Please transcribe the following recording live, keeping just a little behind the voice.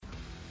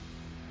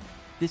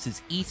This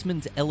is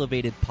Eastman's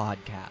Elevated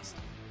Podcast.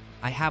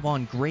 I have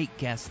on great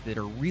guests that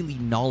are really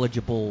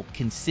knowledgeable,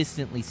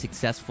 consistently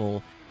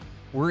successful.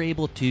 We're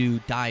able to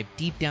dive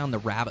deep down the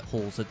rabbit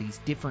holes of these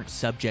different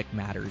subject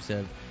matters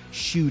of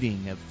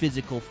shooting, of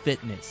physical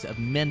fitness, of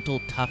mental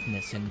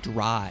toughness and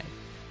drive.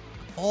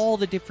 All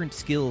the different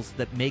skills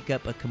that make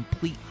up a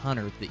complete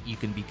hunter that you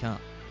can become.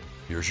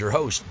 Here's your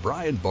host,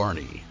 Brian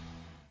Barney.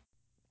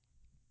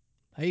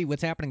 Hey,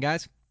 what's happening,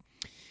 guys?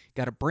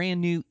 Got a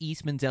brand new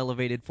Eastman's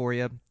Elevated for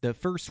you. The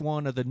first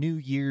one of the new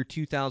year,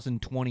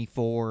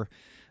 2024.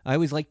 I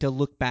always like to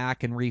look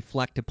back and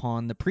reflect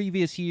upon the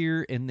previous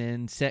year and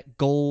then set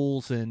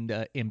goals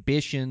and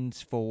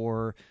ambitions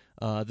for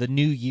the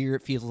new year.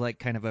 It feels like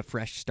kind of a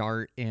fresh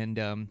start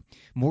and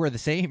more of the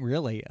same,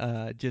 really.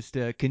 Just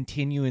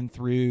continuing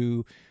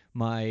through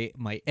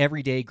my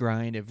everyday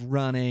grind of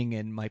running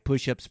and my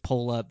push-ups,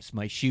 pull-ups,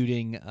 my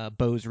shooting.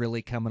 Bo's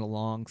really coming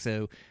along,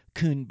 so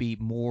couldn't be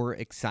more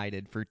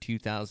excited for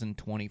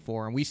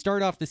 2024. And we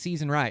start off the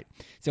season right.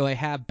 So I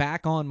have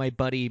back on my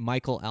buddy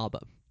Michael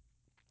Alba.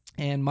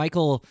 And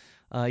Michael,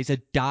 he's a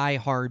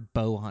die-hard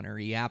bow hunter.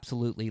 He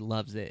absolutely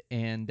loves it.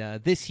 And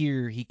this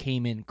year he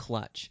came in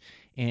clutch.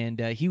 And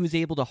he was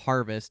able to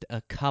harvest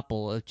a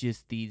couple of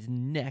just these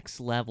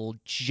next-level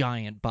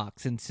giant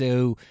bucks. And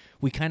so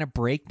we kind of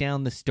break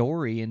down the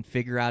story and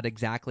figure out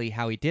exactly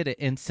how he did it.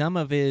 And some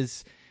of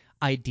his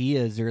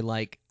ideas are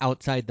like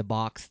outside the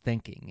box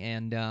thinking,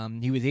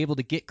 and he was able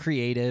to get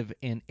creative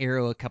and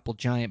arrow a couple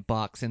giant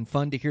bucks. And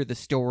fun to hear the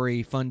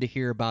story, fun to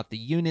hear about the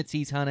units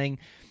he's hunting,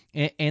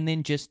 and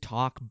then just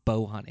talk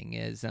bow hunting,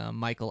 as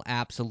Michael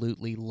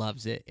absolutely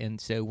loves it. And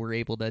so we're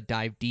able to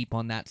dive deep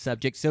on that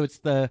subject. So it's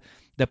the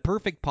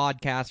perfect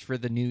podcast for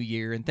the new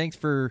year. And thanks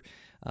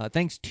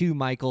to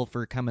Michael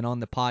for coming on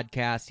the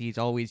podcast. He's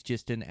always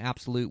just an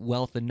absolute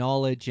wealth of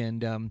knowledge,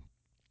 and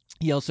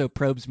he also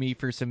probes me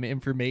for some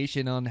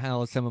information on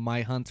how some of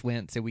my hunts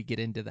went, so we get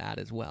into that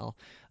as well.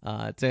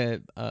 It's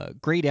a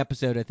great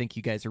episode. I think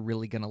you guys are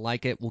really going to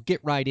like it. We'll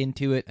get right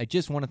into it. I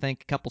just want to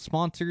thank a couple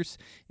sponsors,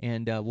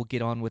 and we'll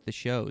get on with the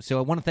show. So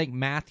I want to thank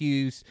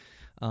Matthews.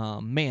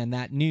 Man,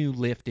 that new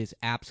lift is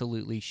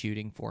absolutely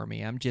shooting for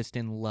me. I'm just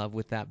in love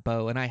with that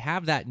bow, and I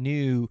have that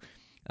new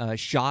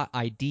shot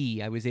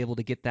ID. I was able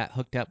to get that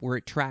hooked up where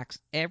it tracks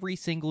every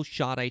single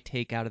shot I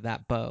take out of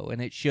that bow,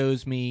 and it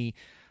shows me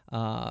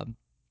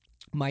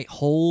my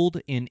hold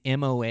in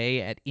MOA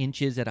at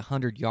inches at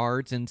 100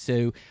 yards, and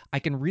so I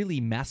can really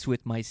mess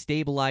with my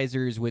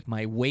stabilizers, with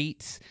my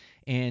weights,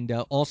 and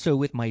also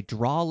with my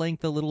draw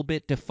length a little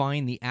bit to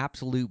find the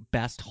absolute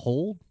best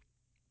hold.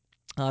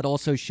 It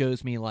also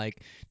shows me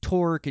like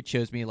torque. It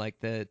shows me like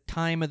the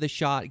time of the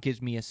shot. It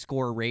gives me a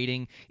score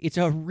rating. It's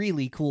a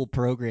really cool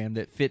program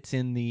that fits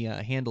in the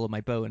handle of my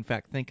bow. In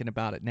fact, thinking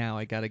about it now,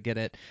 I got to get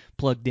it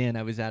plugged in.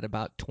 I was at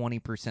about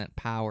 20%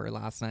 power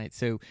last night.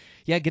 So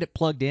yeah, get it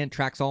plugged in,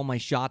 tracks all my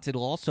shots.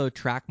 It'll also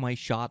track my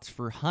shots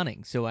for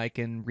hunting, so I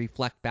can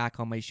reflect back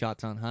on my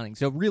shots on hunting.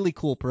 So really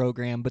cool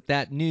program. But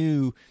that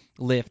new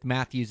lift,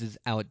 Matthews has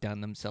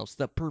outdone themselves.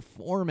 The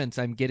performance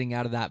I'm getting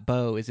out of that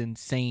bow is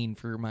insane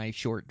for my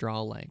short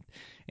draw length,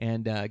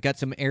 and got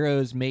some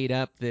arrows made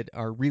up that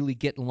are really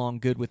getting along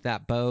good with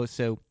that bow.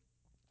 So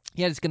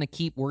yeah, just going to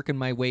keep working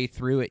my way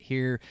through it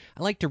here.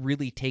 I like to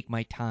really take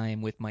my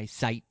time with my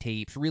sight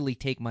tapes, really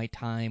take my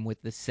time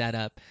with the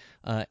setup,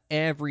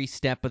 every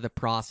step of the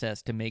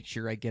process to make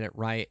sure I get it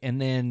right. And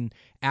then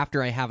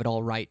after I have it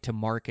all right, to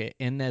mark it.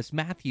 And as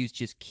Matthews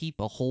just keep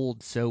a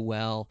hold so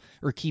well,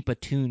 or keep a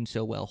tune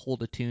so well,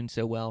 hold a tune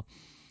so well,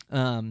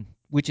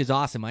 which is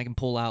awesome. I can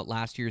pull out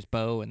last year's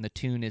bow and the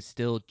tune is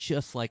still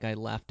just like I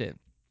left it.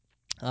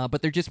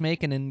 But they're just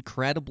making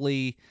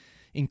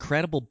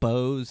incredible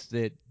bows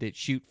that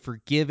shoot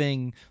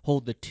forgiving,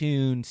 hold the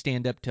tune,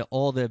 stand up to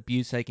all the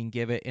abuse I can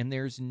give it. And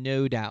there's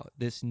no doubt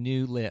this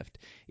new lift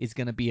is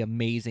going to be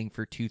amazing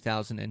for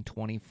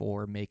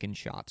 2024, making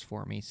shots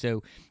for me.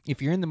 So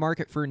if you're in the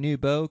market for a new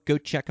bow, go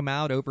check them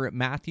out over at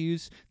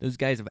Matthews. Those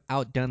guys have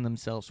outdone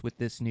themselves with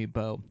this new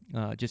bow.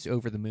 Just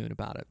over the moon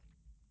about it.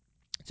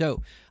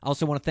 So I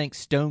also want to thank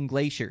Stone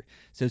Glacier.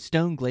 So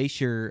Stone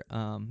Glacier,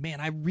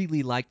 man, I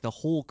really like the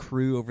whole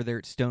crew over there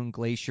at Stone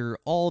Glacier,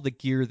 all the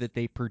gear that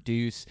they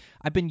produce.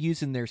 I've been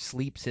using their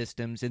sleep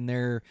systems, and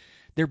their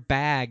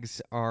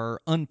bags are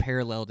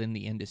unparalleled in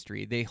the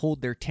industry. They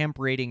hold their temp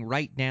rating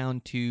right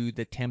down to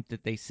the temp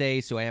that they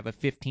say, so I have a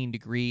 15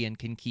 degree and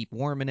can keep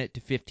warming it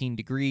to 15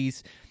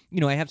 degrees.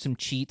 You know, I have some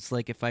cheats,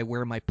 like if I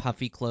wear my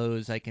puffy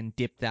clothes, I can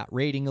dip that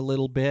rating a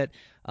little bit,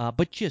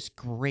 but just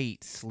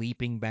great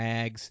sleeping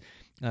bags.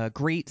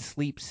 Great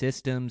sleep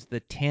systems, the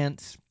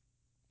tents.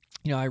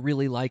 You know, I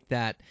really like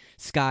that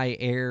Sky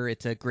Air.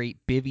 It's a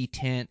great bivy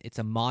tent. It's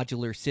a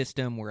modular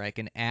system where I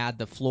can add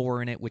the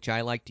floor in it, which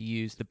I like to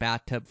use, the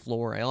bathtub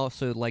floor. I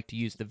also like to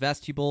use the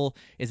vestibule,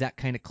 as that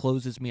kind of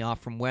closes me off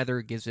from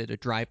weather, gives it a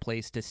dry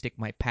place to stick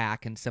my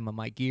pack and some of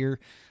my gear.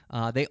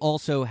 They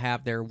also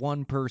have their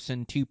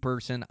one-person,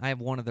 two-person. I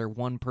have one of their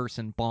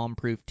one-person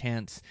bomb-proof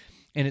tents,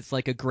 and it's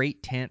like a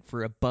great tent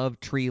for above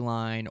tree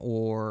line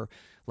or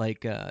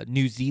like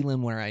New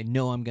Zealand, where I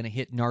know I'm going to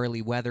hit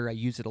gnarly weather. I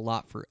use it a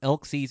lot for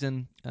elk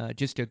season.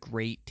 Just a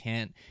great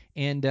tent.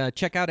 And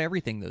check out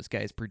everything those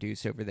guys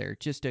produce over there.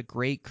 Just a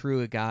great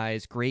crew of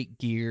guys, great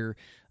gear.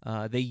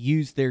 They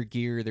use their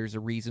gear. There's a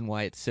reason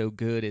why it's so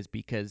good, is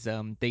because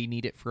they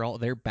need it for all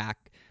their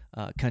back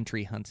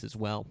country hunts as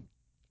well.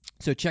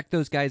 So check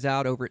those guys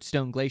out over at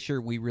Stone Glacier.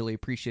 We really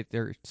appreciate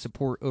their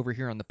support over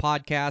here on the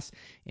podcast,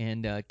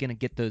 and going to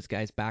get those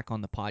guys back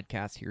on the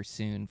podcast here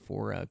soon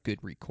for a good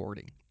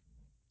recording.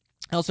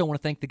 I also want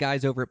to thank the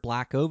guys over at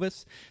Black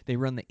Ovis. They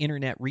run the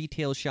internet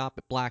retail shop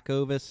at Black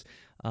Ovis.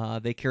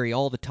 They carry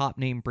all the top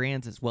name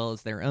brands as well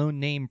as their own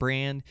name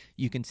brand.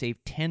 You can save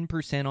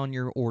 10% on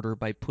your order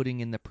by putting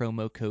in the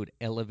promo code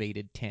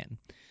ELEVATED10.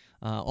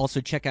 Also,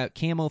 check out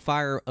Camo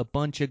Fire, a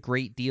bunch of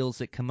great deals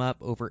that come up.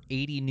 Over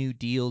 80 new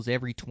deals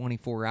every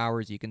 24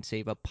 hours. You can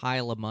save a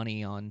pile of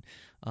money on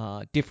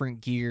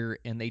different gear,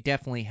 and they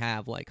definitely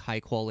have like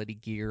high-quality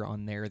gear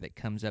on there that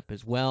comes up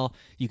as well.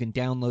 You can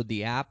download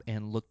the app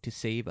and look to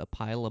save a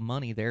pile of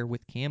money there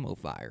with Camo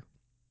Fire.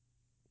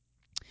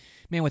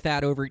 Man, with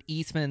that, over at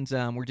Eastman's,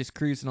 we're just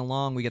cruising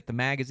along. We got the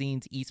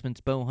magazines,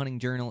 Eastman's Bow Hunting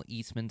Journal,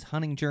 Eastman's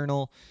Hunting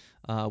Journal.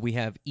 We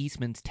have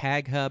Eastman's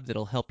Tag Hub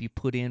that'll help you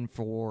put in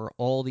for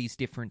all these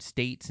different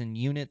states and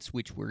units,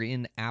 which we're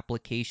in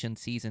application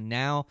season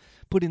now.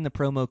 Put in the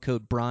promo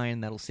code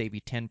Brian. That'll save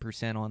you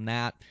 10% on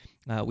that.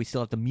 We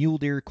still have the mule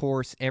deer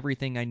course,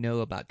 everything I know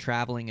about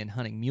traveling and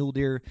hunting mule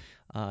deer.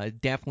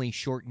 Definitely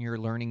shorten your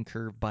learning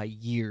curve by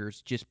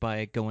years just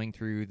by going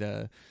through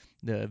the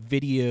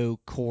video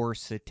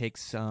course. It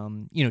takes,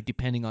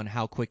 depending on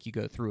how quick you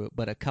go through it,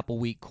 but a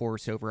couple-week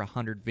course over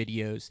 100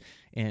 videos,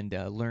 and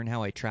learn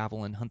how I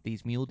travel and hunt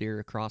these mule deer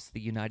across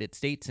the United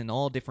States in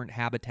all different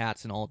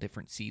habitats and all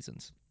different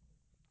seasons.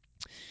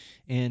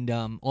 And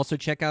also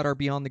check out our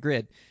Beyond the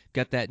Grid.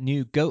 Got that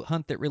new goat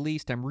hunt that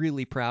released. I'm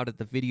really proud of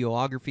the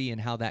videography and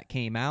how that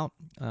came out.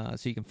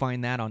 So you can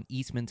find that on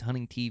Eastman's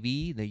Hunting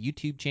TV, the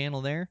YouTube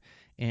channel there.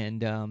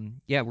 And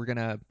we're going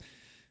to...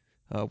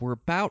 we're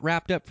about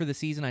wrapped up for the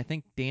season. I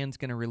think Dan's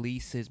going to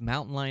release his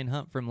mountain lion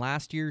hunt from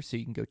last year, so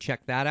you can go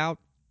check that out.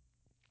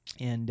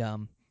 And,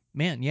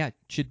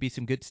 should be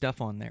some good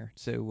stuff on there.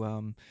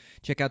 So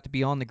check out the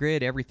Beyond the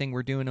Grid, everything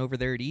we're doing over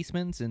there at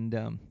Eastman's.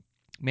 And,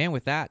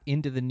 with that,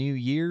 into the new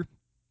year,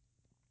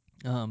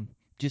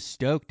 just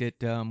stoked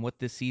at what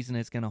this season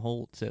is going to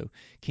hold. So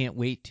can't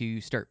wait to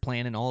start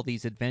planning all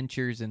these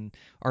adventures, and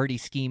already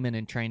scheming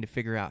and trying to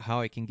figure out how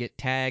I can get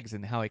tags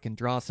and how I can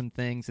draw some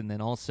things, and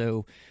then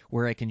also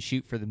where I can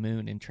shoot for the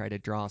moon and try to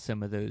draw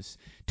some of those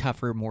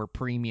tougher, more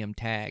premium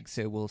tags.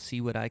 So we'll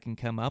see what I can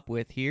come up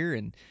with here.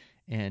 And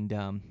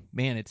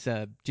it's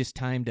just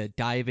time to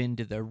dive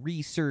into the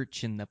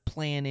research and the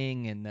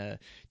planning and the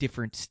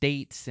different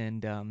states.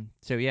 And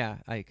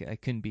I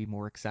couldn't be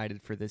more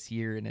excited for this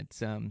year. And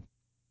it's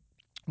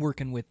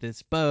working with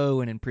this bow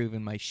and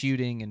improving my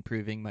shooting,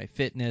 improving my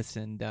fitness,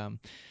 and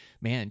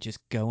just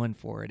going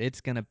for it.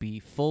 It's going to be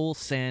full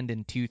send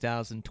in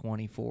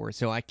 2024,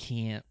 so I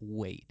can't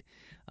wait.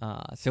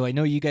 So I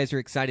know you guys are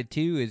excited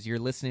too, as you're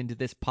listening to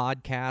this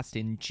podcast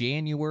in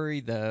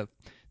January, the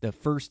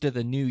first of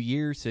the new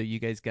year. So you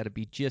guys got to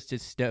be just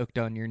as stoked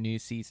on your new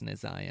season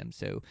as I am.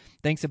 So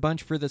thanks a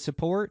bunch for the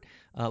support.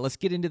 Let's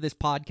get into this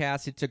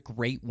podcast. It's a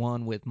great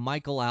one with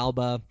Michael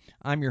Alba.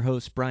 I'm your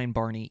host, Brian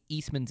Barney.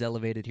 Eastman's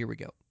Elevated. Here we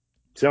go.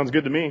 Sounds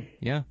good to me.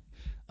 Yeah.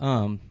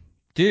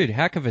 Dude,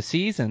 heck of a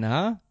season,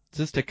 huh?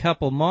 Just a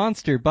couple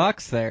monster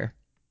bucks there.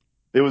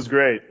 It was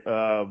great.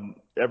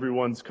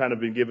 Everyone's kind of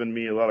been giving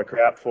me a lot of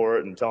crap for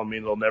it and telling me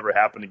it'll never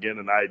happen again,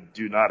 and I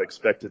do not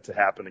expect it to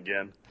happen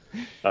again.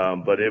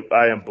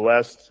 I am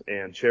blessed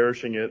and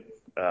cherishing it.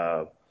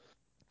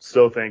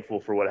 So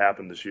thankful for what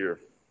happened this year.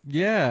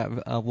 Yeah,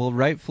 well,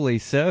 rightfully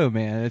so,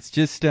 man. It's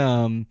just,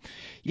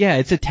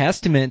 it's a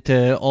testament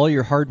to all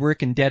your hard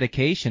work and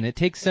dedication. It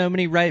takes so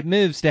many right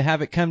moves to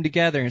have it come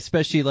together,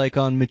 especially like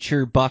on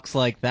mature bucks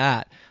like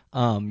that.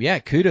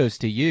 Kudos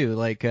to you,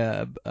 like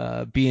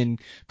being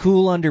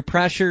cool under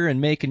pressure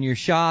and making your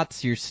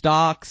shots, your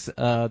stalks,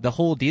 the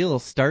whole deal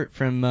start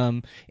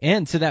from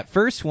end. So that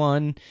first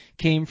one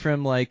came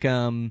from like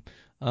where,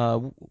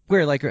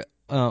 like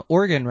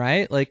Oregon,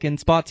 right? Like in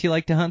spots you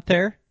like to hunt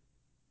there?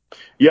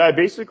 Yeah, I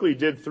basically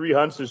did 3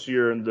 hunts this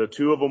year, and the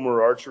 2 of them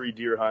were archery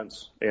deer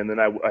hunts, and then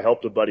I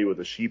helped a buddy with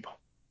a sheep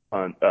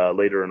hunt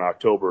later in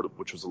October,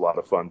 which was a lot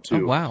of fun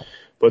too. Oh, wow.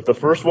 But the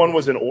first one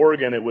was in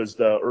Oregon. It was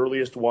the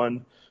earliest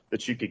one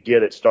that you could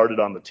get. It started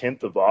on the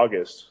 10th of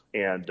August,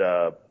 and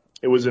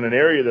it was in an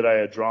area that I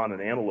had drawn an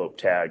antelope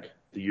tag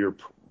the year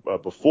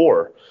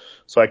before.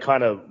 So I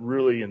kind of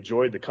really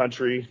enjoyed the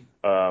country,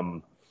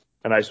 and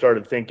I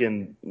started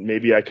thinking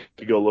maybe I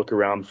could go look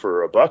around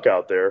for a buck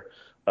out there.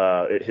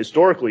 It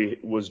historically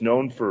was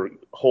known for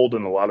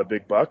holding a lot of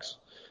big bucks,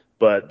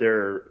 but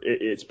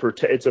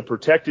it's a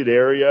protected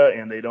area,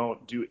 and they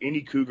don't do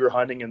any cougar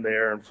hunting in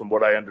there. And from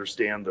what I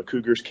understand, the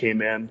cougars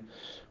came in,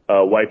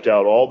 wiped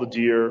out all the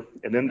deer,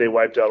 and then they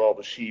wiped out all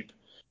the sheep,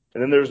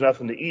 and then there was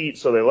nothing to eat,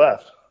 so they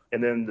left.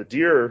 And then the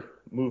deer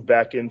moved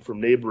back in from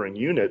neighboring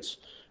units,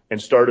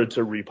 and started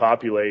to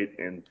repopulate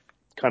and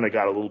kind of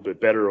got a little bit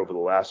better over the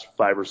last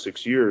 5 or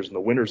 6 years, and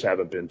the winters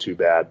haven't been too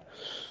bad.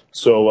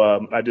 So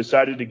I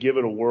decided to give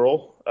it a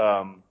whirl.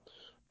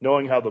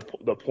 Knowing how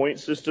the point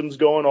system's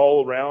going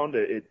all around,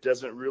 it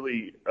doesn't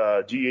really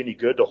do you any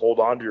good to hold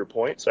on to your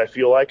points. I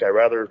feel like I'd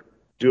rather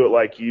do it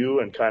like you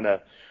and kind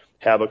of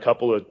have a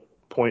couple of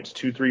points,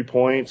 2-3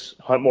 points,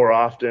 hunt more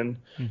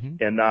often,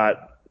 and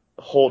not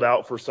hold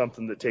out for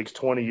something that takes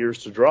 20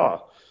 years to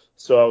draw.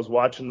 So I was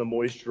watching the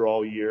moisture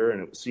all year,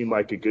 and it seemed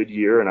like a good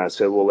year. And I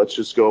said, well, let's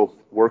just go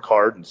work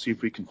hard and see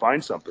if we can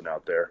find something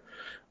out there.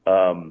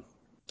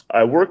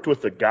 I worked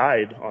with a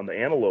guide on the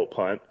antelope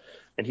hunt,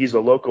 and he's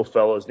a local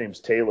fellow. His name's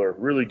Taylor,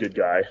 really good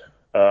guy.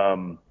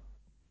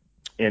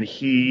 And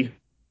he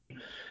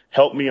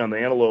helped me on the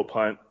antelope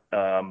hunt.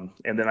 And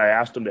then I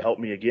asked him to help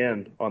me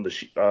again on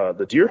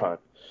the deer hunt.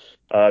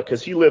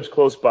 Because he lives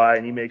close by,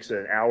 and he makes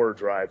an hour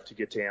drive to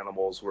get to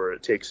animals where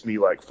it takes me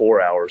like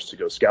 4 hours to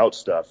go scout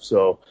stuff.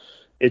 So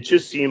it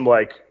just seemed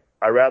like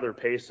I'd rather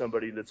pay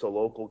somebody that's a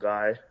local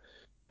guy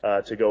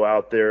to go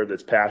out there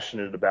that's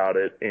passionate about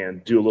it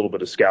and do a little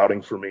bit of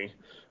scouting for me.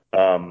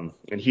 And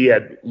he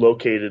had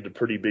located a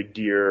pretty big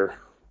deer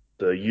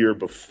the year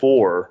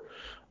before,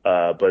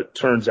 but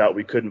turns out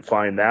we couldn't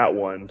find that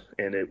one,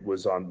 and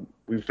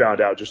we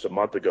found out just a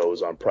month ago it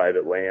was on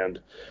private land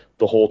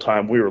the whole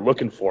time we were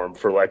looking for him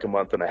for like a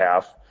month and a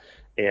half.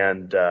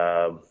 And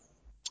the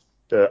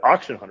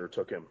auction hunter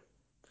took him.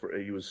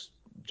 He was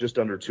just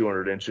under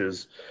 200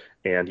 inches,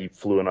 and he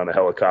flew in on a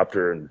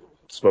helicopter and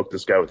smoked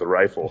this guy with a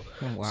rifle.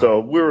 Oh, wow. So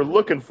we were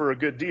looking for a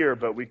good deer,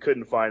 but we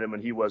couldn't find him,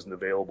 and he wasn't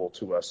available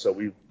to us. So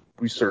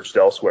we searched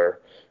elsewhere.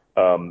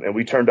 And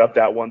we turned up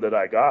that one that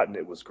I got, and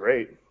it was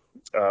great.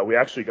 We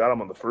actually got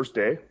him on the first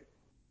day,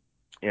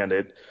 and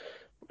it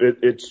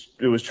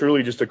was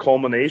truly just a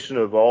culmination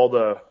of all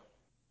the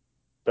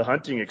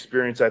hunting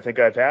experience I think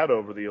I've had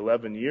over the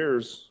 11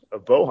 years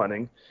of bow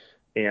hunting.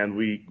 And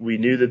we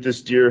knew that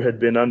this deer had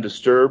been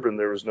undisturbed and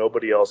there was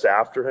nobody else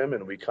after him.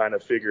 And we kind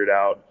of figured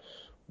out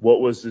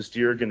what was this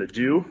deer going to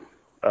do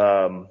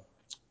on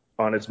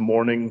its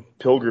morning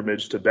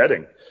pilgrimage to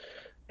bedding.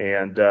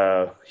 And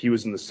he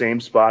was in the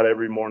same spot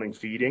every morning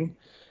feeding,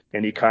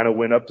 and he kind of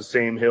went up the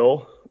same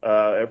hill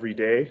every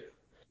day.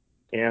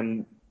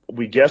 And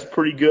we guessed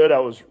pretty good. I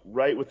was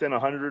right within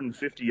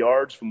 150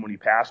 yards from when he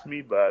passed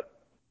me, but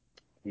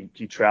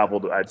he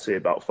traveled, I'd say,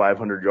 about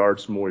 500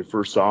 yards from when we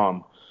first saw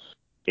him.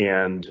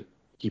 And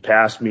he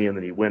passed me, and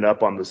then he went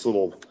up on this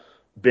little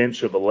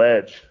bench of a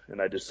ledge,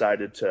 and I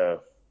decided to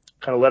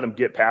kind of let him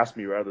get past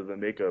me rather than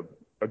make a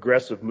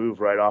aggressive move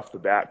right off the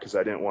bat because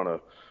I didn't want to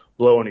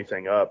blow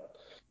anything up.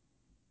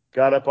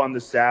 Got up on the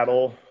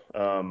saddle.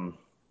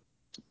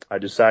 I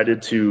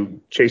decided to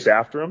chase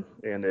after him,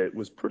 and it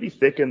was pretty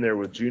thick in there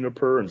with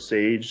juniper and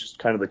sage,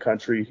 kind of the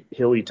country,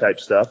 hilly type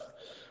stuff.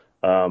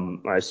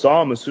 I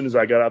saw him as soon as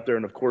I got out there,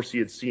 and of course he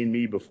had seen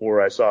me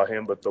before I saw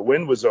him, but the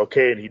wind was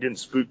okay, and he didn't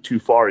spook too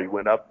far. He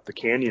went up the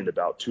canyon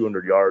about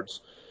 200 yards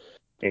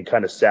and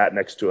kind of sat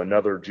next to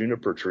another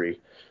juniper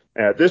tree.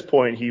 And at this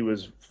point, he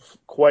was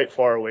quite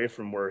far away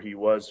from where he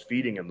was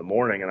feeding in the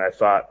morning, and I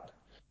thought,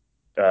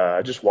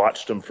 I just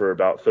watched him for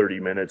about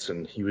 30 minutes,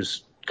 and he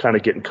was kind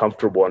of getting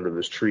comfortable under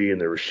this tree, and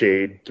there was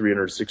shade,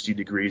 360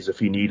 degrees if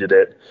he needed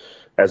it,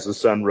 as the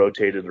sun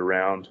rotated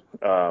around.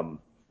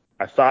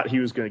 I thought he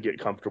was going to get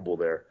comfortable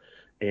there,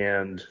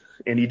 and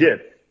he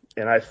did.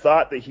 And I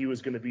thought that he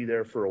was going to be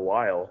there for a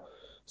while,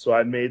 so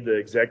I made the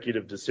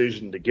executive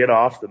decision to get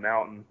off the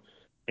mountain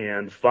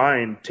and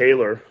find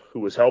Taylor, who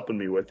was helping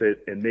me with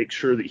it, and make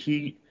sure that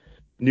he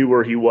knew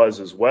where he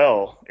was as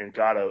well and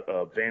got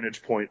a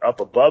vantage point up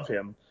above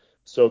him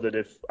so that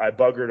if I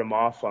buggered him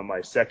off on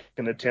my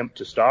second attempt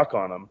to stalk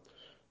on him,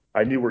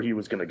 I knew where he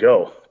was going to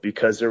go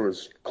because there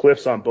was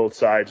cliffs on both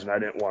sides, and I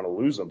didn't want to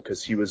lose him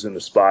because he was in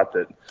a spot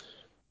that,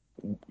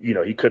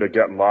 he could have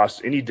gotten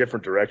lost any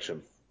different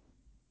direction.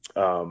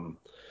 So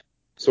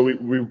we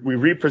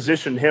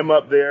repositioned him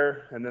up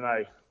there, and then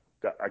I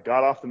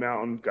got off the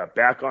mountain, got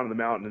back onto the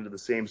mountain into the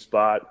same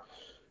spot,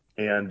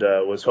 and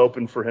was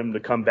hoping for him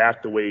to come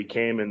back the way he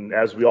came. And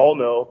as we all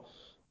know,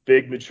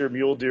 big mature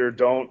mule deer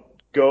don't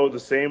go the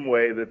same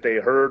way that they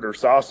heard or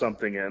saw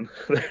something in.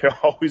 They're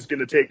always going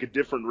to take a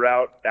different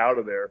route out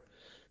of there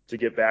to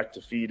get back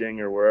to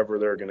feeding or wherever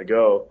they're going to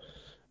go.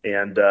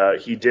 And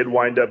he did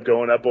wind up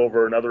going up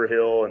over another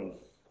hill, and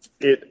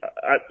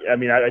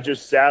I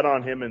just sat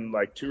on him in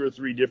like 2 or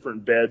 3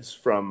 different beds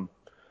from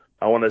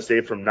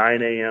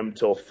 9 a.m.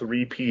 till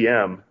 3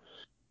 p.m.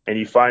 And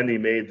he finally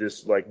made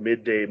this like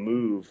midday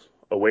move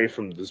away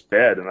from this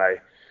bed, and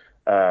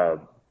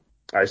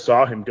I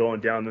saw him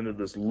going down into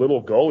this little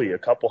gully a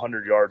couple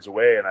hundred yards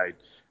away, and I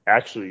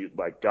actually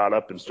got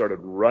up and started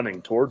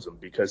running towards him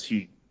because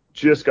he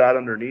just got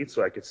underneath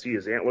so I could see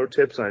his antler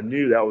tips, and I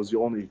knew that was the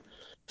only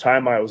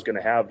time I was going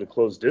to have to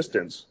close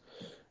distance.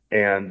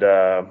 And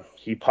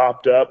he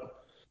popped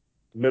up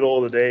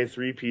middle of the day,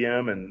 3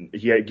 p.m., and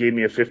he gave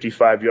me a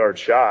 55-yard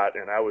shot,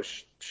 and I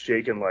was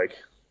shaking like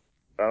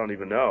I don't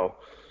even know,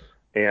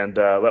 and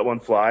let one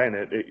fly, and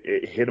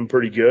it hit him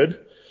pretty good.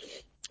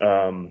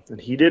 And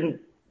he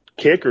didn't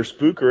kick or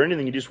spook or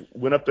anything. He just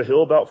went up the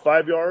hill about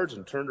 5 yards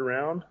and turned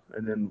around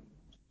and then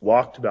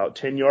walked about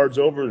 10 yards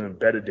over and then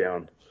bedded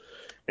down.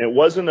 And it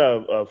wasn't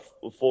a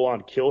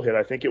full-on kill hit.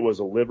 I think it was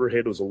a liver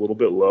hit. It was a little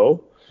bit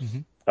low.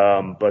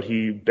 But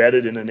he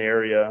bedded in an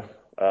area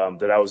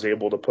that I was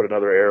able to put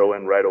another arrow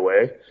in right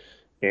away.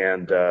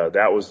 And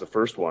that was the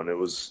first one. It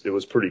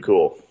was pretty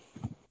cool.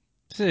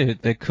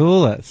 Dude, the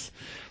coolest.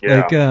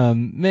 Yeah. Like,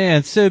 man,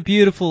 it's so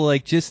beautiful,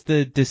 like, just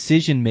the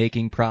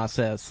decision-making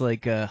process,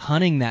 like,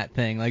 hunting that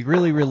thing, like,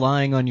 really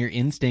relying on your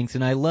instincts,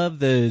 and I love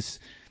those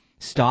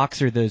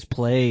stocks or those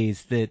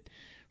plays that,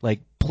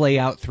 like, play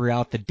out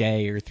throughout the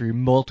day or through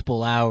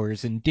multiple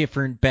hours and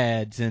different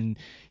beds, and,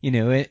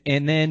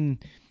 and then,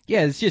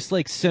 yeah, it's just,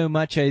 like, so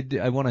much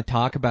I want to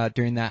talk about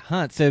during that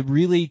hunt. So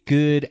really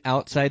good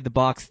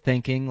outside-the-box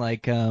thinking,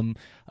 like,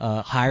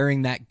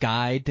 hiring that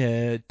guide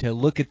to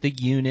look at the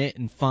unit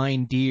and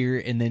find deer,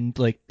 and then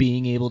like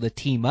being able to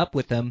team up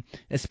with them,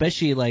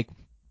 especially like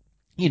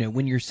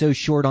when you're so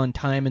short on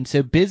time and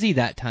so busy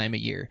that time of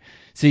year.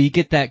 So you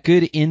get that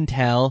good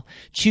intel,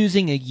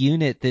 choosing a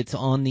unit that's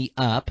on the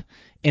up,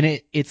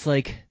 and it's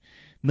like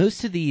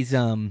most of these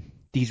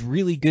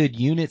really good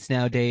units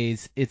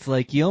nowadays, it's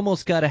like you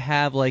almost got to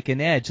have like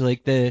an edge.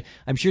 Like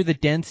I'm sure the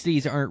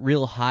densities aren't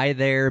real high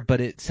there,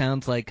 but it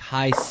sounds like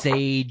high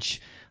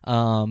sage,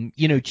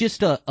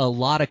 just a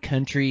lot of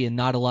country and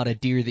not a lot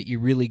of deer that you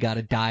really got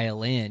to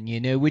dial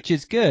in, which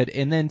is good.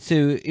 And then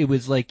so it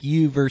was like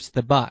you versus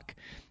the buck.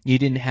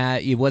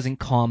 It wasn't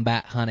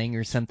combat hunting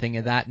or something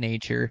of that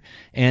nature.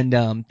 And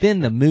then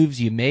the moves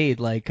you made,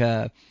 like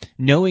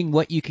knowing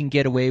what you can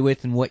get away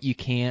with and what you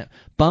can't,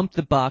 bumped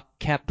the buck,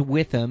 kept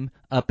with him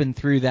up and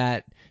through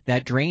that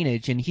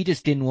drainage, and he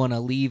just didn't want to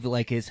leave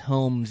like his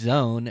home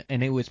zone,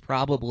 and it was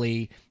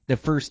probably the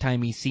first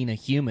time he's seen a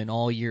human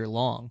all year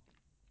long.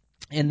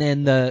 And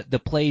then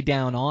the play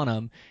down on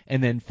him,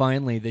 and then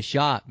finally the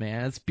shot,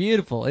 man. It's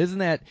beautiful, isn't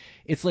that?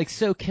 It's like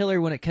so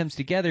killer when it comes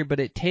together, but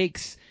it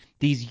takes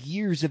these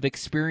years of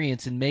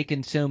experience and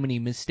making so many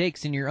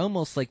mistakes, and you're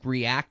almost like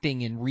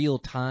reacting in real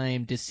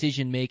time,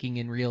 decision making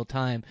in real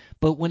time.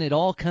 But when it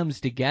all comes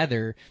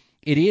together,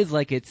 it is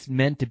like it's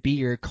meant to be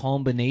your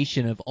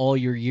combination of all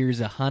your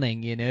years of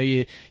hunting.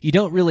 You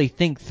don't really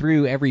think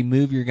through every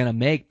move you're gonna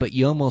make, but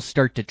you almost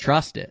start to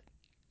trust it.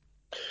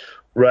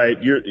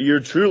 Right. You're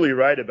truly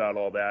right about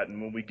all that.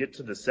 And when we get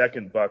to the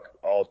second buck,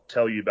 I'll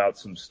tell you about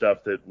some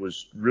stuff that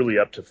was really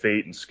up to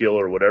fate and skill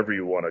or whatever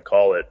you want to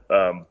call it.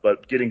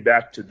 But getting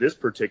back to this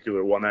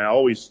particular one, I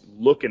always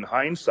look in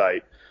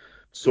hindsight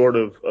sort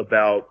of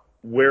about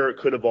where it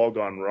could have all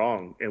gone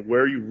wrong and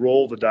where you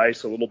roll the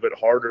dice a little bit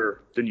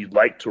harder than you'd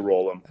like to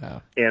roll them.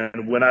 Oh.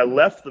 And when I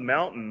left the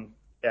mountain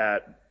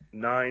at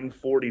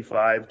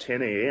 9:45,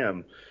 10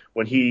 a.m.,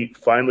 when he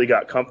finally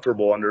got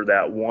comfortable under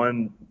that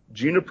one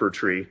juniper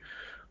tree,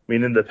 I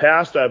mean, in the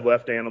past, I've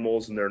left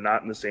animals and they're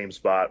not in the same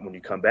spot when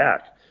you come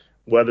back,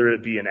 whether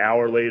it be an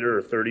hour later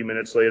or 30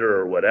 minutes later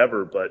or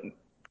whatever. But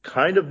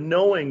kind of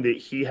knowing that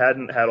he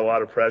hadn't had a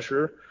lot of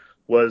pressure,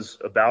 was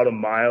about a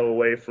mile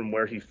away from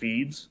where he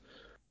feeds,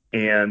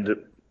 and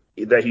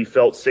that he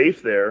felt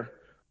safe there,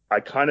 I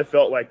kind of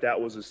felt like that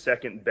was a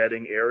second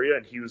bedding area,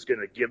 and he was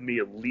going to give me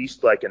at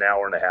least like an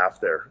hour and a half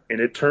there.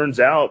 And it turns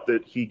out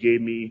that he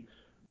gave me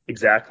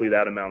exactly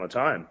that amount of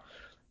time.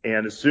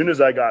 And as soon as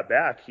I got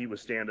back, he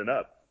was standing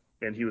up.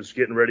 And he was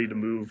getting ready to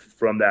move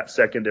from that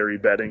secondary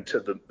bedding to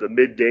the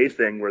midday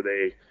thing where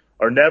they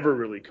are never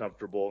really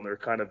comfortable and they're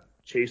kind of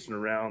chasing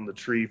around the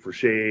tree for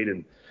shade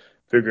and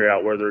figuring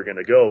out where they're going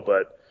to go.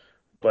 But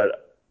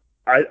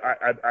I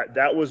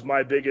that was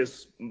my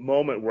biggest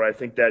moment where I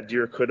think that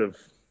deer could have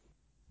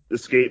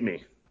escaped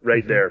me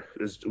right there.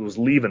 Was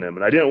leaving him,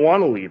 and I didn't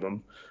want to leave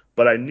him,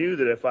 but I knew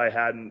that if I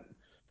hadn't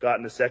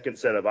gotten a second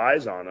set of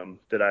eyes on him,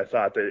 that I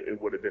thought that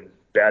it would have been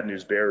bad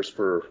news bears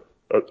for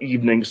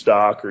evening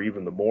stock or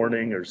even the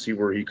morning, or see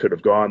where he could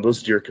have gone.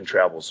 Those deer can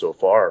travel so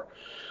far.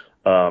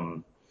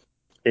 And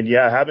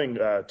yeah, having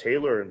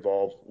Taylor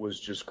involved was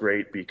just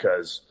great,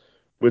 because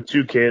with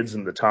two kids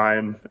and the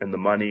time and the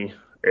money,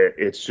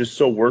 it's just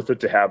so worth it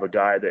to have a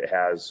guy that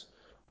has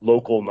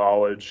local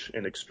knowledge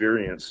and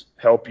experience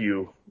help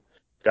you,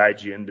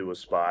 guide you into a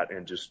spot,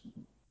 and just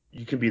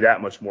you can be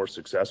that much more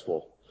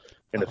successful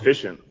and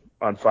efficient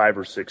on 5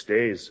 or 6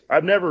 days.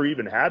 I've never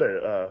even had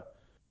a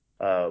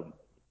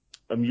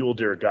mule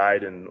deer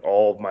guide in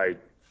all of my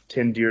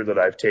 10 deer that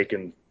I've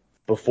taken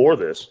before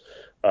this.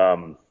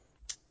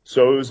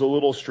 So it was a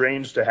little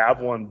strange to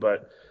have one,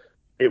 but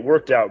it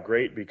worked out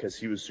great because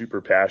he was super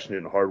passionate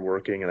and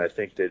hardworking, and I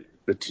think that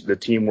the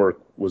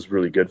teamwork was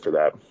really good for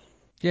that.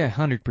 Yeah,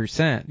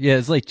 100%. Yeah,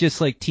 it's like just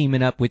like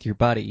teaming up with your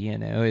buddy,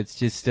 It's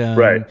just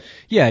Right.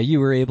 yeah, you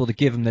were able to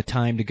give him the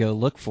time to go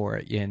look for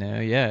it,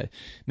 Yeah.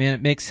 Man,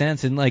 it makes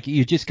sense, and like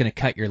you're just going to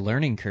cut your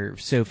learning curve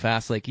so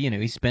fast, like,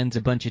 he spends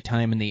a bunch of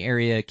time in the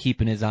area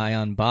keeping his eye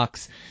on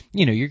bucks.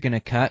 You're going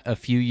to cut a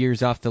few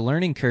years off the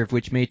learning curve,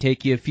 which may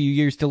take you a few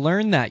years to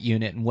learn that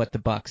unit and what the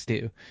bucks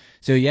do.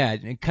 So yeah,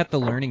 cut the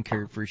learning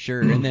curve for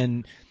sure. And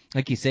then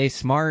like you say,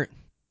 smart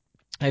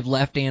I've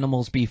left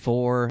animals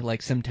before,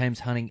 like sometimes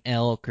hunting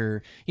elk,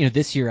 or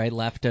this year I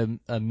left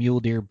a mule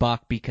deer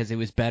buck because it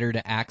was better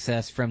to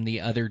access from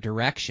the other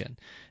direction,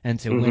 and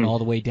so went all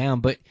the way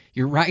down. But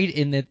you're right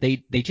in that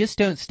they just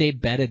don't stay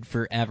bedded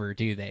forever,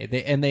 do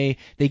they?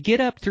 They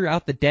get up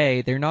throughout the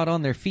day. They're not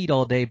on their feet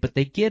all day, but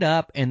they get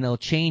up and they'll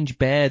change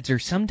beds, or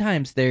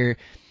sometimes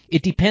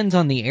it depends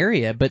on the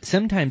area, but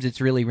sometimes it's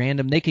really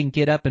random. They can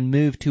get up and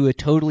move to a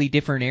totally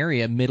different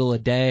area middle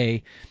of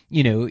day,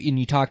 and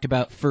you talked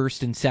about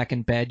first and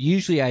second bed.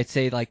 Usually I'd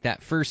say like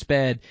that first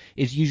bed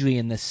is usually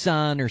in the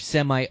sun or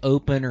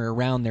semi-open or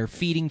around their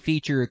feeding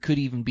feature, or could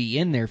even be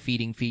in their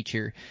feeding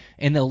feature.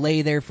 And they'll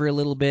lay there for a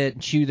little bit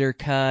and chew their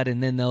cud,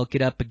 and then they'll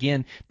get up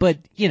again. But,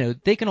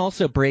 they can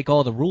also break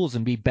all the rules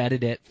and be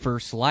bedded at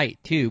first light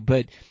too.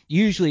 But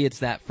usually it's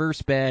that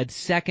first bed.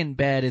 Second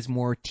bed is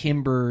more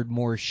timbered,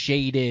 more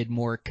shaded,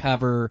 more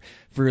cover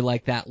for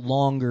like that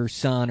longer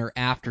sun or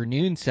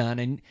afternoon sun.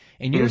 And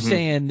you're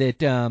saying that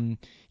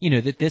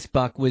that this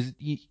buck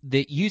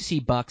that you see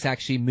bucks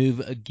actually move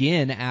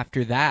again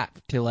after that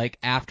to like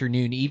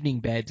afternoon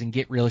evening beds and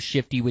get real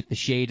shifty with the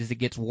shade as it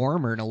gets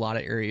warmer in a lot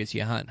of areas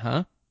you hunt,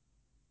 huh?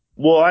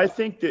 Well, I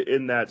think that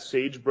in that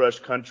sagebrush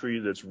country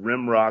that's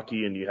rim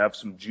rocky and you have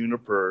some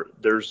juniper,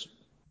 there's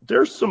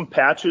some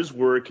patches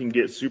where it can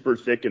get super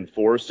thick and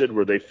forested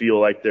where they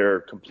feel like they're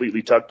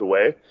completely tucked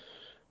away.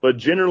 But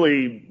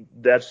generally,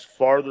 that's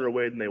farther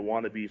away than they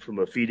want to be from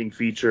a feeding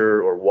feature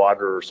or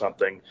water or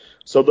something.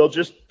 So they'll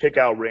just pick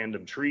out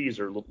random trees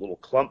or little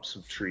clumps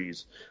of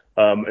trees,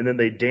 and then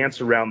they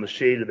dance around the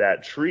shade of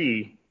that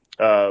tree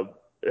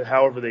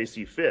however they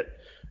see fit.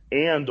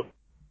 And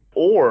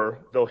or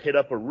they'll hit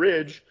up a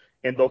ridge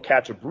and they'll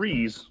catch a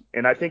breeze,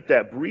 and I think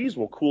that breeze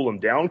will cool them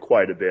down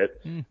quite a bit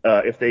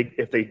if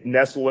they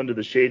nestle into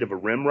the shade of a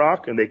rim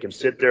rock and they can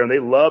sit there, and they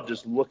love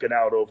just looking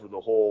out over the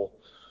whole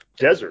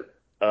desert.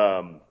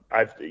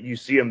 You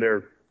see them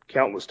there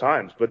countless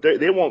times, but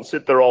they won't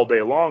sit there all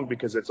day long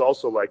because it's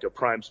also like a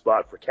prime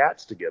spot for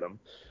cats to get them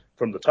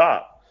from the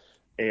top.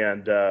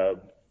 And I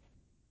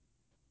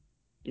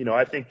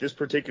think this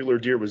particular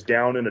deer was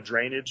down in a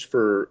drainage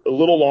for a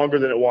little longer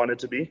than it wanted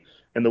to be,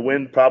 and the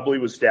wind probably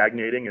was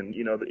stagnating, and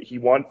he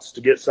wants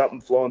to get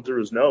something flowing through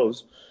his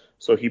nose,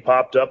 so he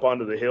popped up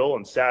onto the hill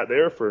and sat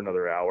there for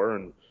another hour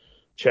and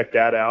checked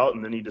that out,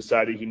 and then he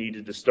decided he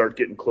needed to start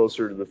getting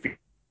closer to the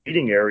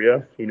feeding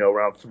area,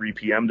 around 3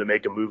 p.m. to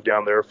make a move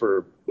down there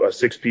for a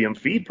 6 p.m.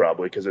 feed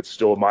probably, because it's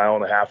still a mile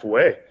and a half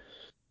away.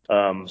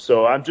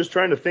 So I'm just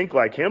trying to think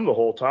like him the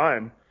whole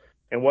time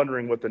and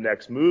wondering what the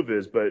next move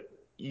is, but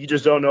you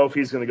just don't know if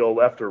he's going to go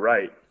left or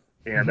right.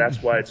 And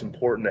that's why it's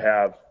important to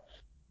have,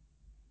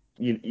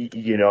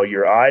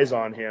 your eyes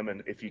on him.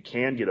 And if you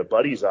can get a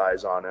buddy's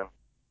eyes on him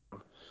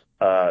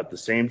at the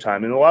same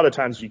time. And a lot of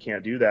times you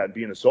can't do that. And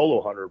being a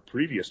solo hunter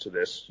previous to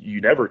this,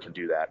 you never can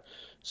do that.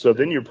 So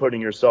then you're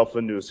putting yourself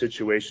into a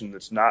situation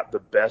that's not the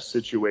best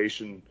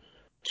situation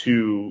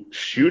to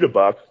shoot a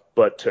buck,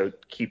 but to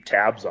keep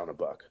tabs on a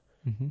buck.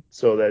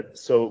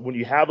 So when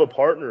you have a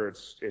partner,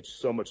 it's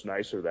so much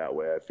nicer that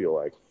way, I feel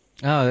like.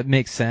 Oh, that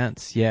makes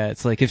sense. Yeah,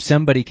 it's like if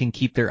somebody can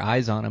keep their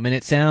eyes on them, and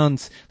it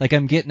sounds like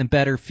I'm getting a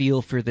better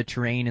feel for the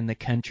terrain in the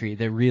country,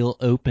 the real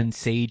open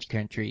sage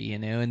country,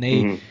 and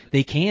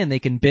they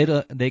can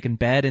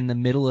bed in the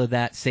middle of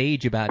that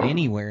sage about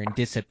anywhere and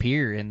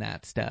disappear in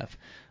that stuff.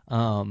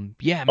 Yeah,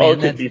 man. Oh,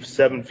 it could be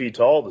 7 feet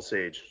tall, the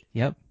sage.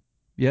 Yep.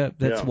 Yeah,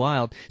 that's Yeah.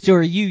 wild. So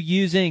are you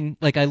using,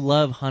 like, I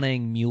love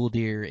hunting mule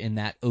deer in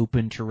that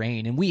open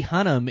terrain, and we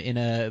hunt them in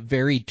a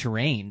varied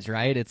terrains,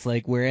 right? It's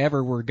like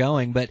wherever we're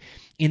going, but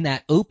in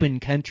that open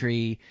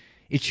country,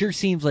 it sure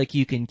seems like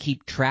you can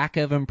keep track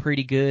of them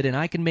pretty good, and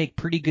I can make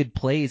pretty good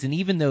plays. And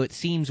even though it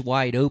seems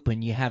wide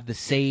open, you have the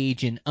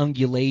sage and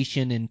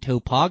undulation and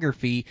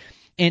topography,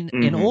 and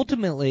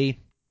ultimately,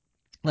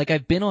 like,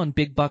 I've been on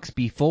big bucks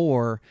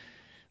before,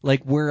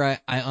 like where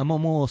I'm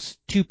almost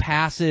too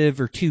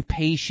passive or too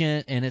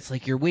patient, and it's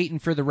like you're waiting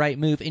for the right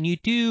move, and you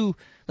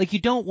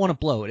don't want to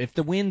blow it. If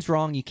the wind's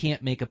wrong, you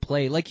can't make a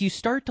play. Like, you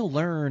start to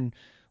learn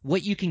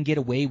what you can get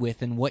away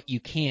with and what you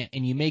can't,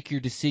 and you make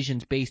your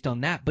decisions based on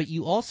that. But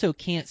you also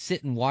can't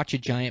sit and watch a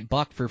giant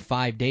buck for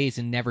 5 days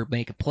and never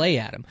make a play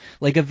at him.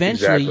 Like,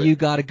 eventually Exactly. you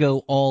got to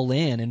go all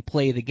in and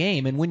play the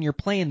game. And when you're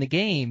playing the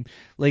game,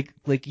 like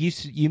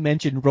you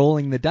mentioned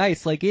rolling the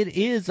dice, like, it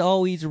is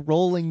always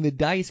rolling the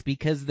dice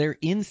because their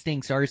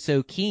instincts are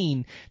so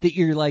keen that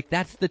you're like,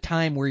 that's the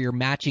time where you're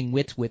matching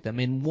wits with them.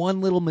 And one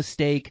little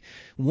mistake,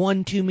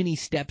 one too many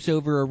steps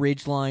over a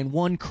ridgeline,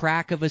 one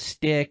crack of a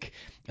stick,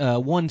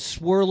 one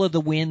swirl of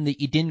the wind that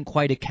you didn't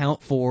quite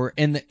account for,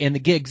 and the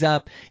gig's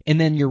up.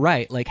 And then you're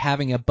right, like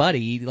having a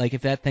buddy, like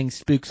if that thing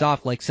spooks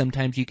off, like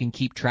sometimes you can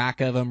keep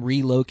track of them,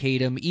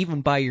 relocate them,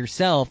 even by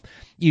yourself.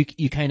 You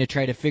kind of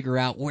try to figure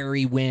out where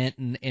he went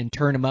and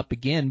turn him up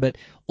again. But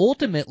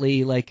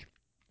ultimately, like,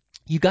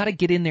 you got to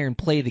get in there and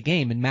play the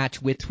game and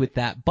match wits with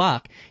that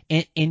buck.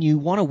 And you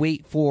want to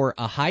wait for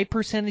a high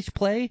percentage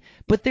play,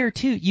 but there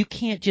too, you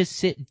can't just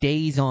sit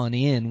days on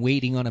end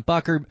waiting on a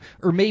buck, or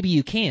maybe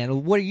you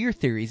can. What are your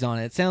theories on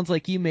it? It sounds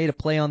like you made a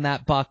play on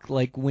that buck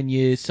like when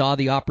you saw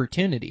the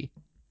opportunity.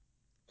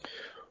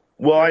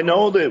 Well, I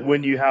know that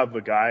when you have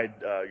a guide,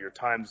 your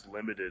time's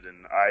limited,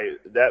 and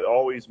that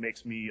always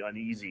makes me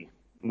uneasy.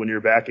 When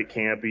you're back at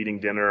camp eating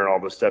dinner and all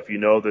this stuff, you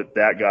know that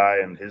that guy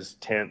and his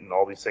tent and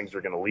all these things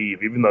are going to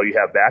leave, even though you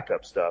have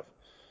backup stuff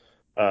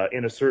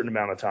in a certain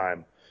amount of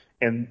time.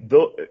 And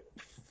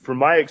from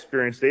my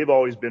experience, they've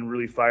always been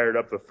really fired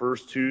up the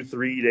first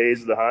 2-3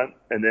 days of the hunt,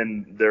 and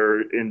then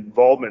their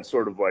involvement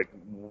sort of like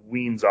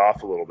weans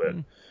off a little bit.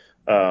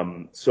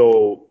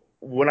 So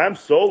when I'm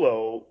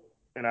solo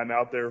and I'm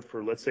out there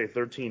for, let's say,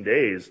 13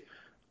 days,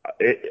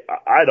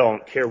 I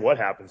don't care what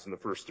happens in the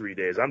first 3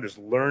 days. I'm just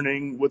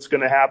learning what's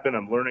going to happen.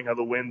 I'm learning how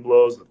the wind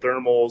blows, the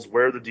thermals,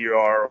 where the deer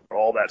are,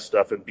 all that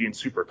stuff, and being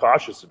super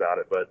cautious about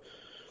it. But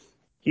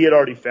he had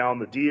already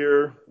found the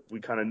deer.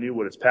 We kind of knew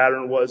what its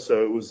pattern was,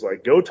 so it was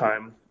like go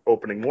time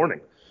opening morning.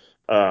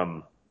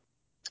 And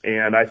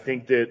I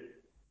think that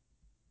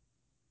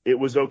it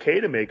was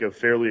okay to make a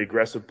fairly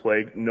aggressive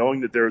play,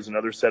 knowing that there was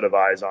another set of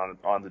eyes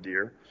on the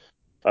deer.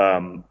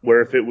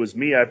 Where if it was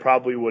me, I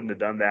probably wouldn't have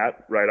done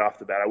that right off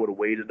the bat. I would have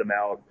waited them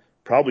out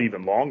probably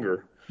even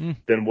longer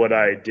than what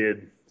I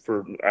did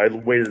I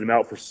waited them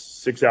out for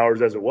 6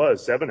 hours as it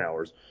was, 7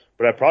 hours,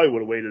 but I probably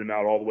would have waited them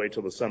out all the way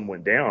till the sun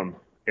went down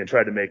and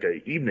tried to make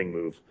an evening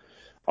move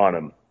on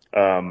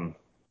them.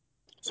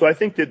 So I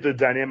think that the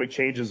dynamic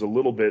changes a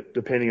little bit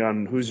depending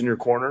on who's in your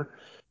corner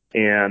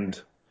and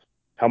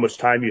how much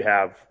time you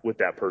have with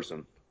that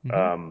person.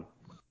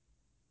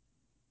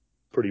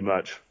 Pretty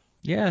much.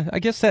 Yeah, I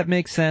guess that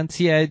makes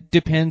sense. Yeah, it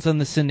depends on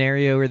the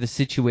scenario or the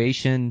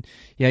situation.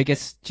 Yeah, I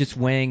guess just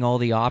weighing all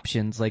the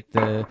options, like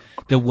the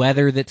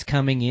weather that's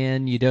coming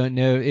in. You don't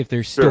know if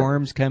there's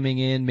storms coming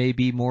in,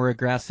 maybe more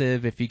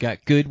aggressive. If you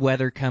got good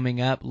weather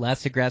coming up,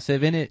 less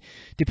aggressive. And it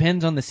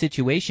depends on the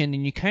situation.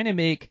 And you kind of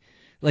make,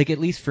 like, at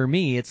least for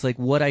me, it's like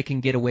what I can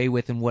get away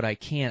with and what I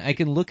can't. I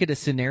can look at a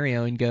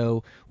scenario and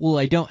go, well,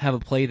 I don't have a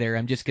play there.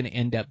 I'm just going to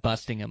end up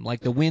busting him. Like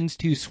the wind's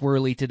too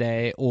swirly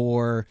today,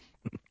 or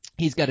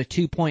he's got a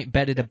 2-point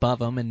bedded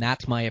above him, and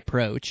that's my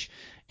approach.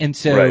 And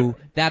so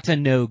that's a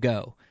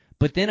no-go.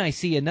 But then I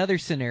see another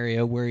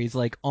scenario where he's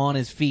like on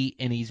his feet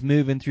and he's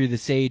moving through the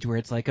sage where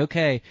it's like,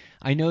 okay,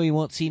 I know he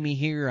won't see me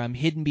here. I'm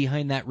hidden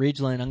behind that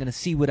ridgeline. I'm going to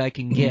see what I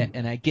can get.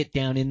 And I get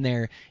down in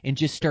there and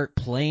just start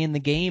playing the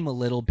game a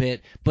little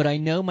bit. But I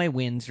know my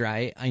wind's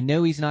right. I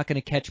know he's not going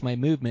to catch my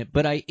movement,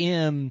 but I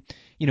am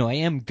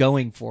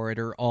going for it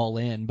or all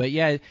in. But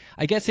yeah,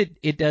 I guess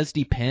it does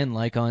depend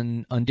like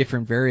on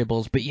different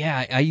variables. But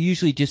yeah, I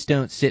usually just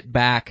don't sit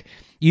back.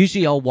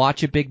 Usually I'll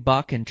watch a big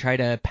buck and try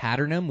to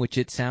pattern him, which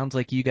it sounds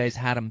like you guys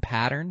had him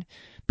patterned.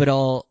 But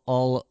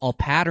I'll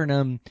pattern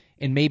him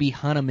and maybe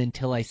hunt him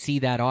until I see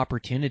that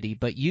opportunity.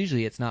 But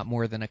usually it's not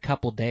more than a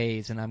couple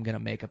days, and I'm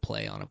gonna make a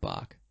play on a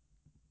buck.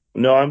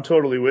 No, I'm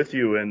totally with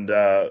you. And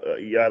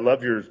yeah, I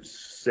love your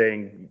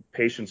saying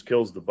patience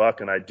kills the buck.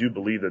 And I do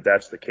believe that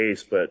that's the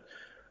case. But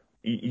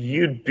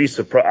you'd be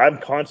surprised. I'm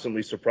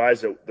constantly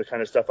surprised at the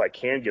kind of stuff I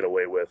can get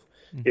away with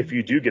if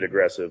you do get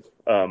aggressive.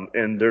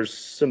 And there's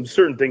some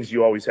certain things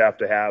you always have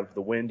to have.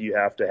 The wind you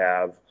have to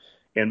have,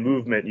 and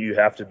movement you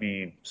have to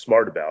be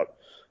smart about.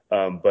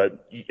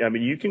 But I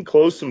mean, you can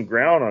close some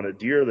ground on a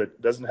deer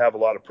that doesn't have a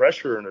lot of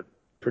pressure in a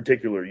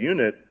particular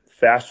unit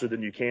faster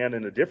than you can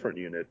in a different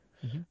unit.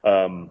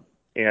 And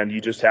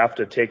you just have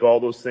to take all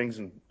those things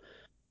and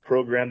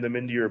program them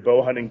into your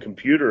bow hunting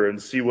computer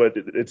and see what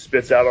it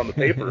spits out on the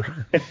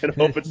paper and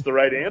hope it's the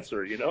right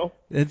answer, you know?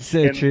 It's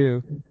so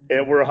true.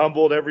 And we're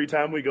humbled every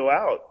time we go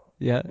out,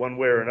 Yeah. one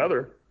way or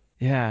another.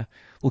 Yeah.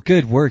 Well,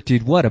 good work,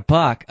 dude. What a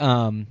buck.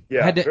 Yeah,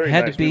 very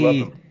nice. We love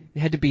them. It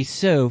had to be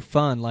so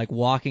fun, like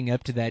walking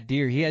up to that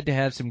deer. He had to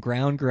have some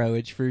ground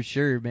growage for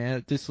sure, man.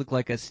 It just looked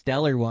like a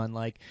stellar one,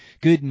 like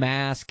good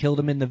mass, killed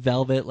him in the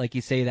velvet, like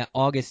you say, that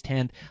August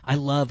 10th. I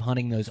love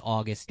hunting those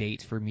August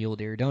dates for mule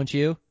deer, don't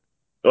you?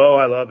 Oh,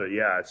 I love it.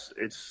 Yeah,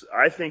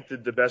 I think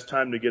that the best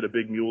time to get a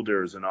big mule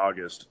deer is in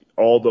August.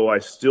 Although I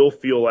still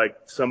feel like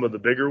some of the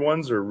bigger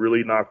ones are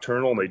really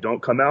nocturnal and they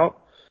don't come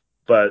out,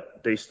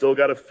 but they still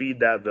got to feed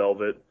that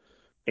velvet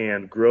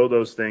and grow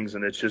those things,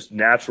 and it's just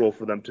natural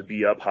for them to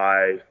be up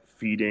high,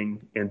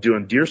 feeding and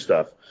doing deer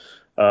stuff.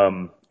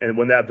 And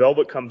when that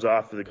velvet comes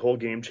off, the whole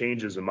game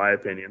changes, in my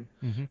opinion.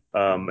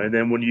 And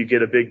then when you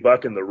get a big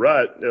buck in the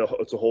rut,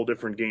 it's a whole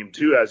different game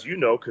too, as you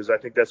know, because I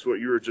think that's what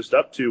you were just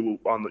up to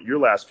on your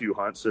last few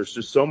hunts. There's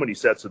just so many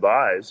sets of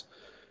eyes,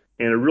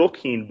 and a real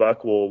keen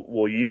buck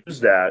will use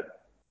that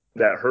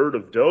herd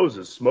of does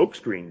as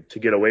smokescreen to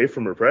get away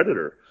from a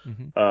predator.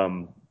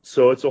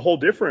 So it's a whole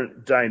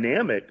different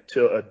dynamic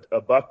to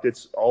a buck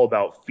that's all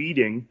about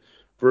feeding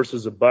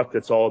versus a buck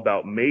that's all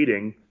about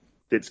mating,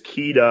 that's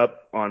keyed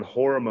up on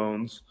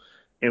hormones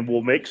and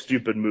will make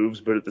stupid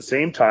moves, but at the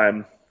same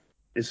time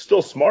is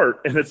still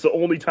smart. And it's the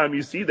only time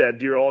you see that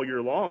deer all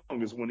year long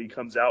is when he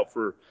comes out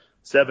for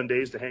 7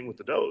 days to hang with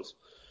the does,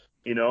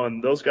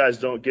 and those guys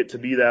don't get to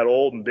be that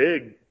old and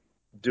big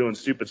doing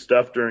stupid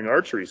stuff during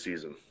archery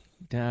season.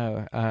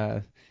 No,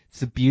 it's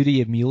the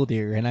beauty of mule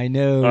deer, and I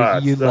know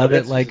you love it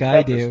It's like the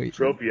I toughest do.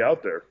 trophy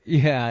out there.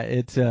 Yeah,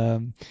 it's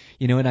and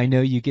I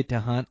know you get to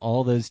hunt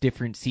all those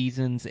different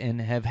seasons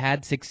and have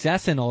had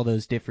success in all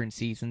those different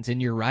seasons.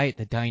 And you're right,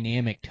 the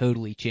dynamic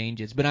totally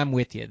changes. But I'm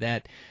with you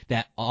that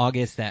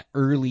August, that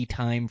early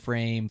time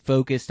frame,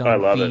 focused I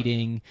on love it.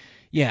 feeding.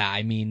 Yeah,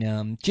 I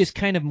mean, just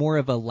kind of more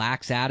of a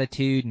lax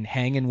attitude and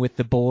hanging with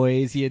the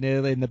boys,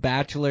 in the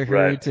bachelor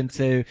Right. herds, and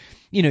so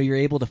you're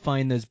able to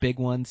find those big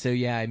ones. So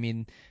yeah, I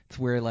mean, it's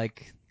where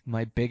like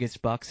my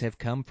biggest bucks have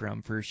come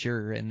from for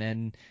sure. And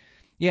then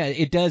yeah,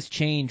 it does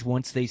change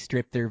once they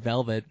strip their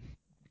velvet.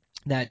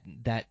 That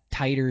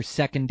tighter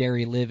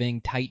secondary living,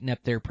 tighten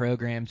up their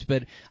programs,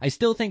 but I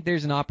still think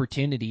there's an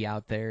opportunity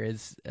out there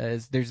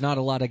as there's not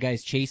a lot of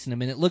guys chasing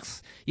them, and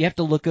you have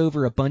to look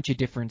over a bunch of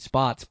different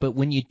spots, but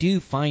when you do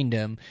find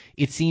them,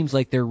 it seems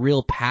like they're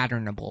real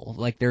patternable,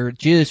 like they're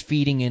just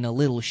feeding in a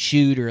little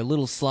chute or a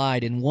little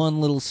slide in one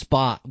little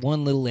spot,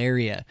 one little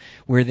area,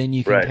 where then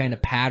you can Right. kind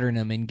of pattern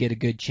them and get a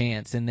good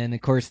chance, and then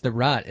of course the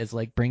rut is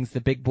like brings the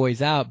big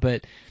boys out,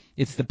 but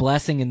it's the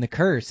blessing and the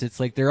curse. It's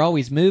like they're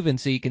always moving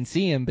so you can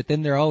see them, but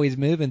then they're always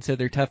moving so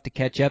they're tough to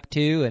catch up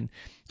to. And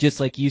just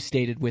like you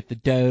stated with the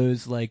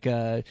does, like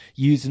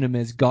using them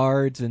as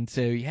guards. And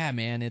so yeah,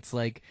 man, it's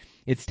like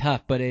it's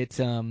tough, but it's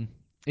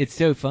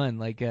so fun,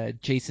 like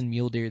chasing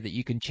mule deer that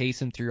you can chase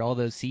them through all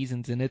those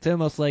seasons, and it's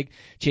almost like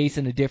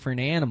chasing a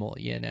different animal.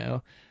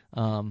 Man,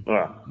 how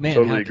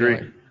Totally agree.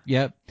 killer.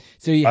 Yep.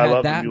 So you I had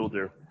love the that. mule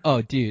deer.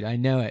 Oh, dude, I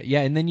know it.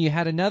 Yeah, and then you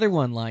had another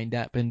one lined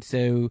up, and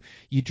so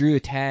you drew a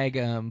tag.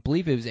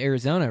 Believe it was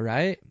Arizona,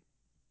 right?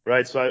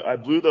 Right. So I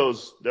blew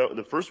those.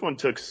 The first one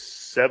took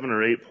 7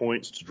 or 8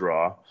 points to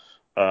draw.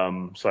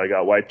 So I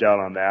got wiped out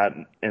on that.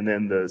 And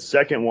then the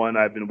second one,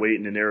 I've been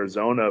waiting in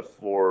Arizona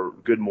for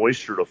good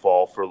moisture to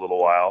fall for a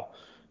little while.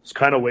 I was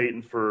kind of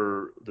waiting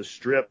for the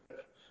strip.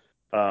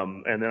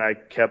 And then I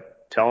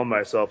kept telling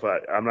myself,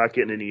 I'm not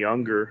getting any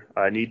younger.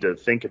 I need to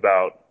think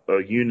about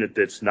a unit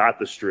that's not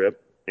the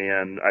strip.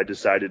 And I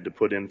decided to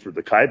put in for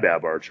the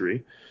Kaibab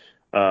archery.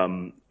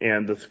 And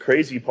the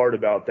crazy part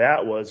about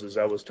that is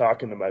I was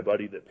talking to my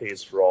buddy that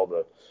pays for all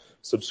the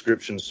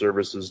subscription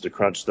services to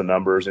crunch the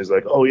numbers. And he's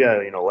like, oh yeah,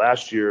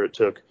 last year it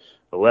took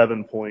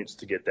 11 points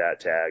to get that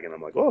tag. And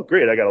I'm like, oh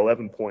great, I got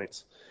 11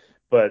 points.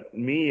 But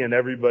me and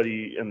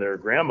everybody and their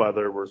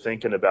grandmother were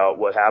thinking about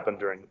what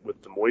happened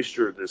with the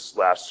moisture this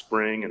last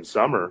spring and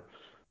summer,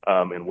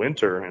 and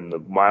winter and the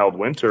mild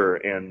winter.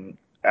 And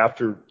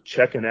after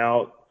checking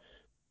out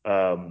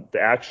the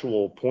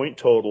actual point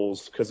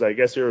totals, because I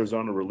guess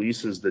Arizona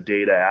releases the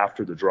data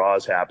after the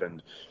draws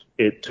happened.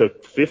 It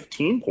took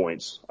 15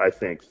 points, I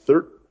think.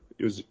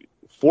 It was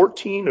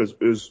 14.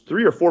 It was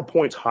 3 or 4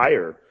 points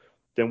higher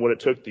than what it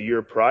took the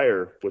year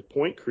prior with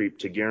point creep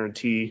to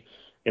guarantee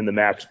in the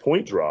max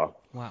point draw.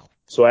 Wow.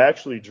 So I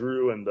actually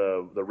drew in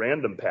the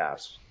random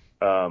pass.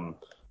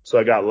 So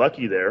I got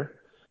lucky there.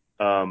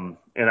 And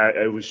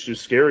it was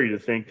just scary to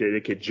think that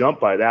it could jump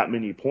by that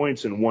many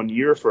points in 1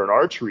 year for an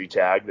archery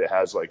tag that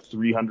has like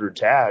 300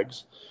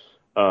 tags.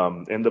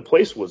 And the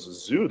place was a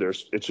zoo.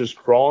 It's just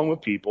crawling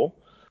with people,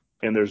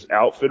 and there's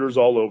outfitters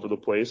all over the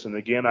place. And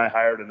again, I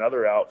hired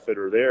another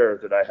outfitter there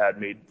that I had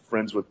made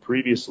friends with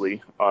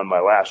previously on my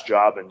last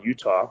job in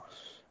Utah.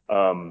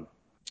 And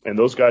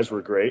those guys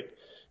were great.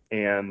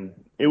 And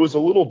it was a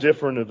little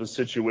different of a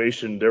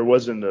situation. There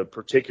wasn't a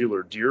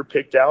particular deer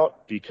picked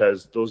out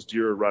because those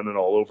deer are running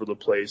all over the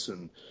place.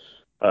 And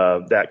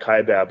that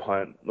Kaibab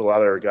hunt, a lot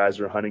of our guys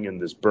are hunting in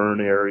this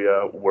burn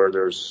area where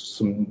there's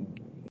some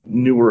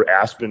newer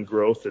aspen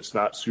growth that's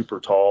not super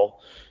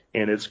tall.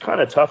 And it's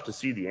kind of tough to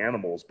see the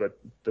animals, but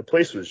the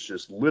place was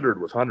just littered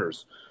with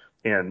hunters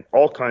and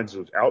all kinds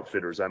of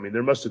outfitters. I mean,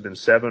 there must have been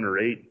 7 or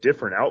 8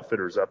 different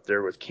outfitters up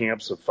there with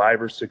camps of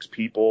 5 or 6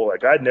 people.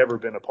 Like, I'd never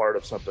been a part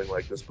of something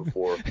like this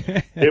before.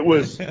 It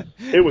was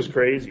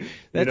crazy,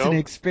 That's an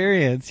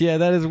experience. Yeah,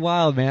 that is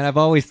wild, man. I've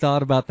always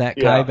thought about that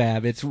Yeah.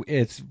 Kaibab.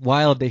 It's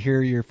wild to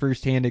hear your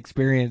firsthand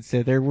experience.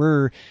 So there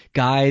were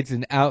guides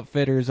and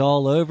outfitters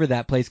all over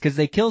that place because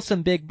they kill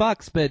some big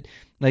bucks, but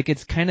like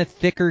it's kind of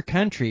thicker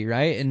country,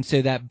 right? And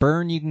so that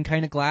burn you can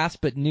kind of glass,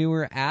 but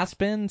newer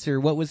aspens, or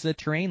what was the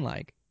terrain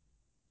like?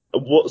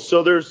 Well,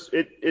 so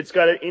it's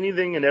got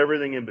anything and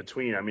everything in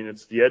between. I mean,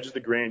 it's the edge of the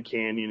Grand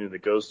Canyon and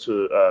it goes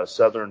to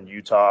southern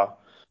Utah.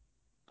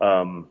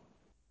 And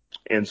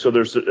so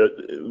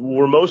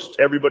where most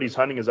everybody's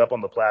hunting is up on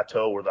the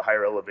plateau where the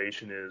higher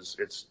elevation is.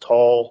 It's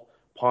tall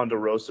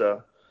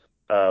ponderosa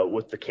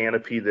with the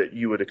canopy that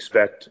you would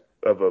expect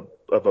of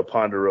a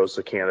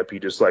ponderosa canopy,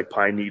 just like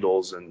pine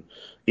needles and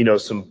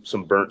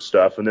some burnt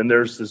stuff. And then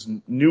there's this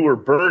newer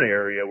burn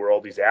area where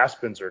all these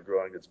aspens are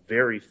growing. It's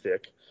very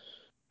thick,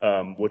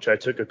 which I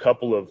took a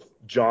couple of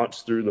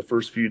jaunts through the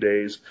first few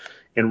days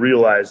and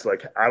realized,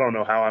 like, I don't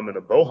know how I'm going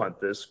to bow hunt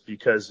this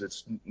because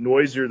it's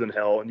noisier than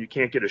hell and you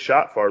can't get a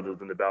shot farther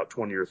than about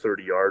 20 or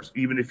 30 yards,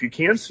 even if you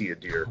can see a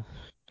deer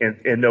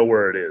and know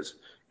where it is.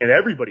 And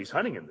everybody's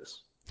hunting in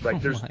this. Like Oh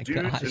there's my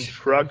dudes in gosh.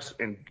 trucks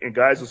and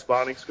guys with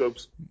spotting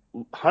scopes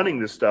hunting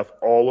this stuff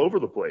all over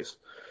the place.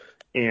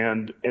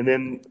 And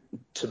then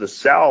to the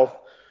south,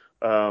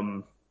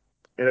 um,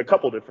 in a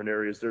couple different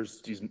areas,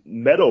 there's these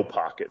meadow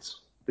pockets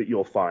that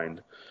you'll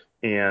find,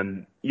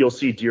 and you'll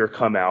see deer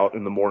come out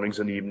in the mornings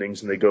and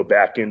evenings, and they go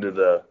back into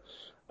the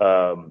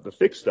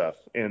thick stuff.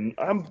 And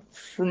I'm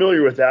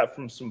familiar with that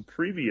from some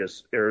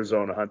previous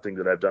Arizona hunting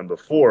that I've done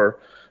before.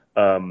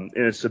 And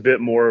it's a bit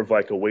more of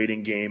like a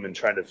waiting game and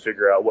trying to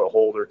figure out what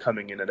hole they're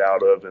coming in and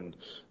out of and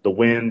the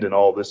wind and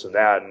all this and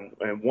that.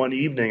 And one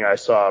evening I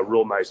saw a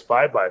real nice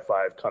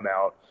 5x5 come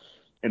out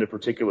in a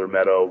particular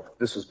meadow.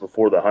 This was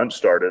before the hunt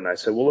started. And I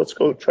said, well, let's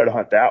go try to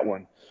hunt that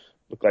one.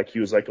 Looked like he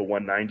was like a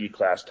 190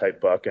 class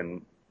type buck.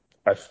 And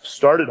I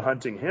started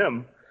hunting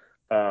him.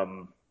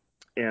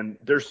 And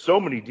there's so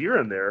many deer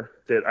in there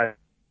that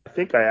I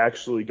think I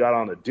actually got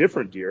on a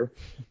different deer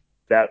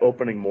that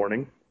opening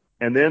morning.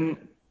 And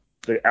then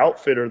the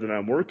outfitter that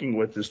I'm working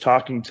with is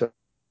talking to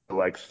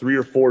like 3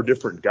 or 4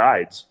 different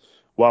guides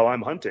while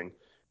I'm hunting.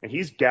 And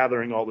he's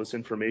gathering all this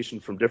information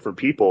from different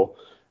people,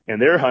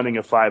 and they're hunting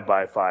a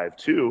 5x5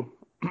 too.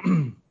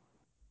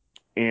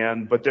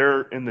 But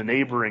they're in the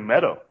neighboring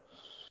meadow.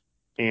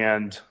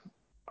 And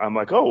I'm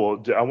like,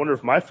 oh, well, I wonder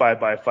if my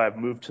 5x5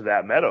 moved to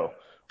that meadow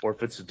or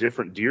if it's a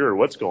different deer or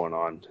what's going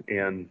on.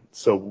 And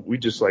so we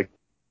just like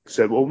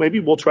said, well,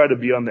 maybe we'll try to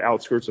be on the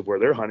outskirts of where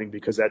they're hunting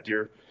because that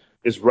deer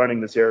is running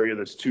this area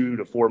that's 2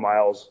 to 4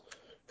 miles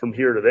from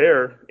here to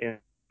there.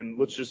 And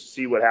let's just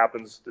see what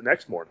happens the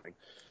next morning.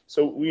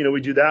 So,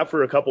 we do that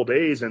for a couple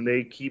days, and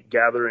they keep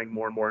gathering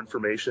more and more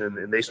information,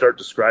 and they start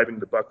describing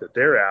the buck that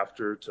they're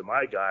after to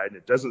my guide. And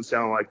it doesn't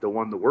sound like the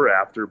one that we're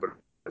after, but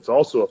it's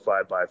also a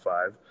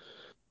 5x5.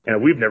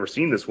 And we've never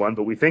seen this one,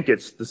 but we think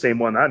it's the same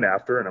one I'm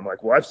after. And I'm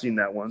like, well, I've seen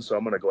that one, so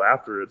I'm going to go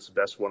after it. It's the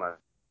best one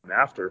I'm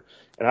after.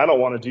 And I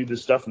don't want to do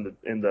this stuff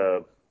in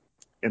the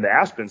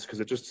Aspens because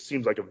it just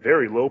seems like a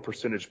very low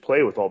percentage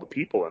play with all the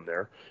people in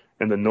there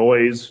and the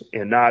noise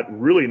and not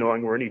really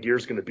knowing where any deer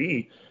is going to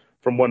be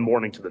from one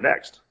morning to the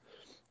next.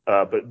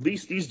 But at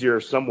least these deer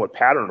are somewhat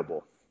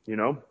patternable,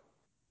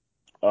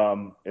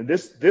 And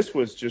this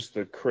was just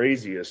the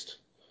craziest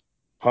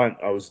hunt.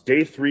 I was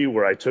day 3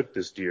 where I took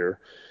this deer,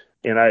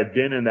 and I had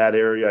been in that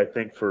area, I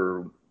think,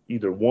 for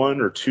either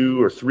 1 or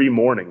 2 or 3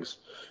 mornings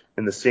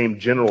in the same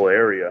general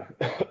area.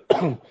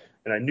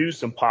 And I knew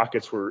some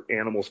pockets where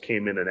animals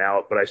came in and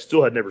out, but I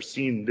still had never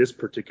seen this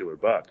particular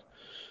buck.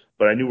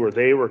 But I knew where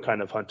they were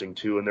kind of hunting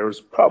too, and there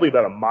was probably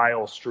about a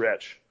mile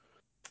stretch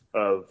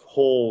of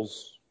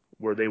holes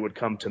where they would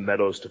come to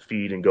meadows to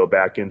feed and go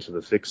back into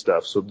the thick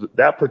stuff. So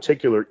that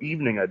particular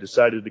evening, I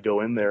decided to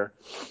go in there,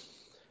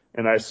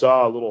 and I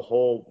saw a little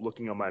hole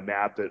looking on my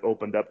map that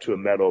opened up to a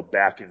meadow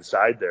back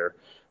inside there.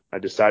 I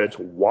decided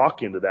to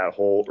walk into that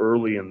hole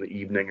early in the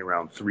evening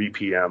around 3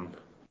 p.m.,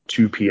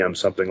 2 p.m.,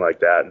 something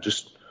like that, and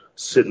just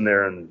sitting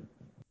there and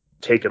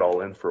take it all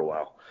in for a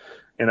while.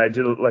 And I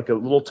did like a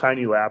little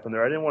tiny lap in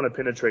there. I didn't want to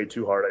penetrate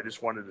too hard. I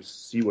just wanted to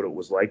see what it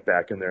was like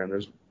back in there. And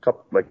there's a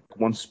couple, like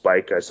one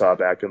spike I saw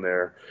back in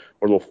there,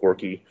 or a little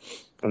forky.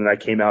 And then I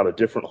came out a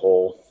different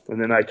hole. And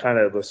then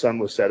the sun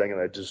was setting,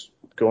 and I just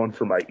going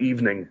for my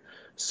evening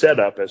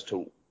setup as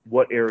to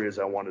what areas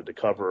I wanted to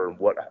cover and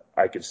what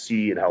I could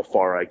see and how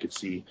far I could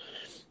see.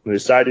 And I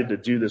decided to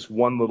do this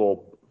one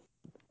little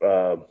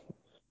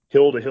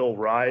hill to hill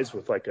rise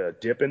with like a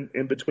dip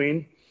in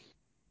between.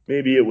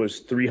 Maybe it was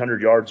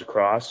 300 yards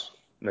across,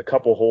 and a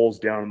couple holes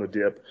down in the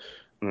dip,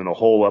 and then a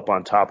hole up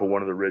on top of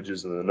one of the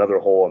ridges, and another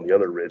hole on the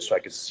other ridge, so I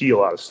could see a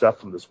lot of stuff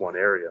from this one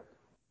area.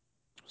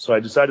 So I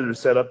decided to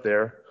set up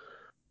there,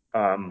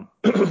 and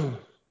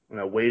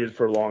I waited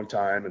for a long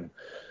time, and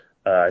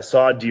I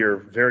saw a deer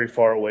very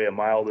far away, a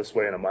mile this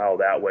way and a mile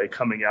that way,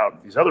 coming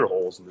out these other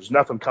holes, and there's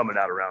nothing coming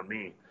out around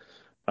me.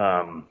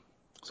 So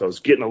I was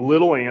getting a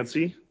little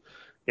antsy,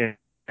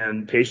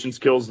 and patience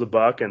kills the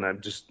buck, and I'm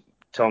just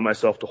telling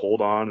myself to hold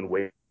on and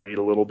wait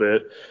a little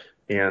bit.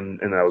 And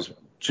I was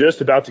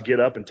just about to get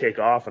up and take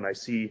off, and I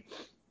see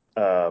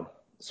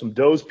some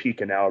does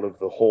peeking out of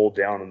the hole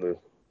down in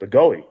the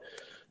gully.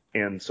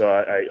 And so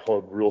I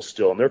hold real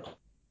still, and they're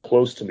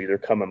close to me. They're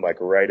coming like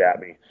right at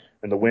me,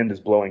 and the wind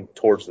is blowing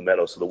towards the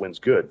meadow, so the wind's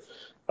good.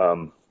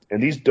 And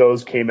these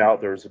does came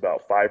out. There was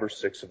about 5 or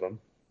 6 of them.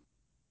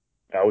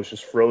 I was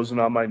just frozen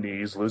on my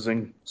knees,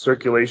 losing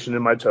circulation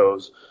in my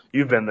toes.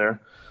 You've been there.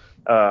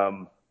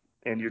 And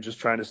you're just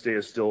trying to stay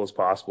as still as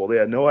possible. They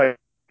had no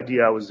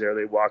idea I was there.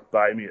 They walked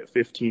by me at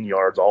 15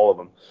 yards, all of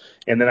them.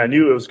 And then I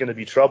knew it was going to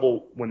be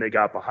trouble when they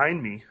got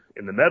behind me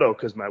in the meadow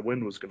because my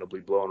wind was going to be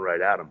blowing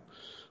right at them.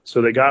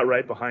 So they got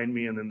right behind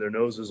me, and then their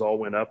noses all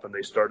went up, and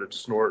they started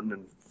snorting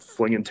and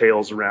flinging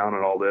tails around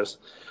and all this.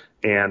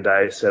 And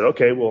I said,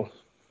 okay, well,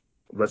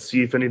 let's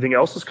see if anything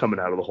else is coming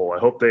out of the hole. I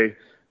hope they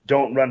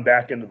don't run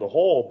back into the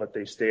hole, but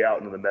they stay out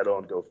into the meadow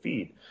and go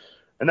feed.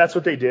 And that's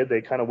what they did.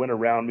 They kind of went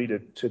around me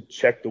to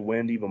check the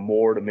wind even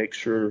more to make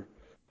sure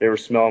they were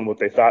smelling what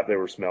they thought they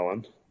were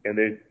smelling.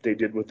 And they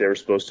did what they were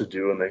supposed to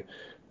do, and they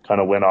kind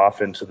of went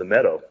off into the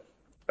meadow.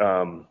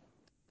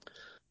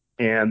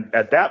 And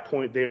at that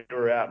point, they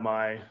were at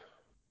my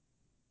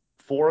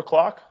 4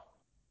 o'clock,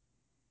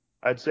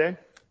 I'd say.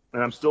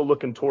 And I'm still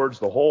looking towards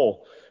the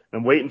hole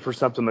and waiting for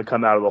something to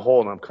come out of the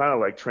hole. And I'm kind of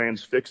like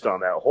transfixed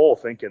on that hole,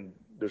 thinking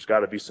there's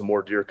got to be some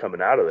more deer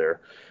coming out of there.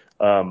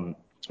 And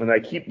I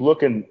keep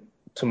looking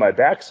to my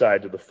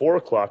backside to the 4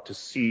 o'clock to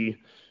see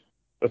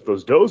if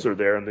those does are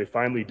there, and they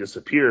finally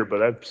disappear,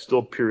 but I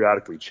still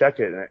periodically check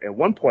it. And at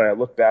one point I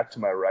look back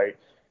to my right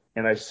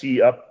and I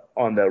see up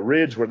on the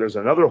ridge where there's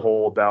another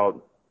hole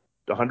about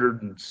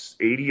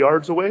 180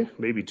 yards away,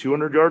 maybe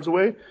 200 yards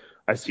away.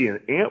 I see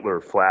an antler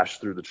flash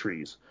through the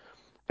trees.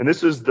 And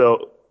this is the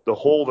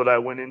hole that I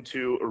went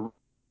into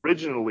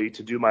originally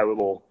to do my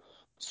little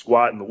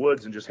squat in the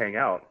woods and just hang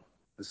out.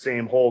 The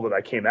same hole that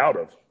I came out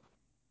of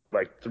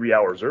like 3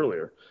 hours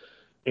earlier.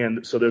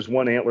 And so there's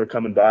one antler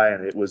coming by,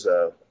 and it was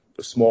a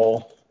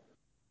small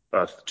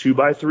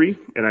 2x3.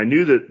 And I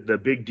knew that the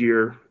big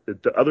deer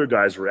that the other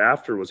guys were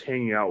after was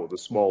hanging out with a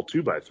small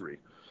 2x3.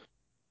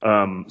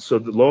 So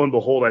lo and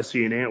behold, I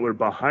see an antler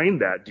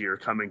behind that deer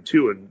coming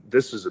too, and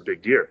this is a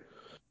big deer.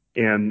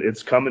 And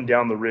it's coming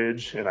down the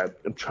ridge, and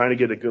I'm trying to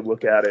get a good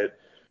look at it,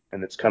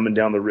 and it's coming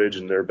down the ridge,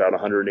 and they're about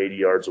 180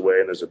 yards away,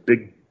 and there's a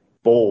big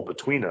bowl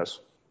between us,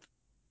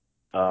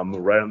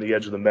 right on the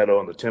edge of the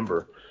meadow and the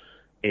timber.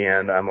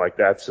 And I'm like,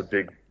 that's a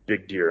big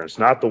deer. And it's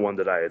not the one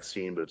that I had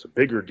seen, but it's a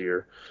bigger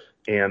deer.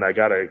 And I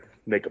got to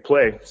make a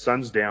play.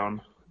 Sun's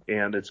down,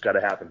 and it's got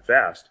to happen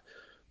fast.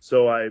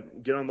 So I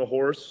get on the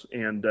horse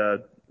and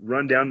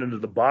run down into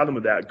the bottom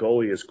of that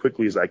gully as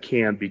quickly as I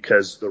can,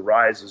 because the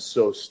rise is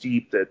so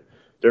steep that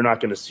they're not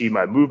going to see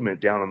my movement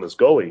down on this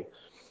gully.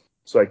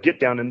 So I get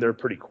down in there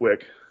pretty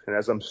quick. And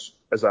as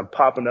I'm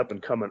popping up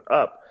and coming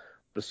up,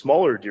 the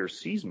smaller deer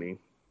sees me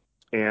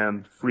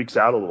and freaks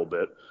out a little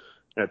bit.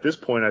 And at this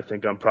point, I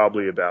think I'm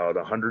probably about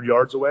 100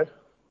 yards away,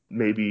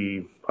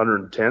 maybe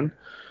 110.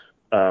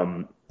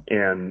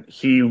 And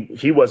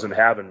he wasn't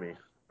having me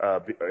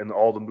in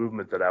all the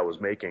movement that I was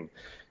making.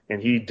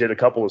 And he did a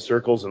couple of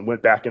circles and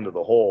went back into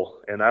the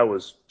hole. And I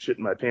was shitting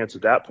my pants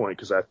at that point,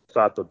 because I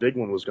thought the big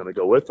one was going to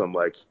go with him.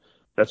 Like,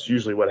 that's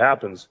usually what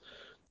happens.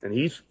 And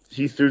he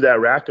threw that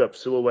rack up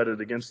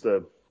silhouetted against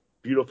the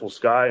beautiful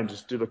sky and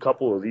just did a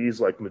couple of these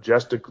like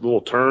majestic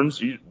little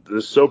turns.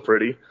 It's so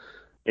pretty.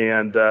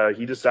 And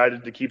he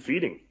decided to keep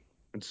feeding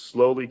and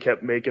slowly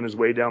kept making his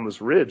way down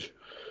this ridge.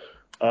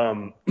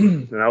 And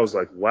I was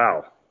like,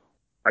 wow,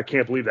 I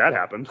can't believe that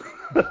happened.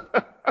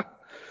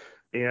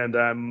 And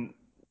I'm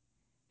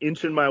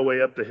inching my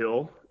way up the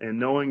hill, and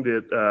knowing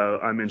that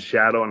I'm in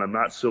shadow and I'm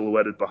not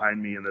silhouetted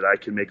behind me, and that I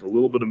can make a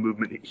little bit of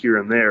movement here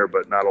and there,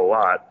 but not a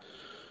lot.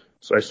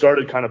 So I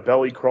started kind of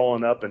belly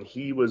crawling up, and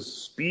he was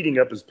speeding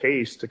up his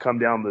pace to come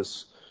down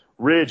this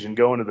ridge and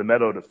go into the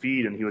meadow to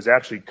feed. And he was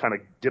actually kind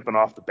of dipping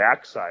off the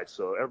backside.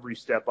 So every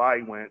step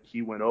I went,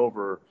 he went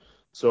over.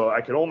 So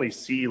I could only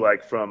see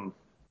like from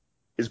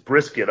his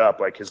brisket up,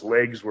 like his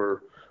legs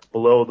were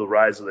below the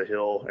rise of the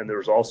hill. And there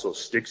was also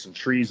sticks and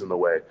trees in the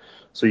way.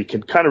 So you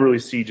can kind of really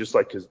see just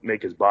like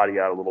make his body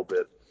out a little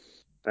bit.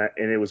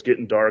 And it was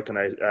getting dark, and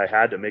I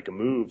had to make a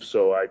move.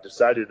 So I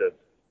decided to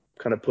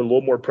kind of put a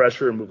little more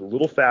pressure and move a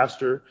little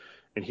faster.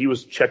 And he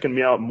was checking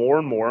me out more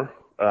and more.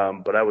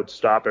 But I would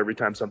stop every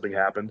time something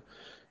happened.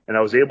 And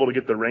I was able to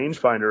get the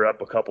rangefinder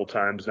up a couple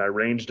times, and I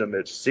ranged him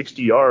at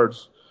 60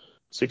 yards,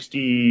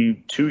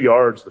 62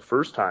 yards the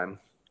first time.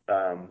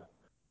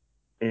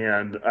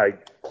 And I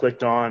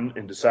clicked on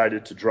and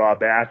decided to draw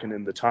back. And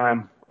in the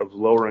time of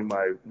lowering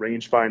my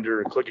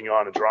rangefinder and clicking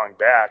on and drawing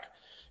back,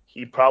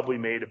 he probably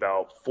made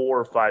about 4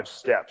 or 5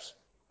 steps.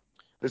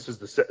 This is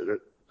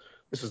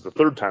the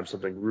third time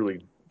something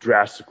really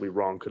drastically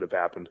wrong could have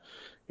happened.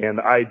 And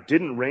I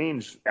didn't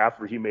range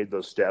after he made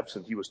those steps,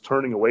 and he was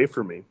turning away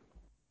from me.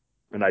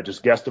 And I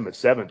just guessed him at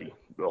 70,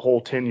 the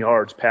whole 10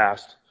 yards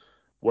past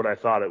what I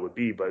thought it would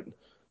be. But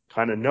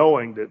kind of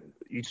knowing that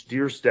each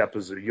deer step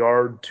is a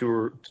yard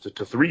to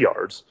 3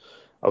 yards,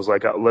 I was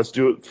like, let's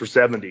do it for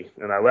 70.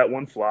 And I let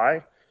one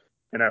fly,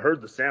 and I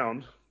heard the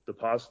sound, the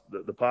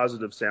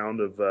positive sound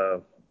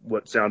of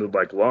what sounded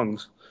like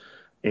lungs.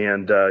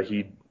 And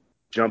he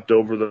jumped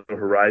over the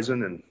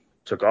horizon and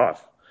took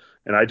off.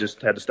 And I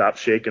just had to stop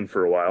shaking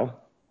for a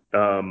while.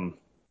 And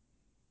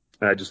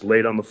I just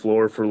laid on the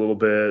floor for a little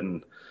bit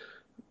and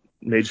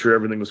made sure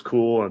everything was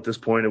cool. And at this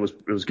point, it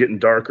was getting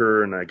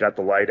darker, and I got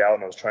the light out,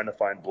 and I was trying to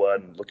find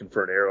blood and looking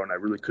for an arrow, and I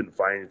really couldn't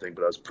find anything.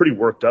 But I was pretty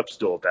worked up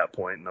still at that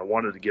point, and I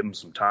wanted to give him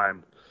some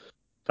time.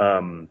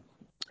 And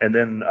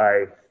then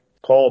I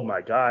called my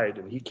guide,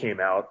 and he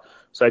came out.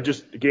 So I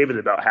just gave it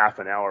about half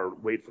an hour,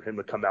 wait for him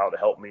to come out to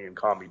help me and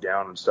calm me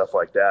down and stuff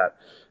like that.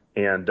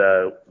 And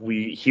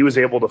he was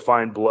able to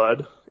find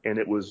blood, and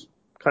it was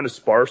kind of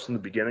sparse in the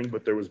beginning,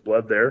 but there was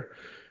blood there.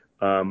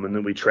 And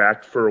then we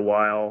tracked for a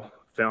while,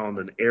 found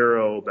an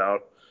arrow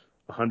about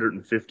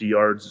 150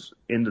 yards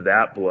into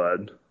that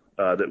blood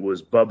that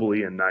was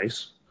bubbly and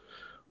nice.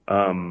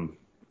 And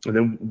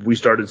then we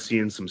started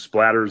seeing some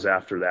splatters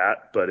after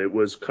that, but it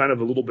was kind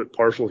of a little bit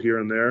partial here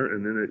and there.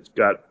 And then it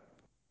got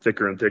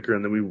thicker and thicker.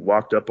 And then we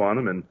walked up on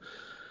him, and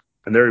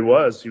there he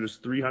was. He was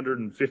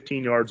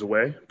 315 yards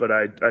away, but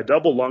I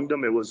double lunged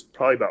him. It was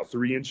probably about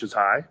 3 inches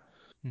high.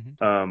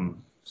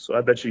 So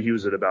I bet you he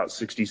was at about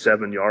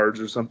 67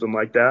 yards or something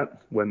like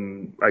that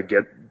when I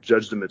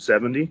judged him at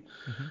 70.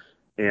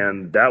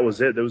 And that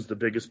was it. That was the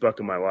biggest buck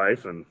of my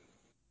life. And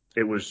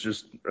it was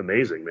just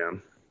amazing,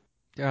 man.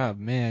 Oh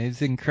man,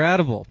 it's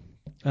incredible.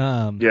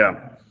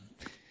 Yeah.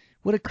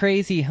 What a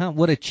crazy hunt!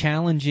 What a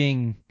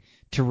challenging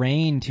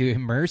terrain to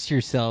immerse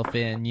yourself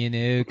in.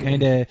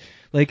 Kind of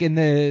like in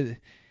the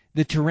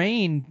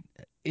terrain.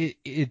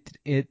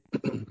 It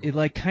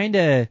like kind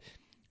of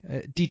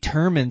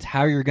determines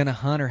how you're going to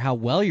hunt or how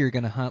well you're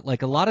going to hunt.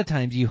 Like a lot of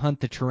times you hunt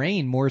the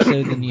terrain more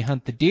so than you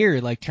hunt the deer,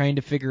 like trying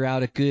to figure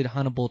out a good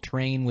huntable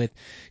terrain with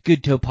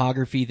good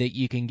topography that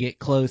you can get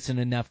close and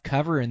enough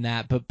cover in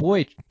that. But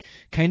boy,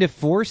 kind of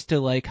forced to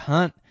like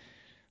hunt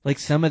like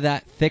some of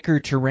that thicker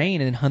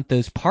terrain and hunt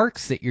those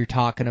parks that you're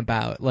talking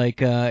about,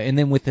 like and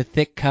then with the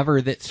thick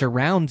cover that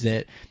surrounds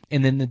it,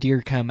 and then the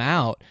deer come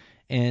out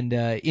and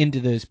into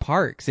those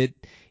parks.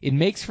 It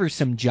makes for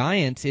some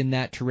giants in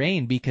that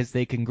terrain because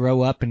they can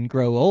grow up and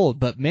grow old.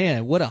 But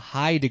man, what a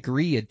high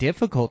degree of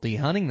difficulty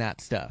hunting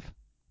that stuff.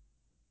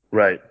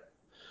 Right.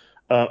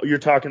 You're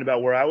talking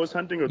about where I was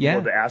hunting or more Yeah.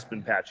 the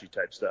aspen patchy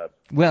type stuff?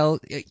 Well,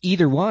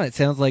 either one. It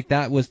sounds like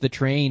that was the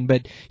terrain,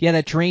 but yeah,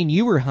 that terrain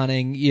you were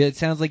hunting, it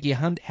sounds like you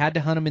had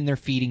to hunt them in their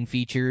feeding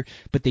feature,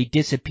 but they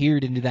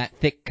disappeared into that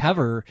thick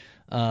cover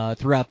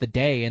throughout the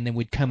day, and then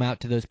would come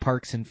out to those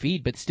parks and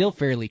feed, but still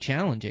fairly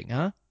challenging,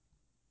 huh?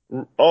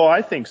 Oh,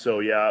 I think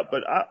so, yeah.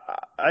 But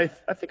I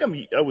think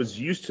I was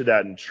used to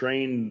that and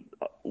trained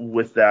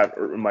with that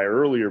in my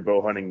earlier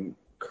bow hunting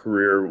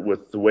career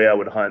with the way I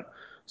would hunt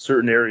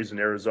certain areas in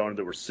Arizona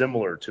that were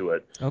similar to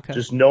it. Okay.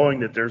 Just knowing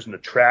that there's an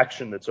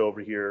attraction that's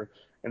over here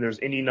and there's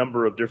any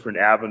number of different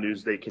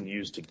avenues they can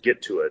use to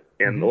get to it.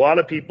 And a lot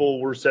of people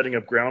were setting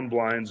up ground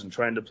blinds and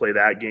trying to play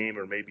that game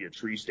or maybe a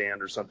tree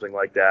stand or something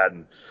like that.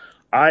 And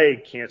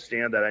I can't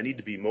stand that. I need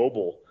to be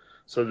mobile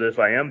so that if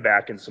I am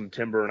back in some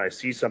timber and I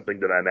see something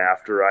that I'm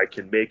after, I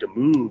can make a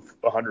move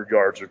 100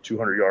 yards or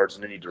 200 yards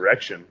in any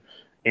direction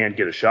and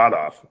get a shot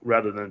off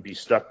rather than be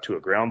stuck to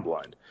a ground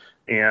blind.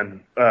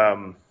 And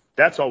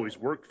that's always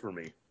worked for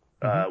me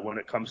when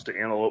it comes to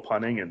antelope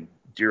hunting and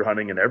deer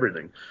hunting and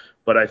everything.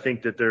 But I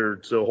think that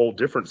there's a whole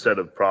different set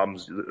of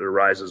problems that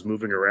arises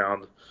moving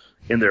around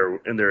in their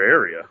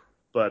area.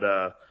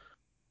 But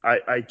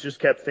I just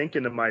kept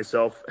thinking to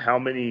myself how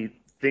many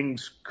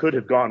things could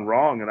have gone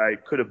wrong, and I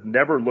could have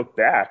never looked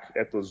back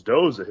at those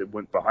does that had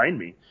went behind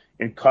me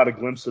and caught a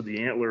glimpse of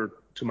the antler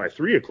to my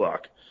 3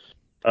 o'clock,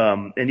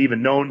 and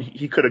even known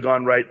he could have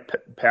gone right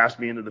past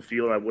me into the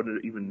field. I wouldn't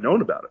have even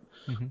known about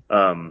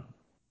it.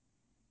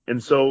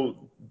 And so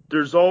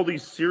there's all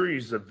these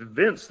series of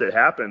events that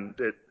happen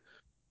that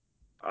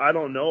I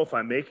don't know if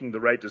I'm making the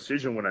right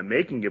decision when I'm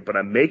making it, but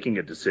I'm making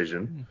a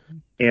decision.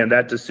 And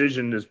that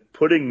decision is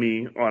putting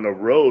me on a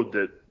road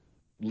that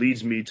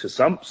leads me to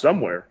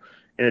somewhere.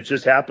 And it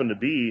just happened to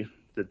be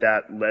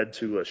that led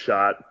to a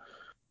shot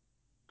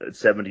at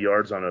 70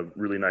 yards on a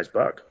really nice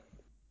buck.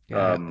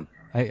 Yeah,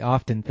 I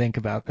often think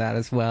about that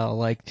as well.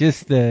 Like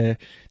just the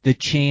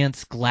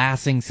chance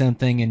glassing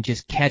something and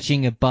just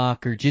catching a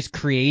buck or just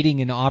creating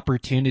an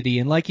opportunity.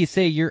 And like you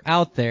say, you're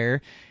out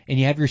there and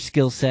you have your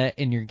skill set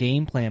and your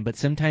game plan, but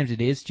sometimes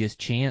it is just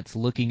chance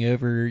looking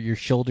over your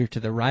shoulder to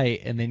the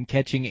right and then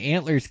catching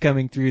antlers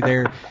coming through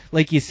there.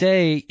 Like you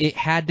say, it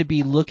had to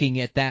be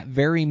looking at that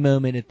very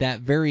moment, at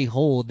that very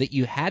hole that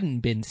you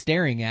hadn't been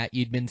staring at.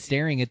 You'd been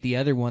staring at the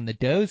other one the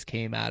does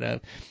came out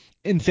of.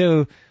 And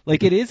so,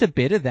 like, it is a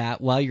bit of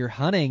that while you're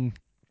hunting,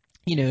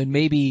 and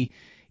maybe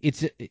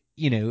it's,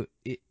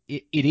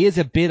 it is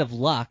a bit of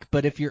luck,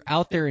 but if you're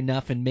out there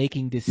enough and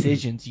making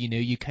decisions,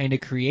 you kind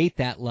of create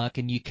that luck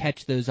and you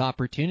catch those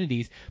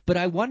opportunities. But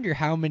I wonder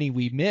how many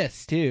we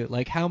miss too.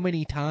 Like how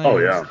many Oh,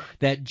 times yeah.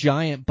 that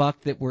giant buck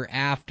that we're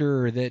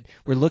after or that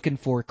we're looking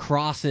for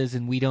crosses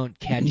and we don't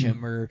catch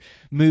him or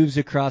moves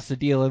across the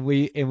deal and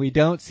we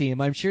don't see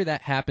him. I'm sure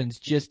that happens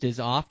just as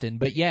often.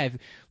 But yeah,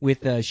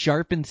 with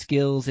sharpened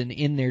skills and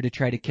in there to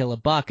try to kill a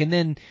buck, and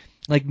then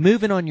like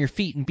moving on your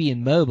feet and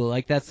being mobile,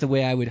 like that's the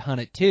way I would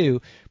hunt it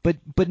too. But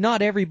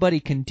not everybody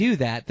can do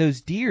that.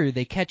 Those deer,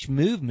 they catch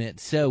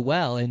movement so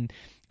well, and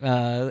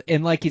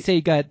like you say,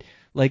 you got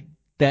like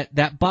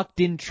that buck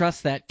didn't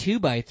trust that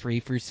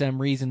 2x3 for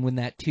some reason when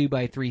that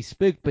 2x3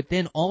 spooked, but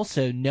then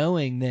also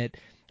knowing that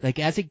like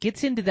as it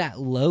gets into that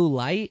low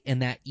light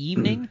and that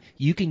evening,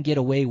 you can get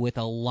away with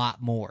a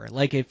lot more.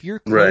 Like if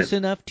you're Right. close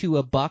enough to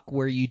a buck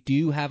where you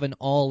do have an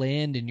all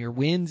in and your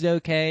wind's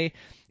okay,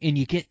 and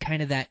you get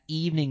kind of that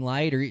evening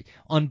light, or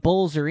on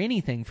bulls or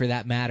anything for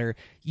that matter,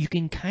 you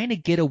can kind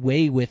of get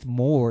away with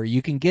more.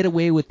 You can get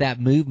away with that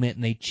movement,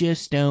 and they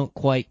just don't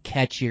quite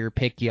catch you or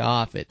pick you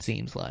off, it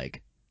seems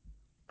like.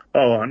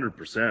 Oh,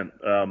 100%.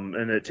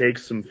 And it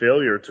takes some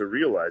failure to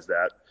realize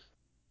that.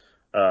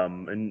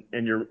 And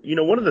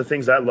one of the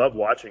things I love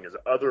watching is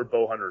other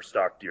bow hunters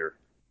stalk deer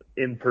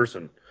in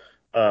person.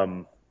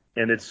 And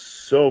it's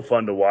so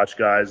fun to watch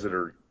guys that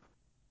are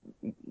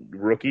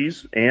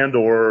rookies and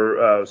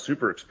or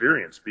super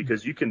experienced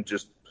because you can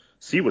just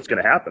see what's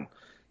going to happen.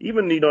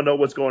 Even you don't know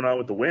what's going on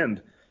with the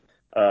wind.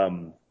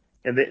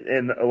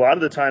 and a lot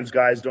of the times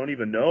guys don't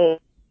even know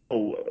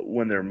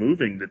when they're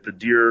moving that the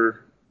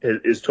deer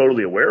is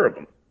totally aware of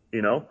them.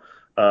 You know,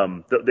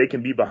 they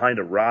can be behind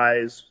a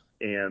rise,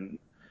 and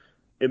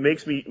it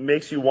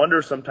makes you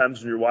wonder sometimes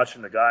when you're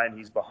watching a guy and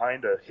he's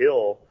behind a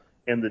hill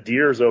and the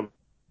deer's over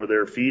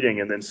there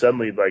feeding, and then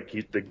suddenly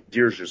the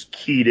deer's just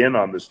keyed in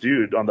on this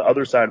dude on the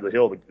other side of the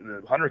hill.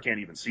 The hunter can't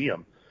even see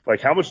him.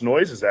 Like, how much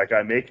noise is that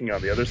guy making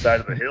on the other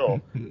side of the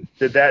hill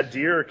that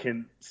deer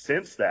can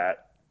sense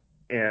that?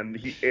 And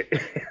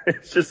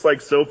it's just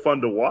like so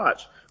fun to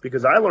watch,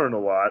 because I learn a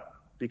lot,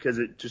 because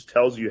it just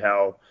tells you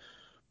how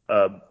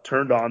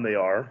turned on they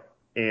are,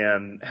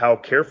 and how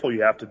careful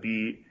you have to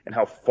be, and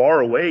how far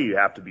away you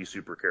have to be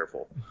super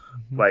careful.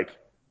 Like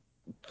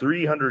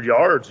 300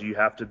 yards, you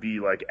have to be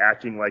like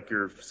acting like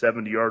you're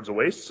 70 yards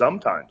away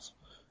sometimes,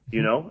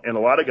 you know, and a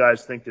lot of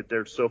guys think that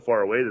they're so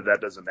far away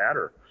that doesn't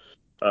matter.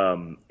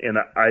 And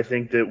I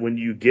think that when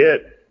you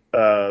get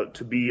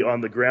to be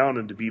on the ground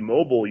and to be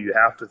mobile, you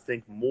have to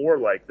think more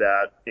like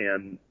that,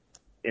 and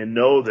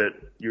know that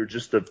you're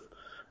just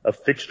a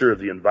fixture of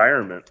the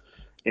environment,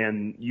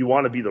 and you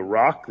want to be the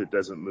rock that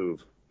doesn't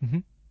move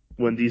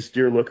when these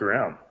deer look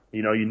around.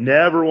 You know, you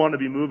never want to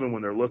be moving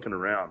when they're looking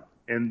around,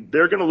 and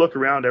they're going to look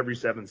around every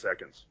 7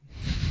 seconds.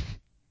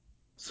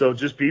 So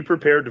just be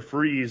prepared to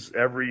freeze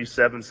every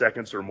 7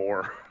 seconds or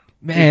more.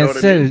 Man, You know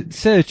what I mean?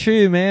 so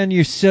true, man.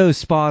 You're so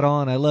spot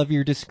on. I love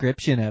your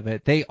description of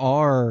it. They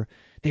are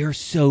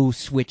so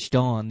switched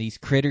on, these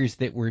critters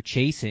that we're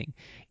chasing.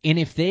 And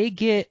if they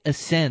get a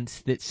sense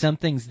that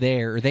something's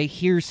there, or they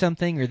hear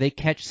something, or they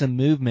catch some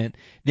movement,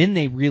 then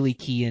they really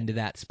key into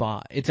that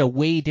spot. It's a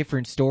way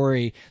different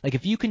story. Like,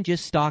 if you can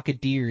just stalk a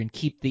deer and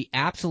keep the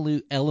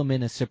absolute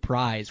element of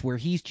surprise, where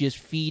he's just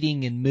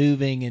feeding and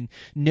moving and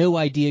no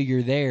idea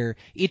you're there,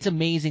 it's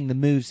amazing the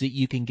moves that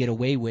you can get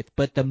away with.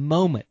 But the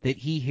moment that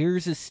he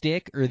hears a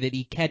stick, or that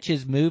he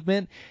catches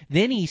movement,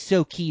 then he's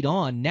so keyed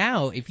on.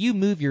 Now, if you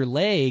move your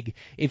leg,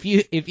 if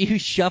you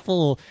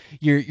shuffle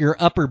your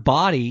upper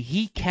body,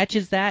 he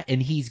catches that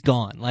and he's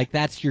gone. Like,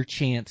 that's your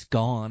chance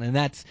gone. And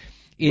that's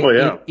it. Oh,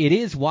 yeah. It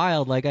is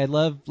wild. Like, I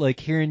love like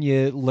hearing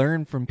you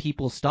learn from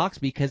people's stalks,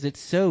 because it's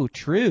so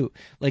true.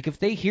 Like, if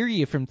they hear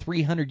you from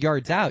 300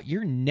 yards out,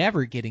 you're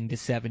never getting to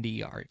 70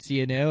 yards,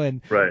 you know.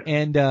 Right.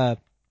 And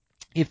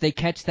if they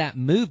catch that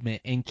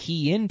movement and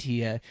key into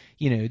you,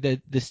 you know,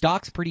 the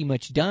stock's pretty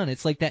much done.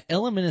 It's like that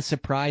element of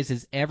surprise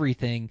is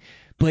everything.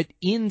 But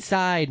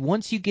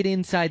once you get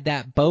inside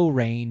that bow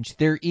range,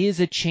 there is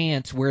a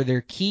chance where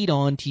they're keyed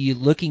on to you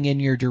looking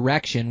in your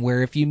direction,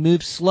 where if you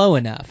move slow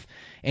enough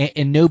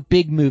and no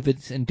big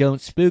movements and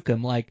don't spook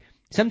them, like,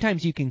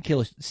 sometimes you can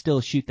still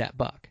shoot that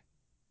buck.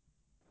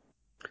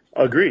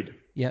 Agreed.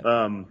 Yeah.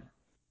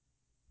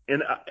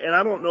 And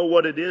I don't know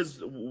what it is,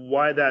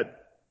 why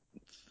that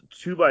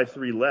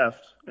 2x3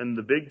 left and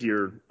the big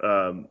deer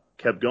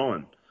kept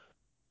going.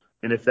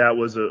 And if that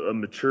was a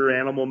mature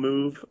animal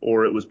move,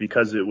 or it was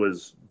because it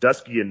was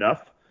dusky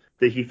enough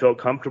that he felt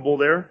comfortable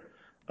there,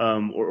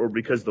 or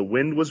because the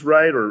wind was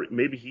right, or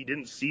maybe he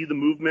didn't see the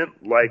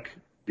movement like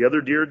the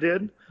other deer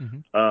did.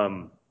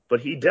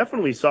 But he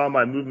definitely saw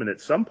my movement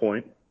at some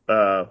point,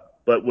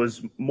 but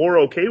was more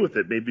okay with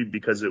it, maybe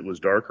because it was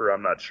darker.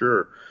 I'm not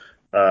sure.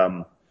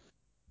 But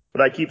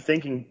I keep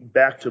thinking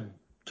back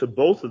to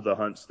both of the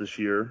hunts this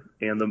year,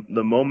 and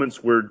the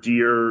moments where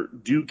deer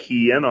do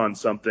key in on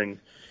something.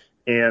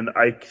 And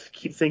I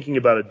keep thinking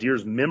about a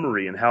deer's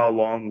memory and how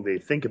long they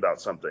think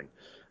about something.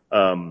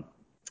 And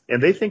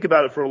they think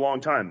about it for a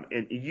long time.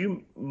 And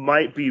you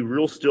might be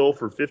real still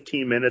for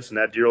 15 minutes, and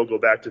that deer will go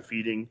back to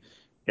feeding.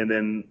 And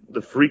then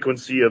the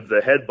frequency of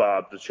the head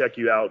bob to check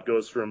you out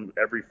goes from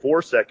every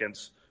 4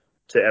 seconds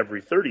to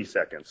every 30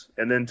 seconds,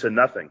 and then to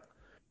nothing.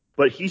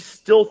 But he's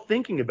still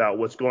thinking about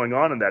what's going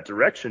on in that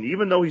direction,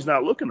 even though he's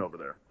not looking over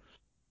there.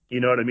 You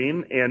know what I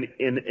mean?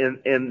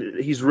 And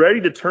he's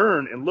ready to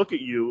turn and look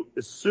at you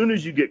as soon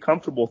as you get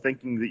comfortable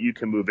thinking that you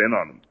can move in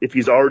on him. If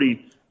he's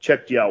already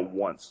checked you out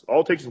once,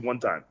 all it takes is one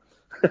time.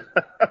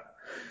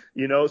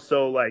 You know,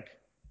 so like,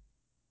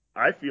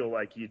 I feel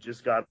like you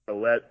just got to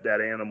let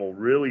that animal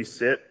really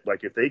sit.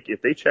 Like,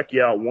 if they check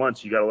you out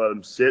once, you got to let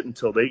them sit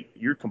until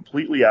you're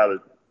completely out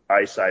of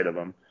eyesight of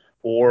them,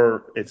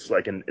 or it's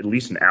like at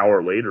least an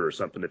hour later or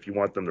something, if you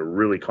want them to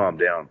really calm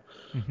down.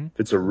 If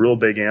it's a real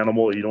big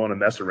animal you don't want to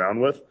mess around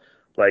with,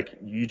 like,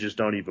 you just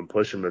don't even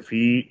push him. If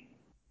he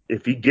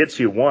gets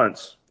you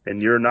once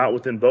and you're not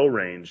within bow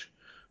range,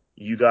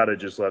 you got to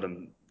just let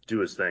him do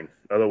his thing.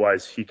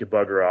 Otherwise, he could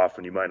bugger off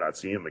and you might not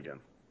see him again.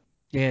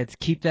 Yeah, it's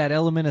keep that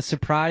element of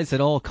surprise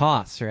at all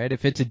costs, right?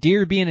 If it's a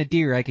deer being a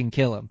deer, I can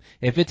kill him.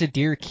 If it's a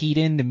deer keyed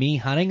into me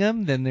hunting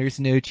him, then there's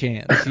no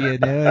chance, you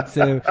know? And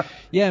so,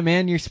 yeah,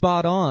 man, you're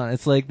spot on.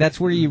 It's like, that's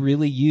where you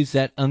really use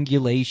that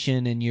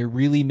ungulation, and you're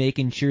really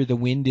making sure the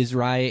wind is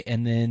right.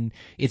 And then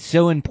it's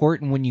so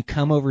important when you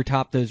come over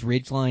top those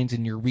ridge lines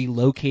and you're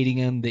relocating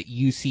him that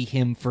you see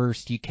him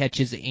first. You catch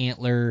his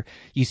antler,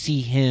 you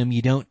see him,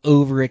 you don't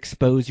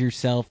overexpose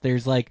yourself.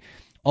 There's like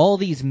all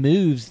these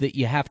moves that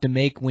you have to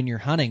make when you're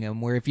hunting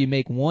them, where if you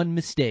make one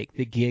mistake,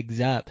 the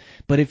gig's up.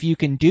 But if you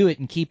can do it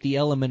and keep the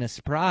element of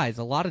surprise,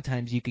 a lot of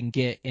times you can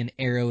get an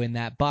arrow in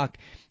that buck.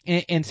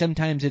 And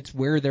sometimes it's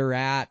where they're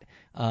at,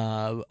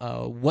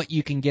 what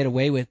you can get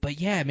away with. But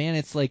yeah, man,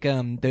 it's like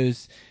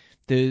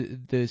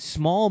the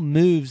small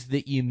moves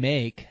that you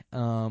make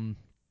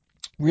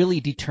really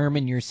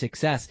determine your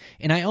success.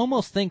 And I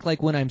almost think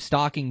like when I'm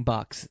stalking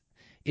bucks,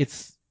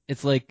 it's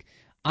like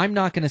I'm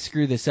not going to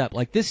screw this up.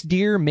 Like this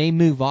deer may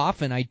move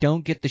off and I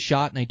don't get the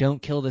shot and I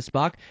don't kill this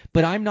buck,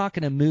 but I'm not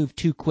going to move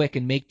too quick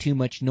and make too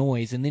much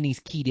noise, and then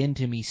he's keyed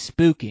into me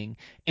spooking.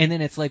 And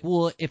then it's like,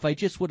 well, if I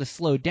just would have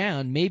slowed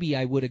down, maybe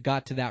I would have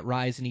got to that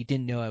rise and he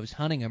didn't know I was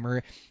hunting him.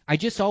 Or I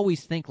just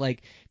always think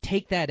like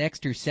take that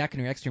extra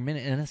second or extra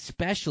minute, and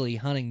especially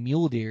hunting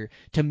mule deer,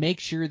 to make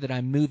sure that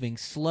I'm moving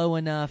slow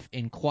enough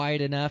and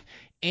quiet enough.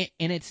 And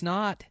it's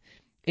not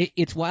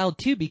it's wild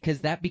too, because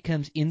that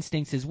becomes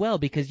instincts as well,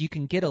 because you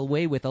can get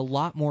away with a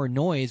lot more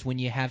noise when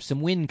you have some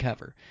wind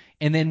cover.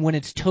 And then when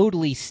it's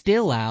totally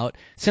still out,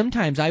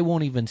 sometimes I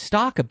won't even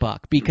stalk a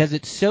buck because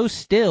it's so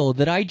still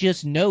that I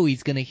just know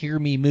he's going to hear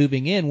me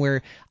moving in,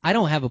 where I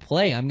don't have a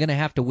play. I'm going to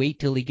have to wait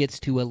till he gets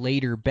to a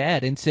later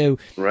bed. And so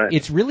Right.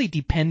 it's really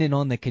dependent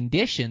on the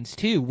conditions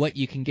too, what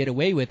you can get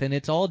away with. And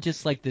it's all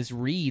just like this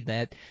read,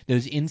 that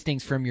those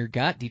instincts from your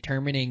gut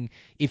determining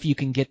if you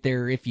can get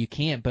there or if you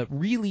can't, but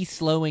really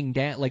slowing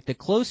down. Like the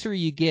closer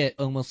you get,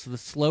 almost the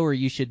slower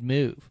you should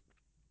move.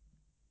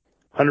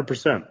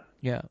 100%.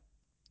 Yeah.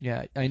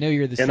 Yeah. I know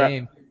you're the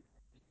And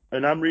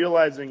same. I'm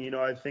realizing,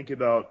 I think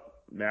about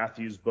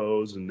Matthew's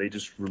bows, and they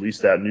just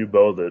released that new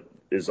bow that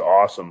is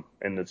awesome,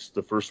 and it's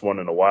the first one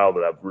in a while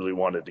that I've really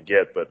wanted to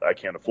get, but I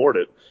can't afford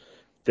it.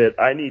 That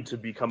I need to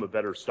become a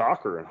better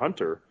stalker and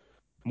hunter,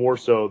 more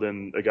so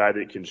than a guy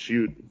that can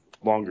shoot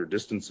longer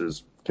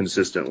distances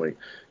consistently,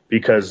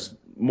 because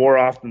more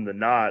often than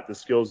not, the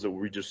skills that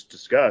we just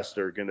discussed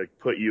are going to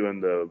put you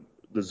in the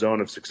zone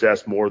of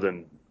success more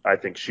than I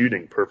think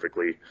shooting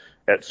perfectly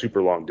at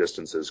super long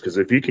distances. Because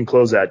if you can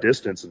close that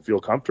distance and feel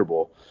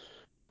comfortable,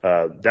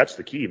 that's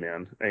the key,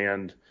 man.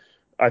 And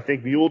I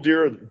think mule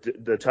deer are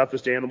the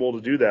toughest animal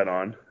to do that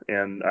on.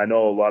 And I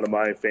know a lot of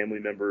my family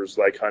members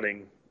like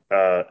hunting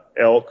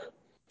elk.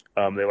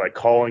 They like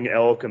calling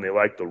elk, and they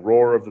like the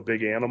roar of the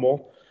big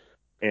animal.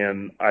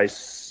 And I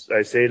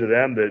say to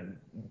them that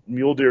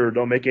mule deer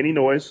don't make any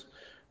noise.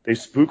 They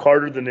spook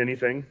harder than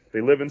anything.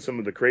 They live in some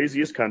of the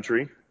craziest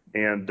country,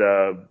 and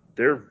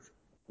they're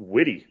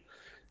witty.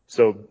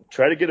 So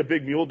try to get a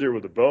big mule deer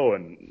with a bow,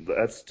 and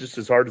that's just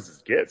as hard as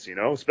it gets,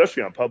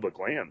 especially on public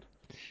land.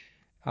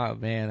 Oh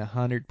man,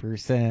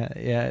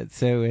 100%. Yeah, it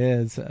so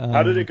is.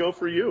 How did it go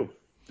for you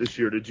this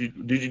year? Did you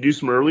do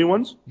some early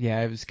ones?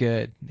 Yeah, it was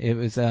good. It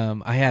was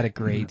I had a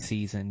great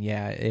season.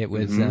 Yeah, it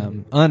was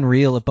Mm-hmm.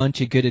 unreal, a bunch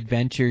of good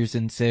adventures.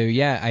 And so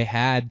yeah, I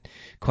had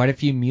quite a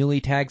few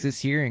muley tags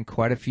this year and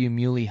quite a few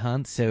muley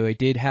hunts. So I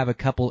did have a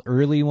couple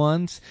early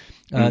ones.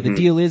 The Mm-hmm.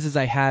 deal is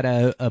I had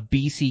a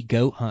BC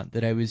goat hunt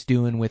that I was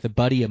doing with a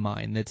buddy of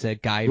mine that's a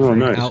guy Oh, for an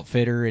nice.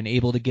 outfitter, and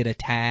able to get a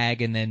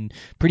tag and then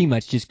pretty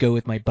much just go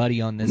with my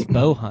buddy on this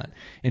bow hunt.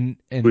 And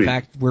in Sweet.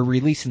 fact, we're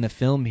releasing the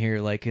film here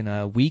like in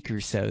a week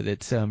or so.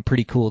 That's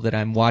pretty cool, that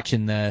I'm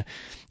watching the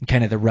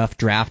kind of the rough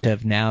draft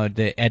of now,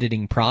 the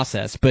editing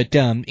process. But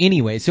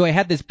anyway, so I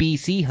had this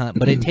BC hunt,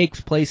 but it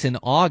takes place in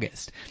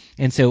August.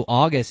 And so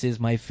August is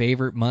my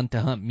favorite month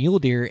to hunt mule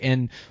deer.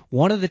 And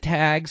one of the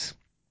tags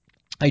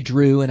I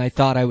drew, and I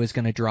thought I was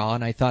going to draw,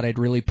 and I thought I'd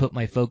really put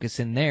my focus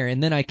in there.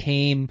 And then I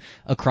came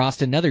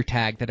across another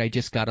tag that I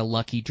just got a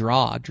lucky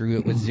draw. Drew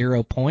it with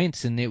 0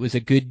 points, and it was a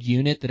good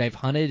unit that I've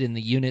hunted, and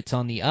the unit's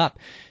on the up.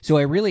 So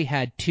I really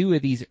had two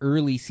of these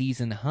early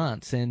season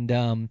hunts. And,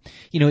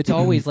 it's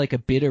always like a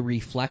bit of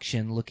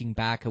reflection looking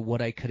back at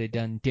what I could have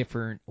done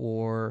different,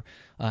 or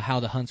how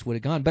the hunts would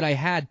have gone. But I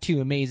had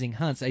two amazing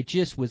hunts. I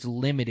just was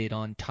limited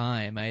on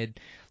time. I had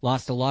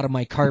lost a lot of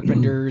my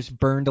carpenters,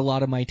 burned a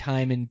lot of my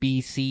time in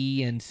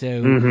BC, and so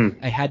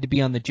Mm-hmm. I had to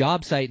be on the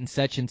job site and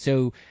such. And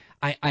so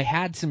I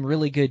had some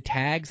really good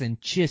tags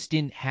and just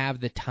didn't have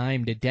the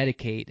time to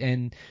dedicate.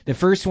 And the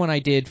first one I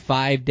did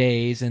 5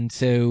 days, and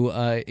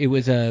so it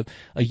was a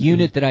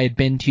unit that I had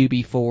been to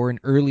before, an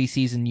early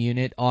season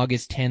unit,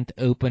 August 10th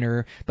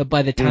opener. But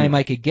by the time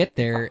I could get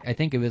there, I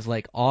think it was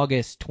like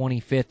August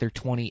 25th or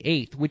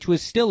 28th, which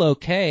was still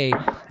okay.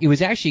 It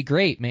was actually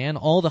great, man.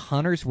 All the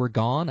hunters were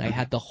gone. I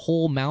had the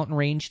whole mountain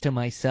range to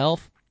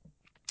myself,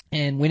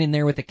 and went in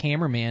there with a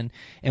cameraman,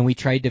 and we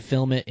tried to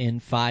film it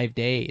in 5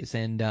 days.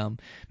 And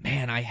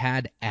man, I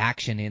had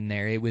action in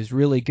there. It was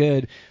really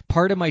good.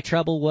 Part of my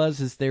trouble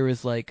is there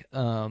was like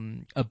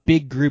a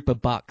big group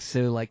of bucks,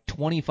 so like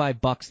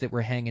 25 bucks that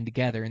were hanging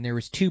together, and there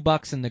was 2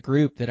 bucks in the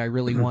group that I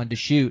really wanted to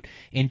shoot,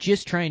 and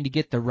just trying to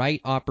get the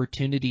right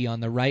opportunity on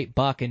the right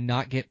buck and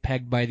not get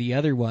pegged by the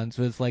other ones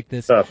was like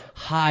this Tough.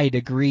 high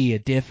degree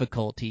of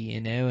difficulty.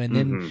 And then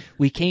Mm-hmm.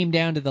 we came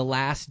down to the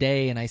last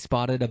day, and I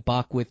spotted a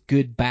buck with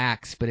good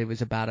backs, but it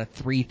was about a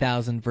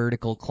 3,000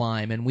 vertical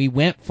climb, and we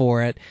went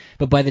for it.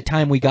 But by the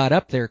time we got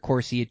up there, of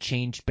course, he had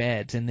changed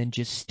beds, and then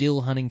just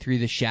still hunting through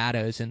the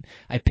shadows, and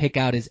I pick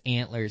out his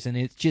antlers, and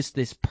it's just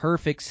this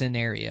perfect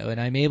scenario, and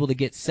I'm able to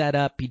get set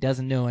up. He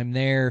doesn't know I'm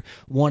there.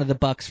 One of the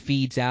bucks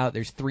feeds out.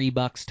 There's 3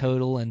 bucks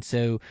total, and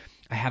so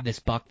I have this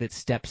buck that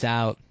steps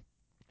out.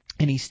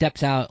 And he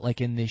steps out like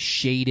in this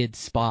shaded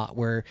spot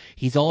where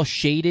he's all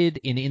shaded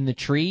and in the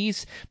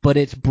trees, but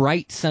it's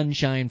bright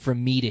sunshine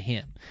from me to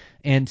him.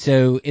 And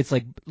so it's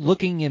like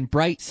looking in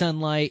bright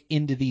sunlight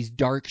into these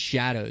dark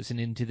shadows and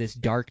into this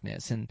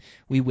darkness. And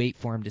we wait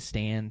for him to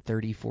stand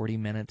 30, 40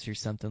 minutes or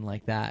something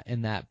like that.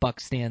 And that buck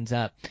stands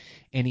up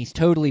and he's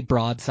totally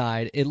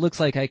broadside. It looks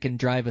like I can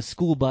drive a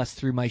school bus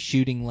through my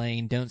shooting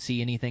lane, don't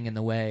see anything in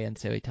the way. And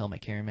so I tell my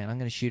cameraman, I'm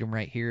going to shoot him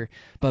right here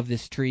above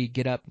this tree,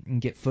 get up and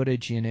get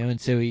footage, you know.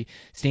 And so he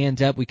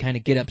stands up, we kind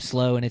of get up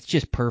slow, and it's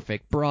just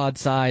perfect.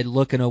 Broadside,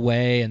 looking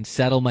away, and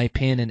settle my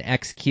pin and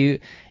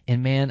execute.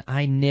 And man,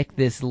 I nick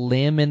this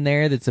limb in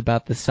there that's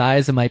about the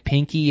size of my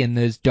pinky in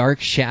those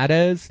dark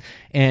shadows,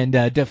 and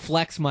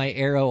deflects my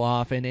arrow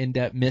off and end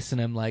up missing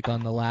him like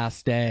on the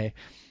last day.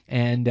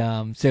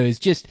 And so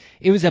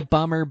it was a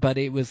bummer, but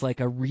it was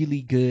like a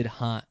really good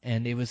hunt.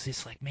 And it was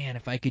just like, man,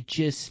 if I could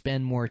just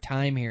spend more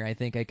time here, I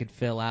think I could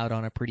fill out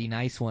on a pretty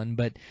nice one.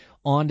 But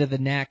on to the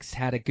next,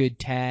 had a good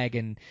tag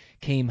and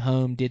came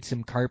home, did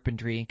some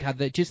carpentry. And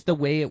God, just the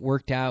way it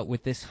worked out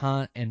with this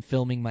hunt and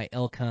filming my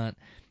elk hunt,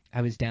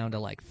 I was down to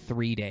like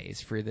 3 days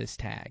for this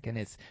tag. And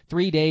it's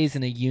 3 days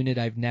in a unit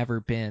I've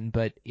never been,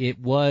 but it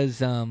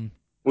was...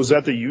 Was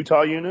that the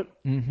Utah unit?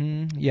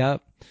 Mm-hmm,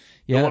 yep.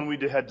 The one we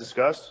had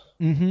discussed?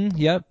 Mm-hmm,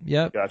 yep.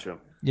 Gotcha.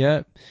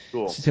 Yep.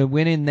 Cool. So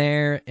went in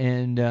there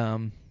and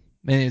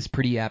it was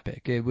pretty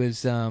epic. It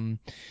was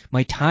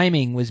my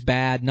timing was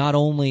bad, not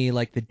only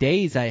like the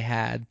days I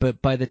had,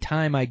 but by the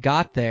time I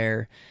got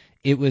there,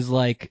 it was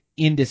like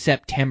into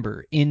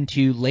September,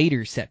 into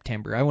later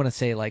September. I want to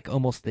say like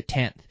almost the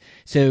 10th.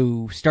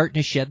 So starting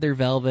to shed their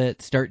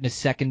velvet, starting to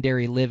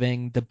secondary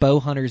living. The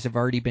bow hunters have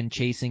already been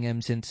chasing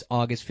them since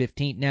August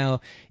 15th. Now,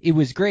 it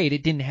was great.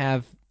 It didn't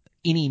have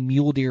any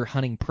mule deer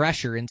hunting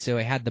pressure, and so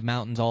I had the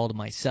mountains all to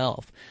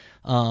myself.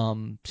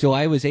 So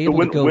I was able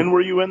to go. When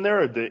were you in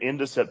there? At the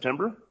end of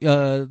September?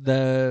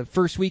 The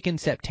first week in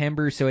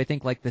September, so I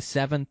think like the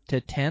 7th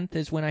to 10th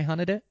is when I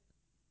hunted it.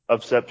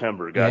 Of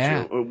September,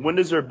 gotcha. Yeah. When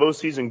does their bow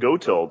season go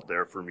till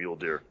there for mule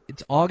deer?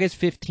 It's August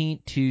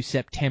 15th to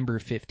September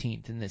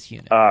 15th in this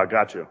unit.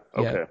 Gotcha.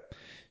 Okay. Yeah.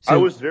 So, I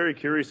was very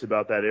curious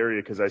about that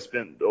area because I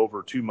spent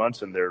over 2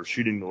 months in there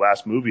shooting the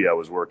last movie I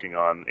was working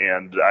on,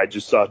 and I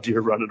just saw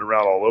deer running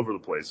around all over the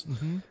place.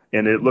 Mm-hmm.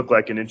 And it looked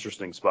like an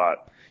interesting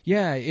spot.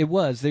 Yeah, it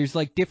was. There's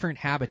like different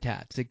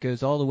habitats. It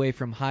goes all the way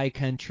from high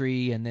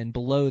country, and then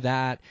below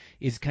that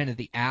is kind of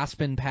the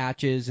aspen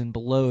patches, and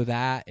below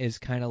that is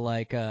kind of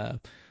like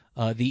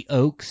the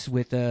oaks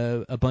with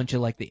a bunch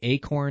of like the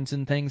acorns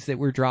and things that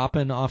were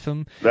dropping off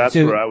them. That's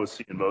where I was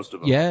seeing most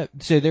of them. Yeah,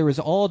 so there was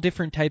all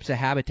different types of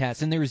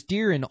habitats, and there was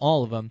deer in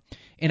all of them.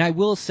 And I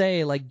will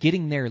say, like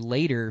getting there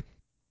later,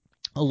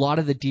 a lot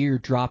of the deer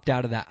dropped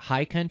out of that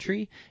high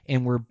country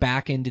and were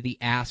back into the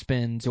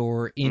aspens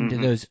or into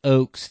those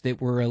oaks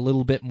that were a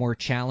little bit more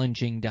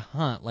challenging to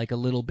hunt, like a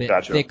little bit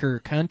thicker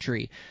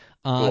country.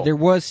 Cool. There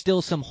was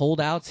still some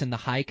holdouts in the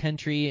high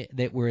country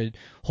that would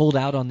hold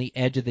out on the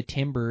edge of the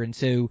timber, and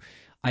so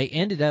I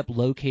ended up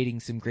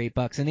locating some great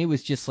bucks, and it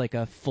was just like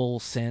a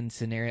full send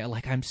scenario.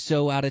 Like, I'm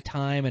so out of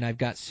time, and I've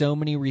got so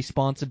many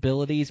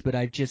responsibilities, but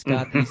I've just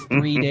got these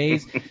 3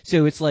 days.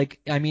 So it's like,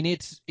 I mean,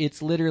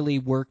 it's literally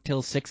work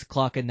till 6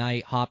 o'clock at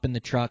night, hop in the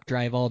truck,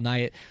 drive all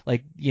night.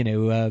 Like, you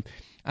know,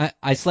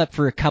 I slept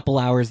for a couple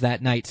hours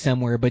that night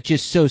somewhere, but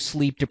just so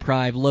sleep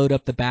deprived, load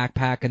up the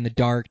backpack in the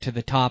dark to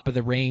the top of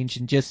the range,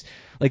 and just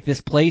like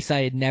this place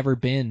I had never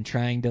been,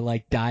 trying to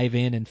like dive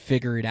in and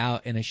figure it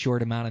out in a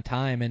short amount of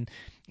time.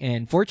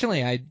 And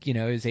fortunately, I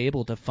was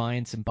able to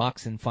find some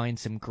bucks and find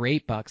some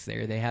great bucks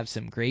there. They have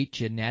some great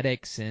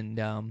genetics and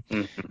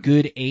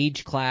good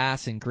age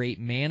class and great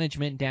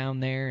management down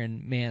there.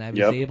 And man, I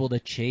was able to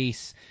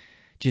chase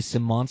just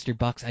some monster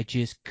bucks. I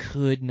just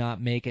could not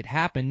make it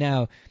happen.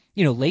 Now,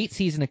 late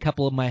season, a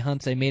couple of my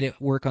hunts, I made it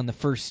work on the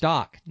first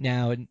stock.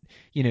 Now,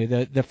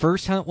 the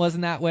first hunt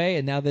wasn't that way,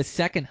 and now the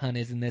second hunt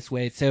isn't this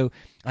way. So,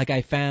 like,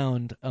 I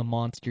found a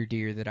monster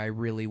deer that I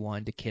really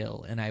wanted to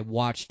kill, and I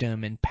watched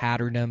them and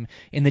patterned them.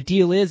 And the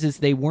deal is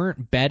they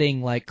weren't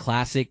bedding like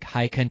classic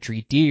high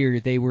country deer.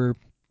 They were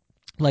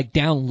like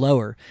down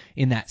lower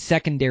in that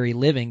secondary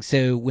living.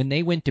 So when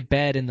they went to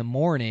bed in the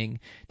morning,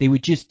 they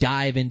would just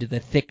dive into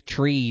the thick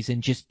trees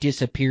and just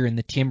disappear in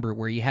the timber,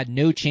 where you had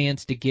no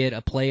chance to get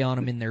a play on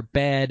them in their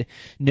bed,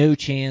 no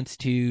chance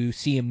to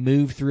see them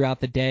move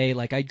throughout the day.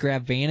 Like, I'd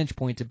grab vantage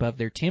points above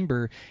their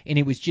timber, and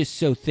it was just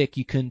so thick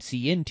you couldn't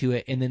see into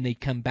it, and then they'd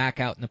come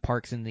back out in the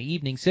parks in the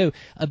evening. So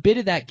a bit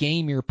of that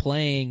game you're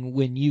playing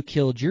when you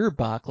killed your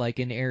buck, like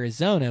in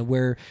Arizona,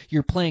 where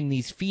you're playing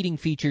these feeding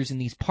features in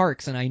these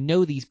parks, and I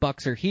know these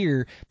bucks are are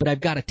here, but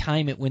I've got to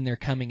time it when they're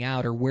coming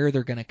out or where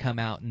they're going to come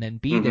out and then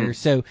be Mm-hmm. there.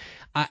 So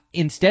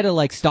instead of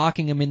like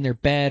stalking them in their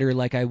bed or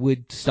like I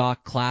would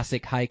stalk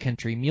classic high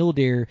country mule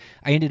deer,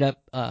 I ended up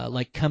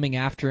like coming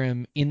after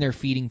them in their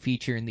feeding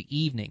feature in the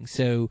evening.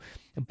 So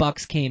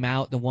bucks came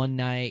out the one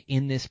night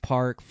in this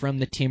park from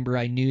the timber.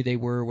 I knew they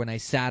were when I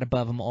sat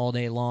above them all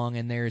day long.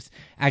 And there's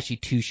actually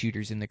two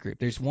shooters in the group.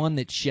 There's one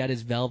that's shed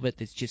as velvet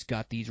that's just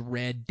got these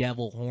red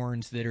devil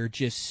horns that are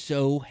just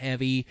so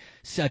heavy,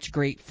 such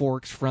great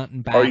forks front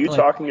and back. Are you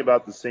talking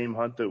about the same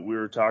hunt that we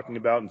were talking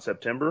about in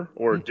September,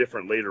 or a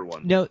different later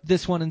one? No,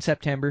 this one in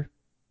September.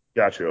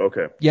 Gotcha.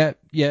 Okay. Yeah.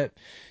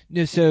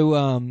 No, so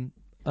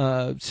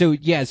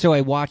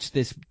I watched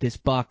this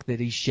buck that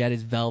he shed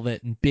his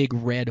velvet and big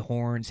red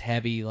horns,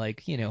 heavy,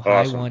 like, high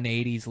Awesome.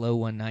 180s, low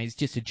 190s,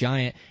 just a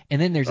giant.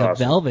 And then there's a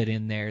Awesome. velvet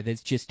in there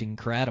that's just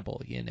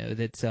incredible,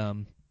 that's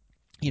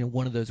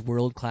one of those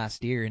world-class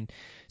deer. And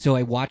so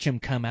I watch them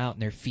come out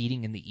and they're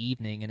feeding in the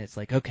evening, and it's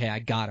like, okay, I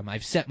got them.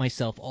 I've set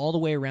myself all the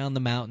way around the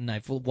mountain.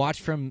 I've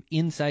watched from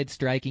inside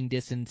striking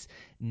distance.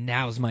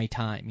 Now's my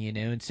time,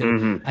 And so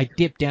Mm-hmm. I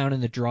dip down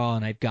in the draw,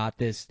 and I've got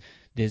this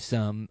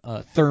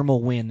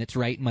thermal wind that's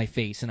right in my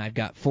face, and I've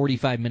got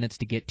 45 minutes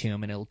to get to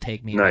him, and it'll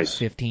take me like Nice.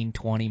 15,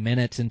 20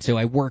 minutes. And so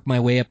I work my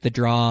way up the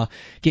draw,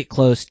 get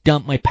close,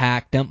 dump my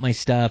pack, dump my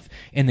stuff,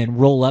 and then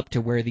roll up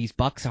to where these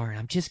bucks are. And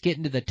I'm just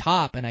getting to the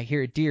top, and I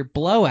hear a deer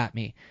blow at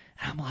me.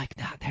 I'm like,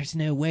 nah, there's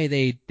no way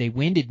they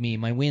winded me.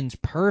 My wind's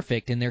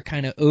perfect, and they're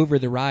kind of over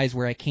the rise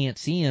where I can't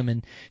see them.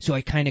 And so I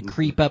kind of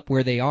creep up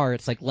where they are.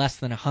 It's like less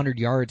than 100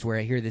 yards where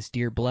I hear this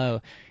deer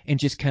blow, and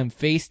just come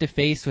face to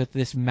face with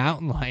this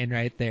mountain lion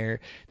right there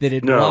that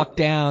had walked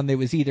down, that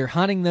was either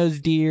hunting those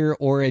deer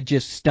or had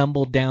just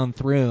stumbled down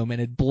through them and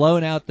had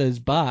blown out those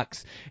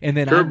bucks. And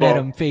then I met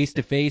him face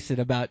to face at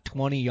about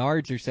 20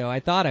 yards or so. I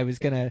thought I was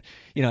going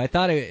to, I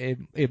thought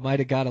it might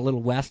have got a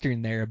little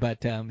western there,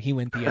 but he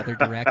went the other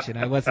direction.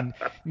 I wasn't,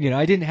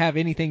 I didn't have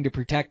anything to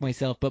protect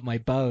myself but my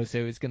bow, so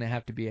it was going to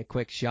have to be a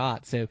quick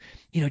shot. So,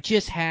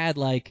 just had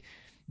like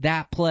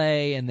that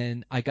play, and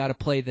then I got to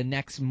play the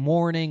next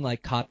morning,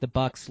 like caught the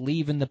bucks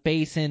leaving the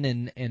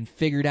basin and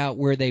figured out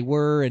where they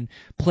were and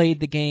played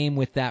the game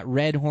with that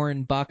red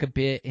horn buck a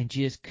bit and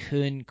just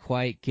couldn't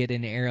quite get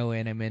an arrow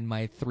in him, and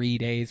my 3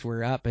 days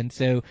were up. And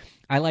so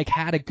I like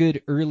had a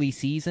good early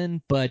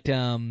season, but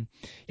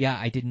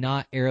I did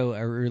not arrow a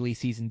early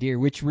season deer,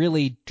 which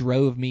really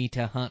drove me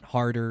to hunt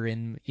harder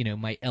in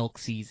my elk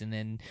season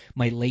and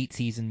my late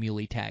season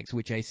muley tags,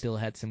 which I still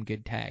had some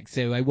good tags.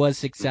 So I was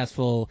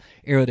successful,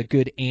 arrowed a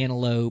good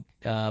antelope,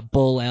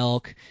 bull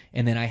elk,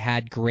 and then I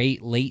had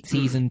great late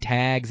season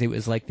tags. It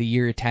was like the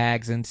year of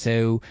tags, and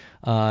so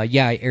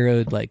I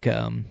arrowed like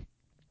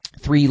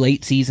 3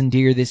 late season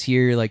deer this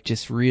year, like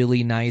just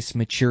really nice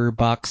mature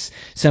bucks.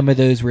 Some of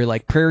those were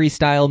like prairie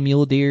style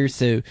mule deer,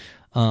 so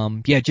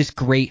just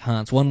great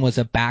hunts. One was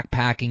a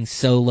backpacking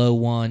solo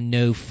one,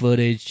 no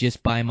footage,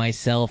 just by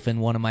myself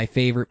in one of my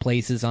favorite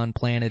places on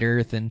planet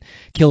Earth, and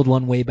killed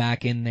one way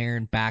back in there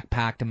and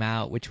backpacked him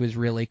out, which was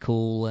really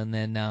cool. And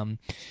then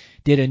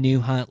did a new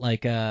hunt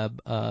like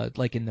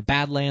in the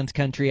Badlands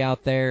country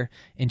out there,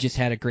 and just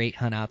had a great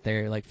hunt out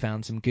there. Like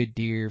found some good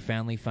deer,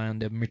 finally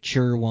found a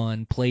mature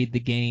one, played the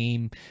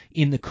game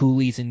in the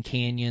coulees and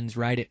canyons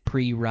right at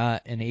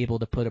pre-rut, and able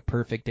to put a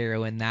perfect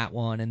arrow in that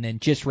one. And then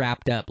just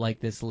wrapped up like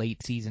this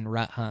late season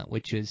rut hunt,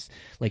 which was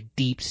like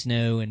deep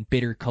snow and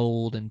bitter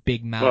cold and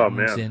big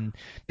mountains and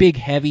big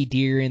heavy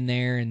deer in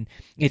there. And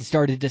it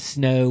started to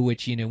snow,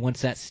 which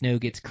once that snow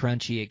gets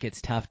crunchy, it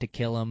gets tough to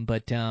kill them.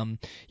 But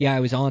I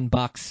was on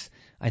bucks.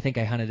 I think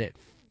I hunted it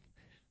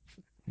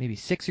maybe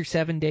 6 or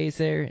 7 days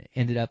there.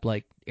 Ended up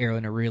like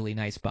arrowing a really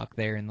nice buck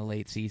there in the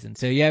late season.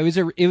 So it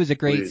was a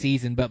great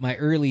season, but my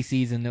early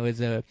season was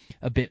a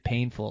bit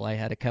painful. I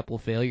had a couple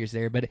failures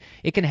there, but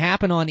it can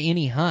happen on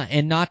any hunt.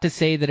 And not to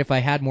say that if I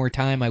had more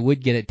time I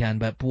would get it done,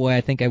 but boy, I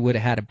think I would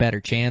have had a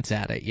better chance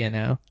at it.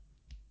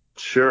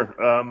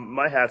 Sure.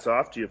 My hat's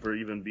off to you for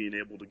even being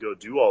able to go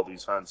do all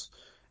these hunts.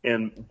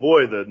 And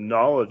boy, the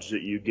knowledge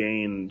that you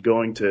gain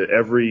going to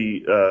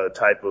every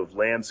type of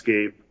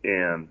landscape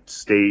and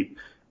state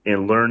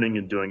and learning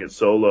and doing it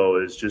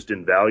solo is just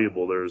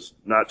invaluable. There's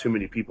not too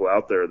many people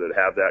out there that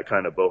have that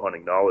kind of bow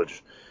hunting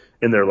knowledge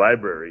in their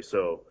library.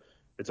 So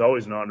it's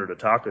always an honor to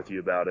talk with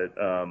you about it.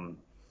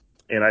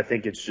 And I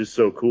think it's just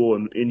so cool.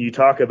 And you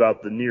talk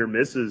about the near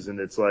misses, and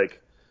it's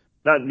like,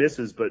 not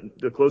misses, but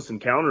the close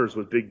encounters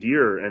with big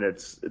deer, and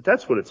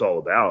that's what it's all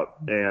about.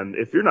 And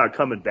if you're not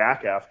coming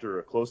back after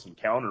a close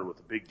encounter with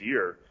a big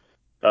deer,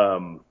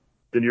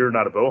 then you're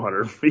not a bow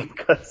hunter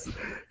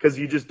because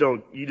you just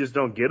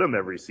don't get them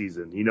every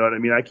season. You know what I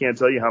mean? I can't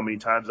tell you how many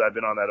times I've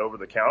been on that over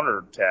the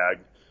counter tag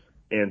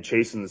and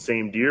chasing the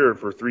same deer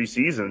for 3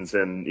 seasons,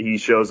 and he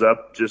shows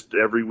up just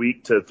every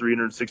week to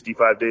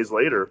 365 days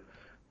later,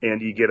 and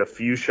you get a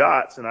few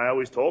shots. And I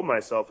always told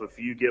myself, if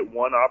you get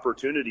one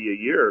opportunity a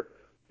year,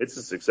 it's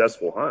a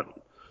successful hunt,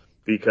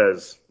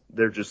 because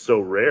they're just so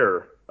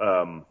rare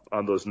on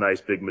those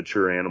nice big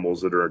mature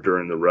animals that are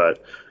during the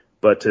rut.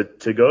 But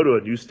to go to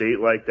a new state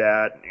like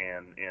that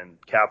and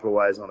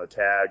capitalize on a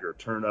tag or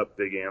turn up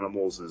big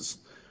animals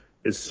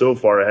is so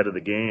far ahead of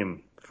the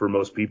game for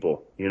most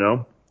people, you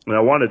know? And I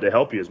wanted to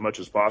help you as much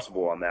as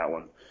possible on that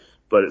one,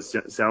 but it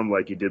sounded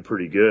like you did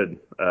pretty good.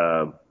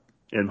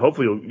 And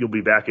hopefully you'll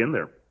be back in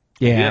there.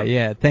 Yeah, Again.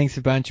 yeah. Thanks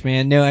a bunch,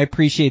 man. No, I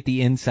appreciate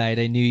the insight.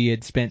 I knew you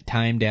had spent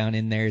time down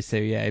in there, so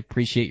yeah, I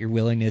appreciate your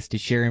willingness to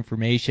share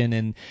information.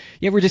 And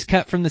yeah, we're just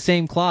cut from the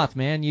same cloth,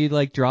 man. You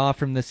like draw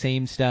from the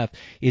same stuff.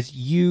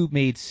 You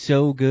made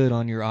so good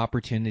on your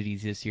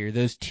opportunities this year.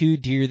 Those 2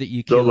 deer that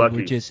you So killed were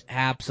lucky. just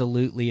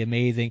absolutely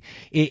amazing.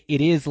 It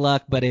is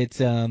luck, but it's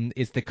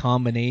the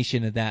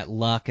combination of that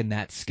luck and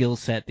that skill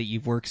set that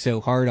you've worked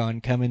so hard on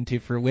coming to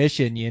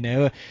fruition, you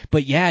know.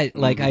 But yeah,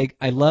 like Mm-hmm.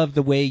 I love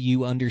the way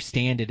you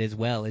understand it as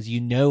well, as you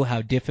know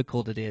how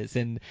difficult it is,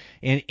 and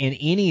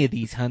any of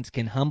these hunts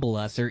can humble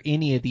us, or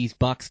any of these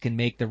bucks can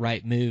make the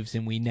right moves,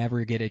 and we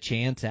never get a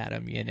chance at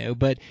them, you know.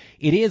 But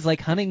it is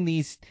like hunting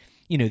these,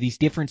 you know, these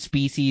different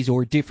species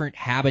or different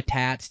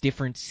habitats,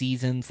 different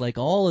seasons, like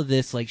all of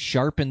this like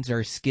sharpens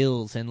our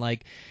skills and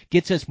like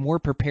gets us more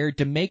prepared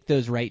to make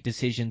those right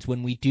decisions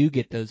when we do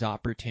get those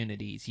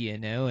opportunities, you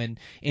know. And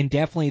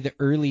definitely the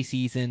early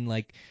season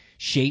like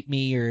shape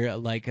me, or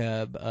like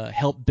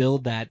help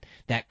build that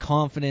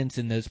confidence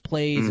in those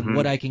plays and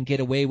what Mm-hmm. I can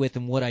get away with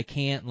and what I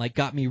can't, and like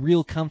got me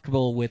real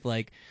comfortable with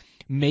like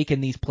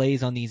making these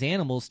plays on these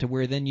animals, to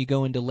where then you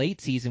go into late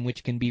season,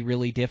 which can be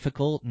really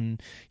difficult.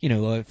 And you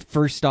know,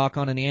 first stock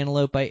on an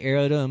antelope I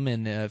arrowed him,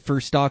 and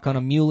first stock on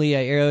a muley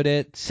I arrowed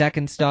it,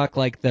 second stock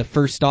like the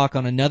first stock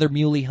on another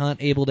muley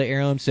hunt able to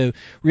arrow him. So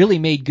really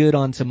made good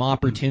on some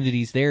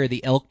opportunities there.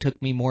 The elk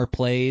took me more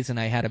plays, and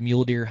I had a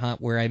mule deer hunt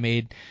where I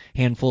made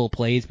handful of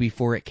plays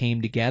before it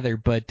came together.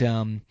 But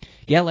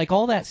yeah, like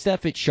all that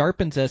stuff, it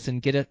sharpens us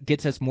and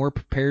gets us more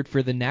prepared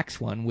for the next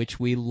one, which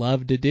we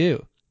love to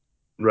do.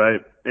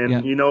 Right. Yeah.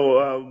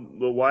 And,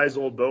 the wise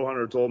old bow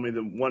hunter told me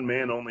that one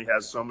man only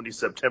has so many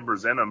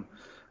Septembers in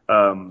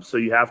him. So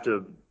you have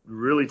to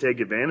really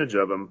take advantage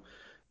of them.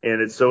 And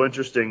it's so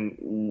interesting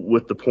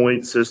with the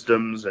point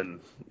systems and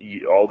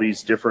all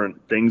these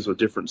different things with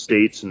different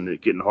states and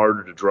it getting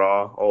harder to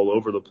draw all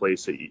over the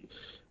place.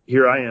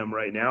 Here I am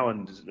right now.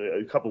 And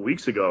a couple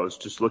weeks ago, I was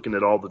just looking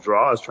at all the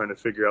draws, trying to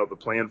figure out the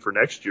plan for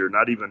next year,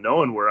 not even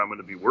knowing where I'm going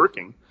to be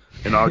working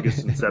in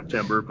August and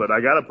September. But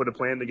I got to put a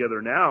plan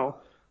together now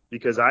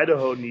because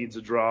Idaho needs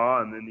a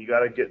draw, and then you got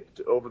to get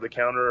over the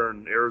counter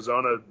in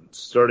Arizona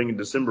starting in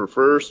December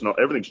 1st, and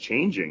everything's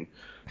changing.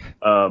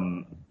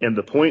 And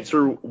the points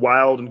are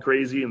wild and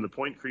crazy, and the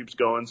point creep's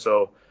going.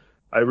 So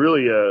I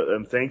really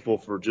am thankful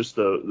for just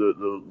the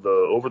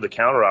over the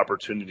counter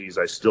opportunities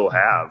I still Mhm.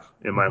 have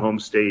in my Mhm. home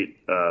state.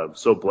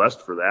 So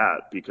blessed for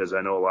that because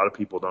I know a lot of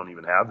people don't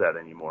even have that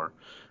anymore.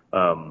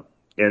 And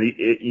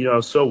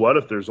so what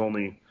if there's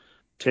only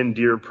 10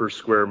 deer per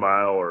square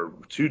mile or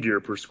 2 deer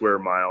per square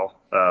mile?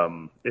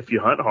 If you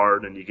hunt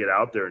hard and you get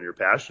out there and you're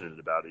passionate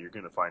about it, you're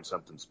going to find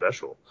something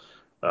special.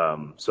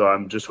 So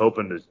I'm just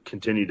hoping to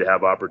continue to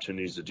have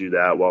opportunities to do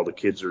that while the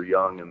kids are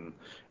young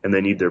and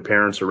they need their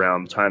parents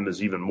around. Time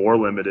is even more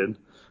limited.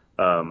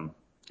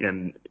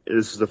 And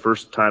this is the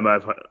first time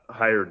I've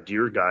hired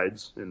deer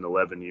guides in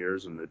 11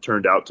 years, and it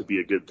turned out to be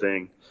a good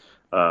thing.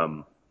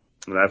 Um,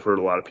 and I've heard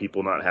a lot of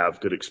people not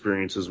have good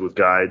experiences with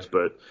guides,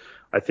 but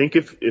I think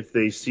if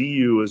they see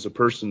you as a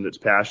person that's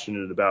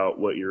passionate about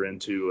what you're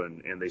into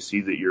and they see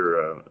that you're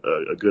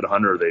a good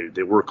hunter,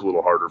 they work a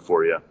little harder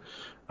for you.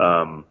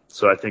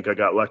 So I think I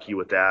got lucky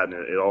with that, and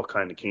it all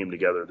kind of came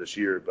together this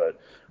year. But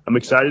I'm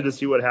excited to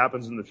see what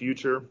happens in the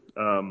future.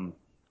 I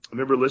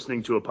remember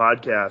listening to a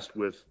podcast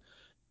with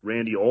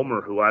Randy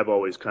Ulmer, who I've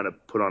always kind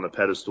of put on a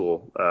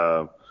pedestal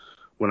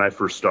when I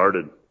first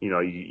started.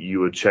 You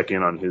would check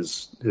in on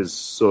his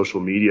social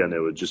media, and it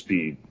would just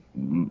be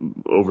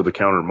over the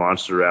counter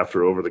monster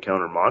after over the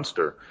counter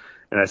monster.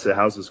 And I said,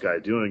 how's this guy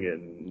doing it?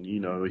 And,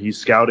 he's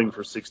scouting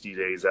for 60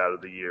 days out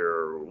of the year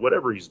or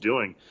whatever he's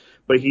doing.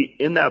 But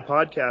in that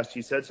podcast,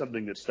 he said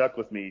something that stuck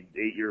with me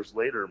 8 years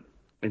later.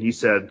 And he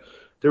said,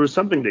 there was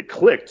something that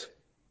clicked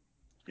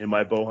in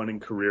my bow hunting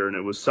career. And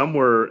it was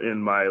somewhere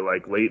in my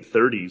like late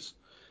 30s.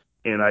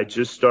 And I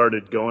just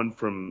started going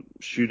from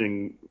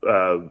shooting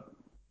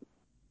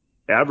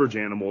average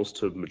animals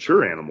to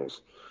mature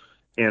animals.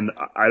 And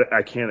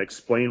I can't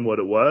explain what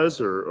it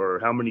was or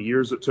how many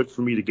years it took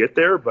for me to get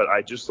there, but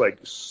I just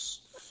like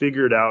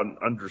figured out and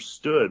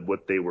understood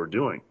what they were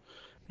doing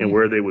and Hmm.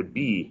 where they would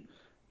be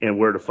and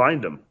where to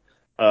find them.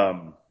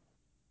 Um,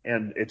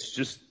 and it's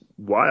just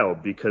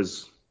wild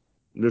because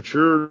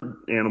mature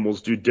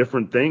animals do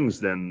different things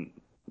than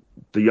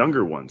the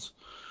younger ones.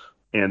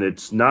 And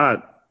it's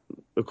not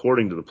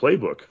according to the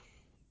playbook.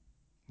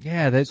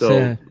 Yeah, that's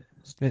So,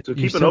 so you're keep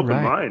an so open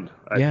right. mind,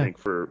 I Yeah. think,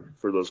 for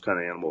those kind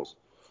of animals.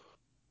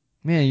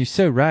 Man, you're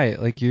so right.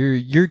 Like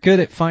you're good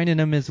at finding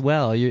them as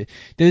well.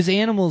 Those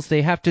animals,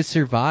 they have to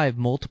survive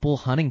multiple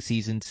hunting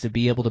seasons to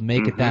be able to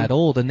make it that Hmm.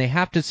 old, and they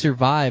have to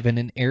survive in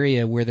an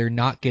area where they're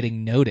not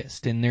getting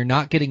noticed, and they're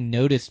not getting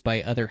noticed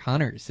by other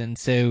hunters. And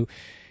so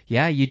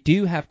Yeah, you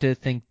do have to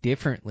think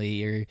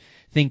differently, or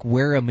think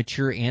where a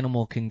mature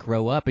animal can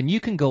grow up. And you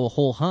can go a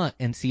whole hunt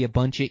and see a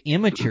bunch of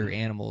immature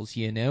animals,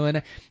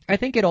 And I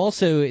think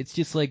it's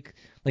just like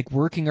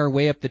working our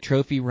way up the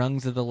trophy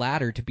rungs of the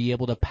ladder to be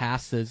able to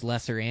pass those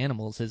lesser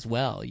animals as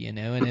well, And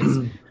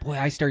it's, boy,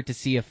 I start to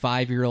see a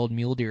 5-year-old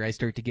mule deer, I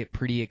start to get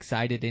pretty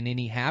excited in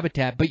any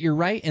habitat. But you're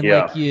right, and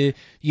Yeah. like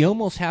you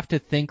almost have to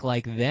think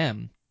like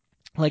them.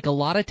 Like a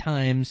lot of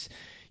times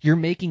you're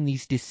making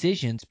these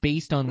decisions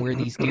based on where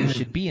these deer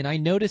should be. And I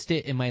noticed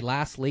it in my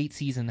last late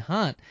season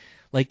hunt.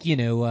 Like,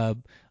 the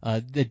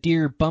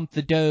deer bumped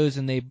the does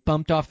and they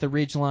bumped off the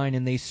ridge line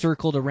and they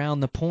circled around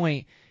the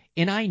point.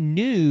 And I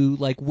knew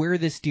like where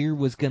this deer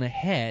was going to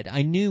head.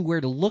 I knew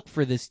where to look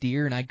for this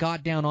deer, and I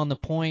got down on the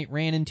point,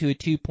 ran into a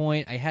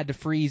 2-point. I had to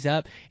freeze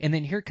up, and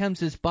then here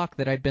comes this buck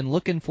that I've been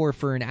looking for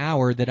an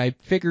hour, that I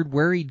figured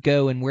where he'd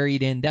go and where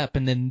he'd end up,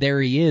 and then there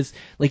he is.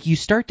 Like, you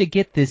start to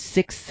get this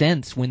sixth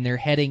sense when they're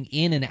heading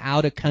in and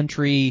out of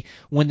country,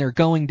 when they're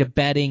going to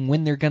bedding,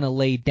 when they're going to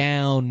lay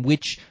down,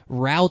 which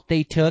route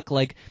they took.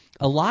 Like,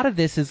 a lot of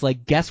this is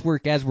like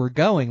guesswork as we're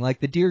going. Like,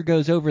 the deer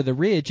goes over the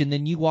ridge, and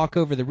then you walk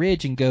over the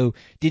ridge and go,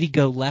 did he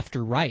go left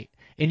or right?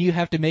 And you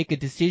have to make a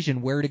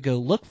decision where to go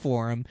look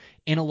for him.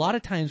 And a lot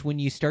of times when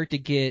you start to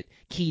get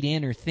keyed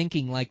in or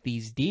thinking like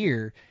these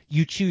deer,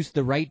 you choose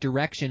the right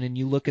direction and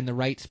you look in the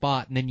right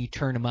spot, and then you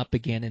turn him up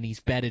again and he's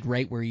bedded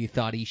right where you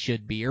thought he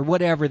should be, or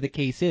whatever the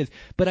case is.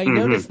 But I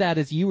noticed that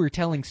as you were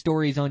telling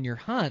stories on your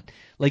hunt,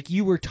 like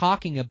you were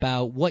talking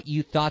about what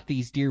you thought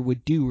these deer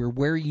would do or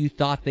where you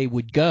thought they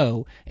would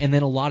go, and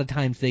then a lot of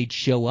times they'd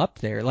show up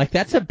there. Like,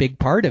 that's a big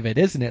part of it,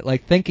 isn't it?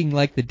 Like thinking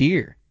like the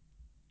deer.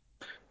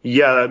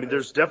 Yeah, I mean,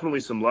 there's definitely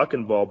some luck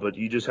involved, but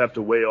you just have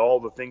to weigh all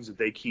the things that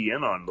they key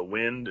in on: the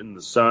wind and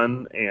the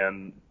sun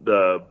and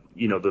the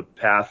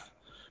path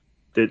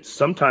that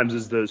sometimes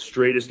is the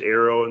straightest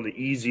arrow and the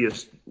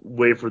easiest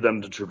way for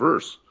them to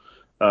traverse.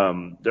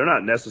 They're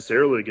not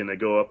necessarily going to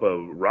go up a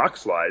rock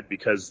slide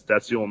because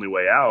that's the only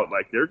way out.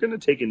 Like, they're going to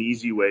take an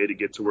easy way to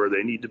get to where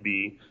they need to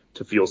be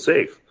to feel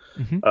safe.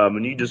 Mm-hmm.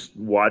 And you just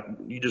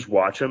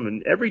watch them,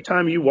 and every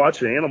time you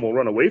watch an animal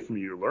run away from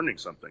you, you're learning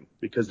something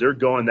because they're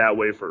going that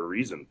way for a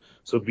reason.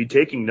 So be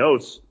taking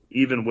notes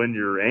even when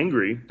you're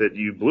angry that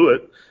you blew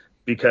it,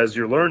 because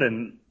you're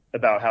learning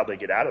about how they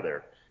get out of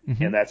there,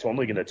 Mm-hmm. and that's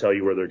only going to tell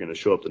you where they're going to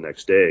show up the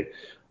next day.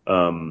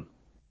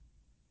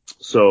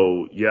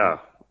 So yeah,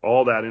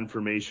 all that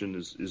information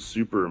is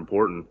super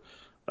important.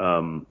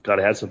 God,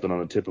 I had something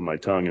on the tip of my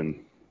tongue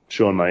and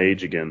showing my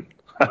age again.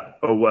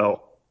 Oh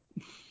well.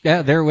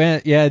 Yeah, there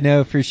went. Yeah,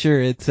 no, for sure.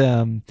 It's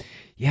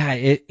yeah,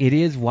 it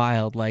is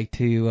wild, like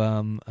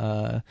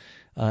to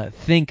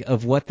think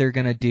of what they're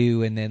gonna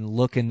do and then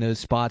look in those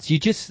spots.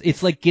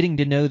 It's like getting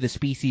to know the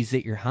species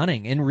that you're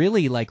hunting and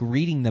really like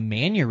reading the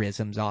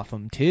mannerisms off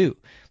them too.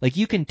 Like,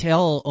 you can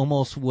tell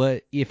almost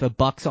what if a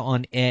buck's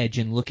on edge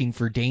and looking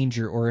for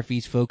danger, or if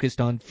he's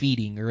focused on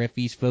feeding, or if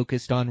he's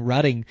focused on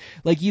rutting.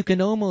 Like, you can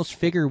almost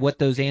figure what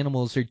those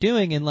animals are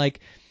doing, and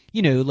like,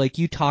 like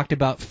you talked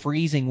about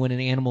freezing when an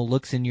animal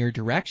looks in your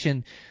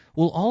direction.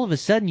 Well, all of a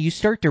sudden you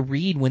start to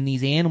read when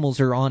these animals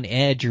are on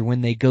edge, or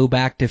when they go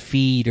back to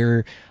feed,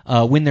 or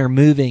when they're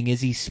moving. Is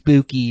he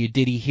spooky?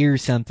 Did he hear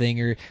something?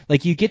 Or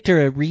like, you get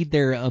to read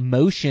their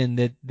emotion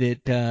that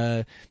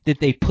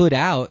they put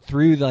out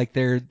through like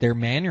their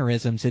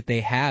mannerisms that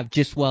they have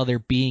just while they're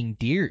being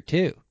deer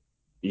too.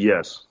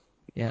 Yes,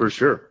 Yeah. for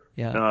sure.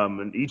 Yeah.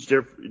 And each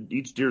deer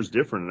is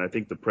different, and I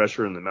think the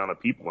pressure and the amount of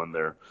people in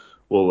there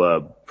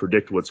will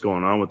predict what's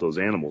going on with those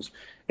animals.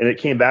 And it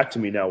came back to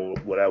me now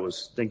what I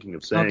was thinking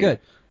of Oh, saying. good.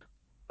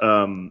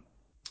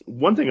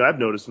 One thing I've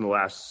noticed in the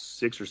last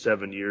 6 or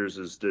 7 years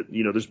is that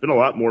there's been a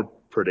lot more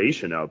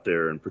predation out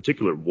there. In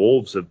particular,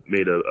 wolves have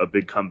made a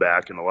big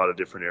comeback in a lot of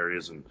different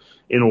areas, and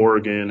in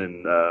Oregon,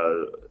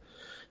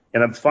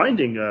 and I'm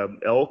finding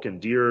elk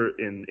and deer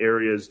in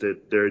areas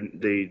that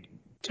they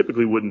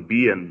typically wouldn't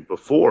be in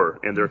before,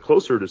 and they're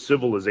closer to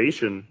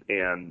civilization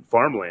and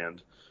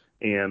farmland,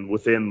 and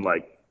within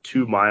like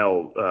 2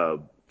 mile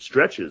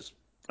stretches,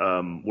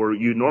 where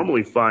you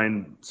normally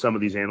find some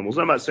of these animals.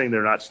 I'm not saying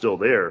they're not still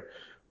there,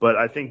 but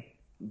I think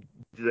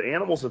the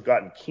animals have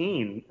gotten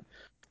keen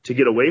to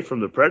get away from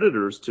the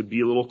predators, to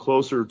be a little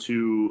closer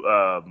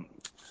to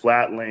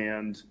flat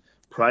land,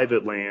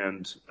 private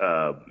land,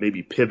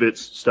 maybe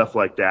pivots, stuff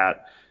like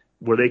that,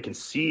 where they can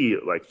see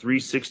like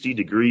 360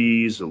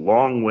 degrees, a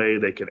long way.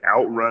 They can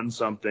outrun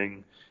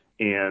something,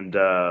 and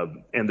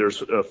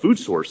there's a food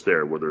source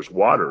there where there's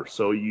water.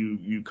 So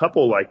you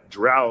couple like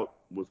drought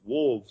with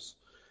wolves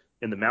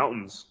in the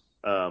mountains,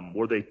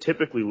 where they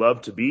typically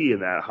love to be,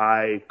 in that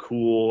high,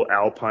 cool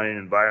alpine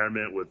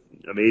environment with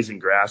amazing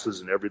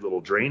grasses and every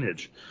little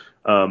drainage.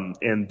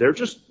 And they're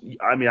just,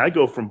 I mean, I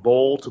go from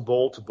bowl to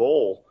bowl to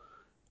bowl,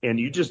 and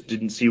you just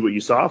didn't see what you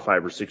saw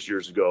 5 or 6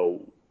 years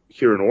ago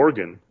here in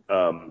Oregon.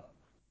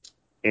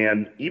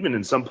 And even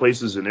in some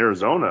places in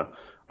Arizona,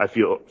 I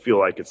feel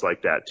like it's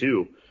like that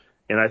too.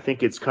 And I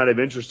think it's kind of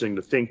interesting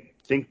to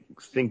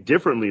think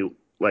differently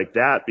like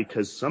that,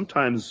 because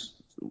sometimes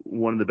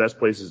one of the best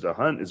places to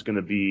hunt is going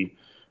to be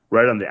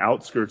right on the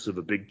outskirts of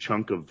a big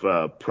chunk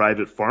of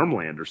private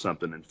farmland or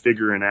something, and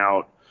figuring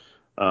out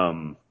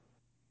um,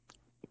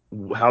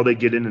 how they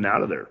get in and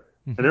out of there.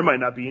 And Mm-hmm. there might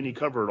not be any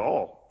cover at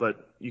all,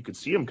 but you could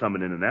see them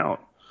coming in and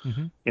out,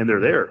 Mm-hmm. and they're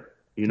there,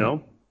 you Yep.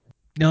 know?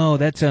 No,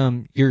 that's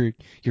you're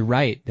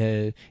right.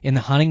 The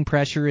hunting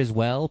pressure as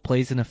well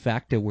plays an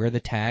effect of where the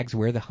tags,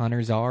 where the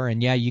hunters are,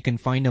 and yeah, you can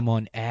find them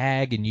on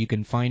ag, and you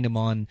can find them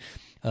on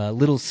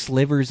little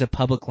slivers of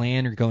public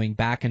land, or going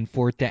back and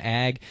forth to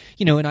ag.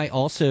 And I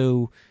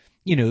also,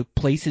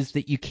 places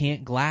that you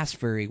can't glass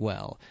very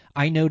well.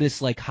 I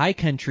notice like high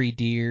country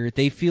deer,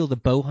 they feel the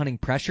bow hunting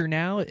pressure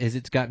now as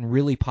it's gotten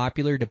really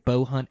popular to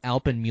bow hunt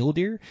Alpine mule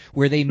deer,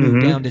 where they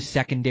move down to Mm-hmm.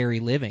 secondary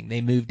living.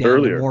 They move down to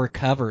Earlier. more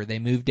cover. They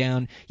move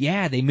down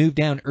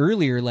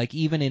earlier, like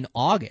even in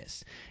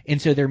August. And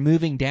so they're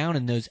moving down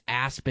in those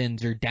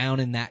aspens, or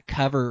down in that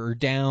cover, or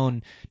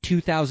down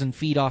 2,000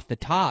 feet off the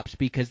tops,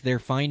 because they're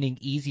finding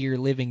easier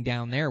living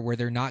down there where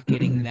they're not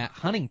getting that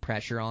hunting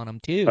pressure on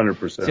them too. So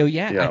 100%.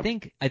 yeah, I Yeah.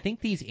 think I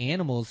think these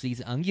animals, these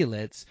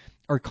ungulates,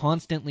 are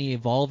constantly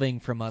evolving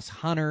from us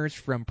hunters,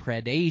 from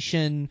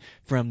predation,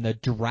 from the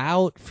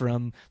drought,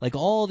 from like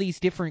all these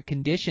different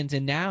conditions,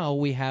 and now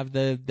we have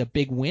the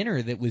big winter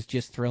that was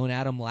just thrown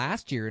at them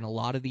last year in a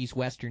lot of these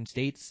western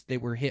states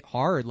that were hit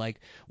hard,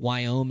 like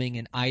Wyoming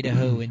and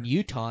Idaho and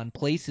Utah, and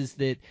places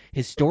that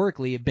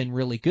historically have been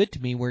really good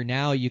to me, where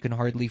now you can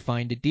hardly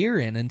find a deer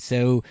in. And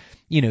so,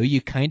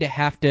 you kind of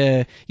have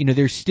to,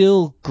 there's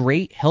still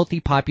great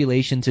healthy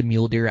populations of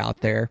mule deer out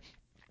there.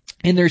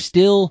 And there's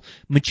still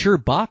mature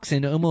bucks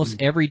in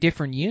almost every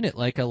different unit.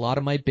 Like a lot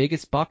of my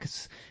biggest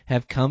bucks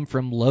have come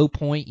from low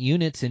point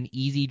units and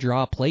easy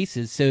draw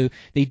places. So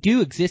they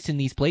do exist in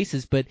these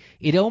places, but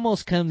it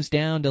almost comes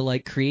down to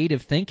like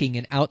creative thinking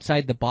and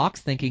outside the box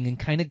thinking, and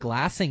kind of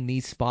glassing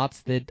these spots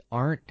that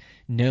aren't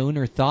known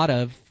or thought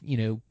of,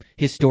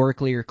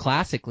 historically or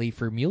classically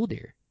for mule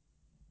deer.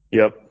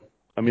 Yep.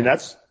 I mean, Yeah.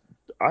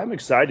 I'm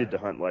excited to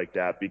hunt like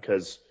that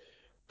because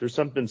there's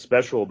something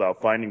special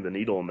about finding the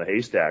needle in the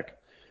haystack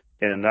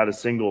and not a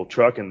single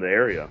truck in the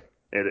area.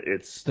 And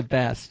It's the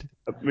best.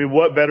 I mean,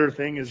 what better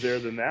thing is there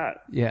than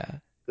that? Yeah.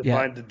 To Yeah.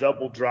 find the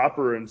double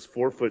dropper and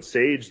 4-foot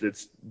sage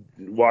that's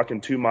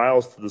walking 2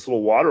 miles to this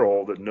little water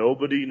hole that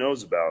nobody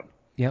knows about.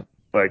 Yep.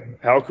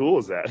 Like, how cool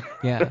is that?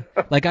 Yeah.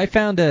 Like I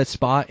found a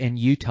spot in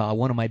Utah,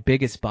 one of my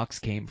biggest bucks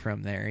came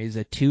from there. He's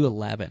a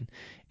 211.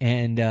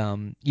 And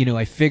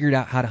I figured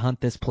out how to hunt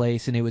this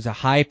place, and it was a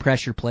high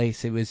pressure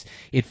place.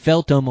 It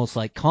felt almost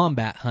like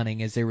combat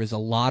hunting, as there was a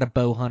lot of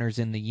bow hunters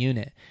in the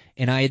unit.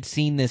 And I had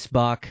seen this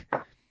buck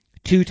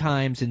 2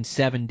 times in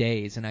 7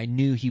 days, and I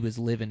knew he was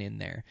living in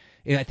there.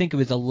 I think it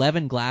was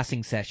 11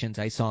 glassing sessions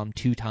I saw him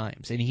 2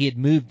 times, and he had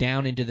moved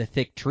down into the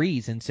thick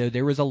trees, and so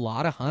there was a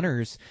lot of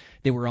hunters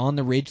that were on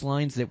the ridge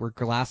lines that were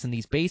glassing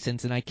these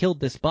basins, and I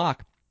killed this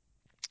buck,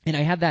 and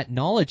I had that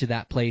knowledge of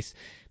that place,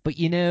 but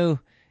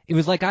it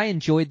was like I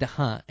enjoyed the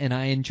hunt, and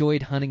I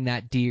enjoyed hunting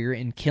that deer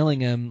and killing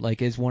him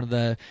like as one of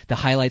the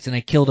highlights, and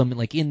I killed him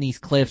like in these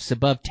cliffs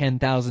above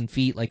 10,000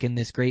 feet, like in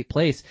this great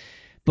place.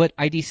 But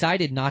I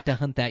decided not to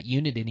hunt that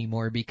unit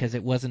anymore because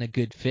it wasn't a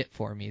good fit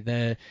for me.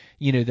 The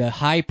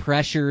high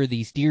pressure,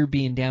 these deer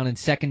being down in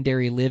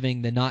secondary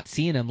living, the not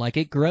seeing them, like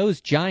it grows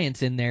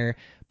giants in there,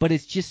 but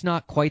it's just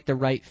not quite the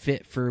right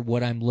fit for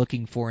what I'm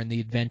looking for in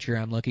the adventure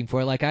I'm looking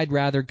for. Like I'd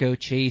rather go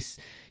chase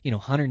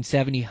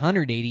 170,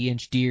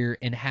 180-inch deer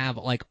and have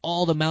like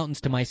all the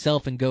mountains to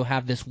myself and go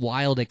have this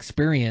wild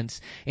experience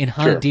and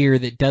hunt a Sure. deer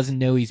that doesn't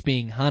know he's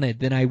being hunted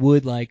than I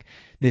would like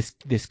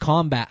this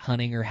combat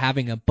hunting or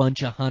having a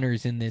bunch of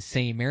hunters in this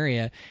same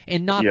area.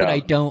 And not that Yeah. I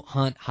don't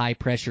hunt high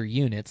pressure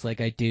units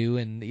like I do,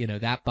 and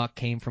that buck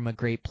came from a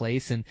great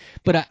place,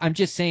 but I'm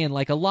just saying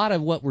like a lot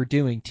of what we're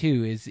doing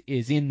too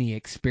is in the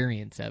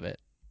experience of it.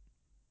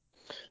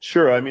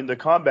 Sure. I mean, the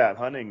combat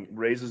hunting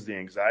raises the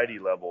anxiety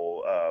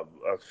level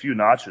a few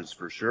notches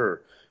for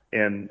sure.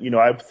 And,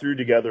 I threw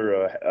together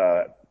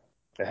a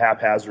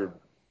haphazard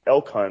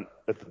elk hunt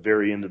at the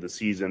very end of the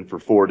season for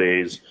 4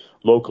 days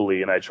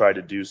locally, and I tried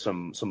to do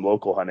some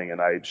local hunting. And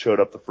I showed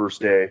up the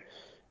first day,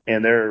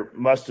 and there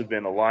must have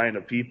been a line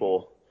of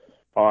people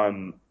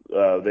on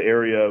the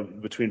area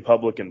between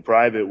public and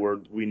private where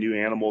we knew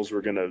animals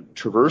were going to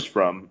traverse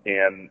from.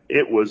 And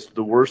it was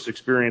the worst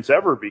experience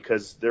ever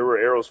because there were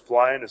arrows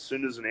flying as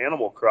soon as an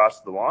animal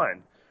crossed the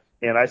line.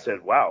 And I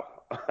said, wow,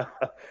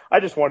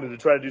 I just wanted to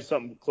try to do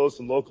something close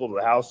and local to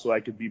the house so I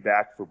could be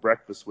back for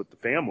breakfast with the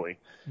family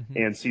Hmm.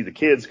 and see the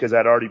kids because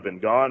I'd already been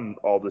gone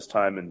all this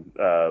time and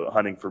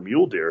hunting for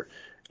mule deer.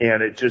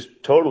 And it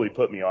just totally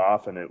put me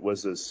off. And it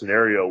was a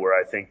scenario where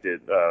I think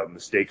that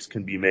mistakes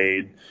can be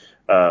made,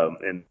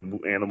 and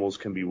animals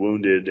can be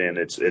wounded, and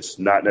it's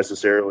not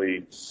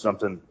necessarily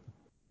something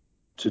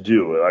to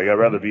do. Like, I'd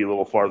rather be a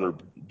little farther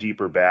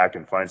deeper back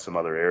and find some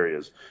other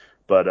areas.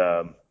 But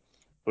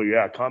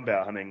yeah,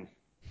 combat hunting,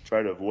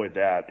 try to avoid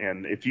that.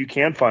 And if you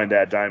can find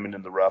that diamond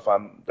in the rough,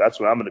 that's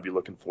what I'm going to be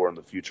looking for in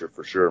the future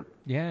for sure.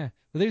 Yeah.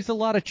 There's a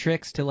lot of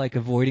tricks to like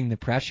avoiding the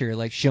pressure,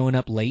 like showing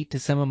up late to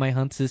some of my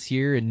hunts this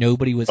year and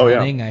nobody was Oh yeah.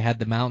 hunting. I had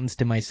the mountains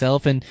to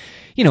myself, and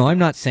I'm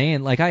not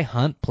saying like I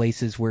hunt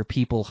places where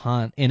people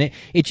hunt, and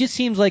it just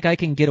seems like I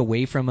can get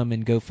away from them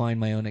and go find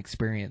my own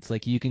experience.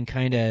 Like you can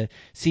kind of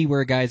see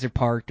where guys are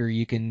parked, or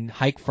you can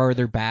hike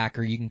farther back,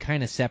 or you can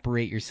kind of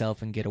separate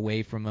yourself and get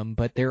away from them.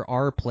 But there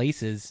are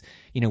places,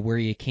 where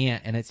you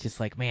can't, and it's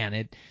just like,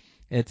 man,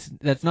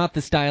 that's not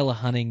the style of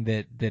hunting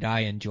that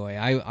I enjoy.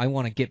 I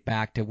want to get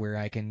back to where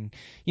I can,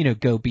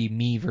 go be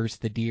me versus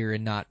the deer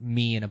and not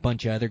me and a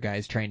bunch of other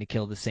guys trying to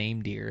kill the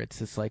same deer. It's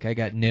just like I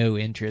got no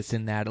interest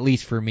in that, at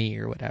least for me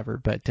or whatever.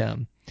 But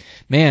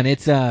man,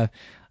 it's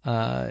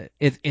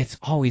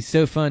always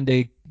so fun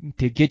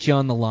to get you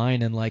on the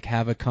line and like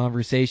have a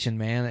conversation,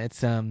 man.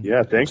 It's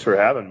Yeah, thanks for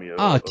having me.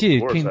 Oh, Of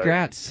dude, course, I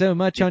congrats so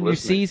much keep on your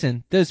listening.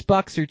 season. Those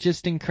bucks are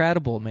just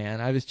incredible,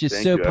 man. I was just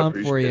Thank so you. I pumped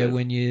for appreciate you it.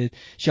 when you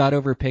shot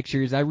over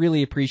pictures. I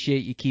really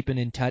appreciate you keeping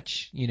in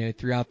touch,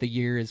 throughout the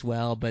year as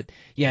well. But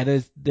yeah,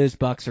 those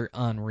bucks are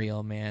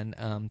unreal,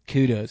 man.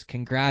 Kudos,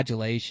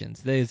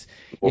 congratulations. Those,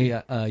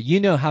 Well, you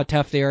know how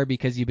tough they are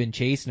because you've been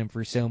chasing them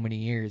for so many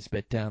years.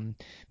 But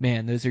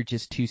man, those are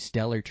just two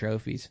stellar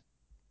trophies.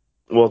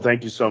 well,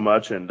 thank you so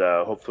much, and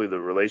hopefully the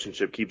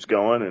relationship keeps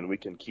going, and we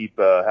can keep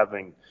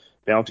having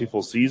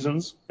bountiful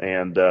seasons,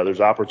 and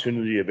there's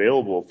opportunity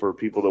available for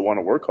people that want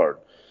to work hard.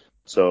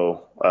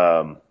 So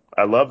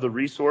I love the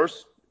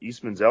resource.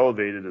 Eastman's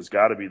Elevated has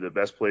got to be the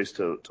best place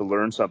to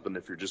learn something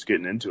if you're just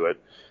getting into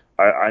it.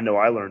 I know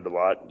I learned a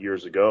lot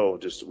years ago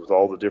just with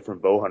all the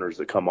different bow hunters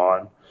that come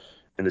on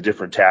and the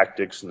different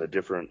tactics and the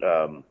different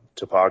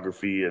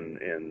topography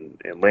and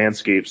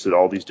landscapes that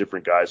all these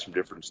different guys from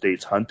different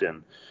states hunt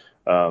in.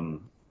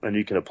 And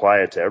you can apply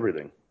it to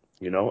everything,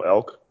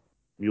 elk,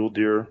 mule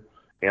deer,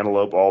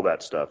 antelope, all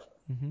that stuff.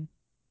 Hmm.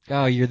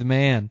 Oh, you're the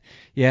man.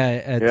 Yeah,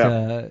 it's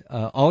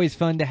Yeah, always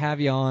fun to have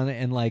you on,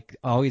 and like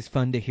always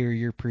fun to hear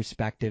your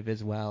perspective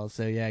as well.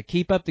 So yeah,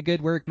 keep up the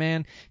good work,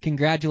 man.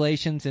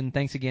 Congratulations and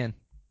thanks again.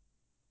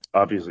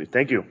 obviously.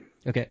 Thank you.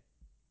 Okay.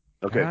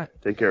 All Okay, right.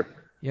 take care.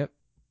 Yep.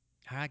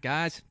 All right,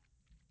 guys.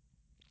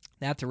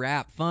 That's a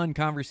wrap. Fun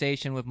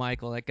conversation with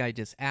Michael. That guy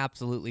just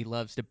absolutely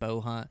loves to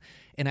bow hunt,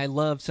 and I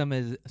love some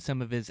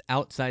of his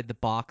outside the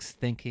box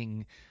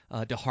thinking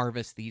to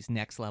harvest these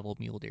next level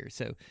mule deer.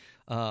 So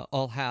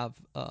I'll have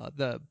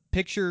the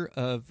picture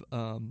of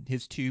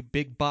his two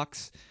big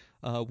bucks.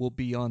 Will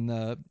be on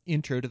the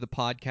intro to the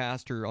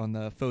podcast or on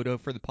the photo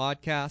for the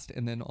podcast,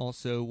 and then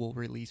also we'll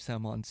release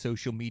them on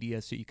social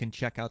media so you can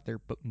check out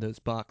those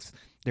bucks.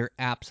 They're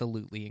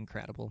absolutely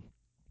incredible.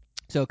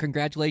 So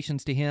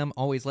congratulations to him.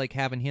 Always like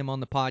having him on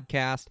the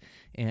podcast.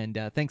 And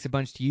thanks a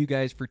bunch to you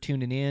guys for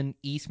tuning in.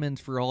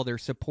 Eastman's for all their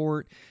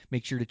support.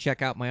 Make sure to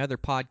check out my other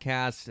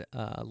podcast,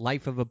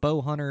 Life of a Bow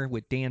Hunter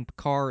with Dan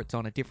Picard. It's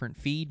on a different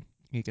feed.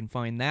 You can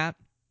find that.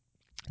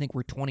 I think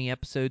we're 20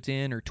 episodes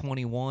in, or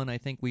 21. I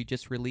think we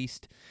just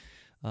released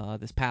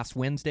this past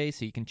Wednesday.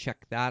 So you can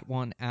check that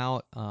one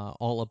out.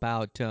 All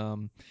about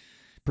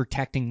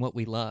protecting what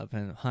we love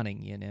and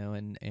hunting,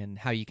 and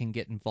how you can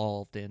get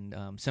involved in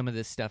some of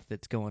this stuff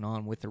that's going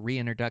on with the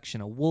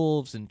reintroduction of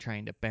wolves and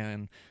trying to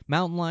ban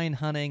mountain lion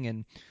hunting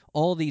and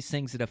all these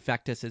things that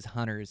affect us as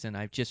hunters. And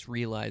I've just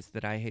realized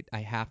that I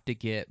have to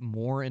get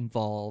more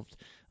involved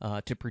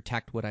to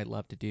protect what I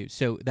love to do.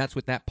 So that's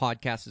what that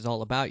podcast is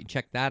all about. You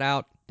check that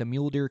out. The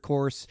mule deer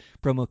course,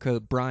 promo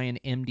code Brian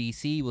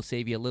MDC will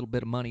save you a little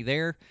bit of money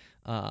there.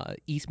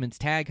 Eastman's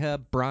Tag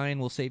Hub, Brian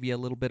will save you a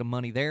little bit of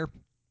money there.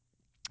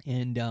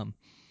 And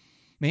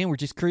man, we're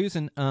just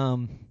cruising.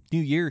 New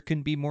year,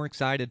 couldn't be more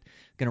excited.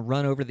 Gonna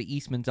run over to the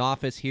Eastman's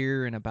office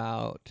here in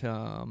about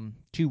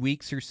 2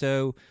 weeks or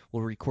so.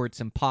 We'll record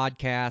some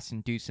podcasts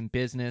and do some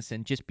business,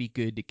 and just be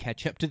good to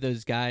catch up to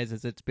those guys,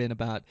 as it's been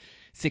about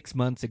 6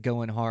 months of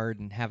going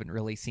hard and haven't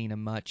really seen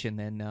them much. And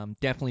then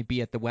definitely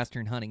be at the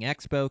Western Hunting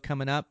Expo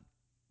coming up.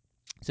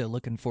 So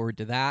looking forward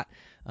to that.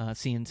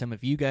 Seeing some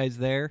of you guys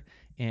there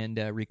and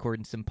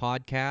recording some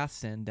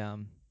podcasts.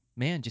 And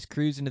man, just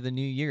cruising to the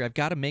new year. I've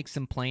got to make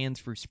some plans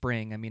for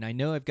spring. I mean, I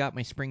know I've got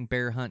my spring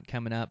bear hunt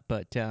coming up,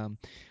 but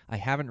I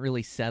haven't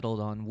really settled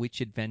on which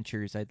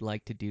adventures I'd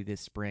like to do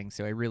this spring.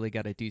 So I really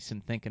got to do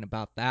some thinking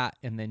about that,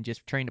 and then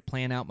just trying to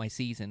plan out my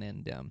season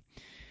and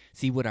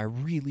see what I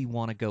really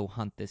want to go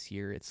hunt this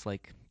year. It's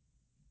like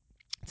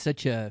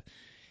such a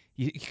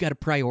you got to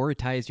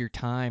prioritize your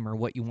time or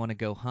what you want to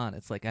go hunt.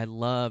 It's like I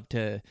love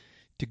to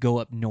go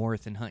up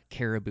north and hunt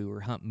caribou or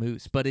hunt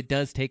moose, but it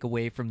does take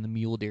away from the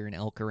mule deer and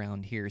elk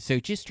around here. So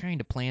just trying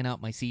to plan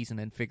out my season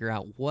and figure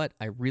out what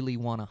I really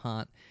want to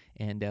hunt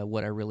and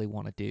what I really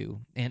want to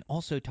do. And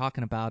also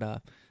talking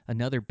about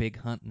another big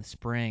hunt in the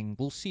spring.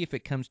 We'll see if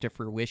it comes to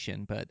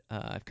fruition, but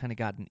I've kind of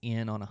gotten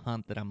in on a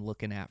hunt that I'm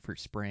looking at for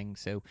spring.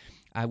 So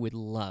I would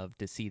love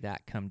to see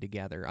that come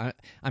together.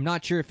 I'm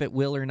not sure if it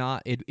will or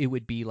not. It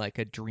would be like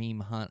a dream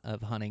hunt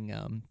of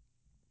hunting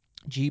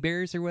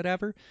G-bears or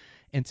whatever.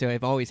 And so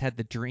I've always had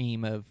the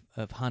dream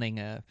of hunting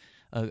a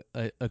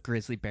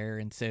grizzly bear.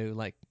 And so,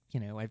 like,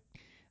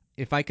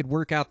 if I could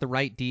work out the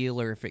right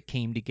deal or if it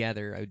came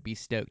together, I would be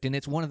stoked. And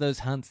it's one of those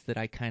hunts that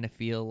I kind of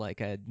feel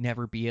like I'd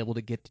never be able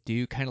to get to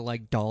do, kind of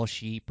like doll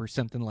sheep or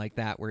something like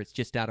that, where it's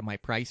just out of my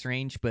price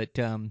range. But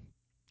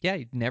yeah,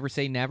 you'd never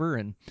say never,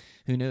 and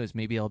who knows,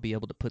 maybe I'll be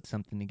able to put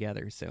something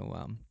together.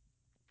 So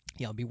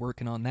yeah, I'll be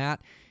working on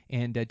that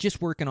and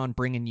just working on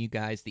bringing you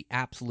guys the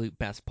absolute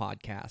best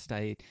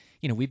podcast.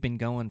 We've been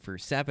going for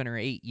 7 or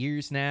 8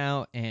 years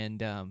now,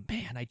 and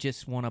man, I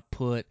just want to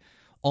put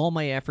all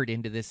my effort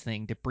into this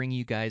thing to bring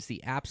you guys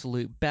the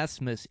absolute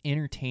best, most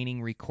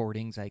entertaining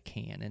recordings I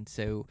can. And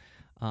so,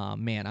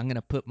 man, I'm going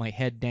to put my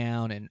head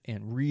down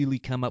and really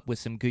come up with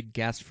some good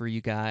guests for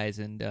you guys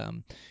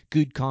and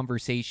good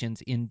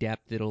conversations in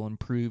depth that'll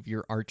improve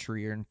your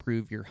archery or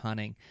improve your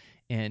hunting.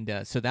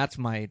 And so that's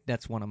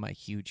one of my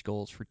huge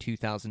goals for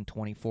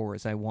 2024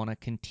 is I want to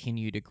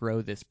continue to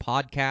grow this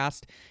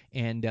podcast,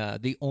 and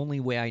the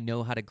only way I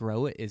know how to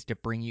grow it is to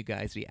bring you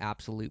guys the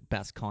absolute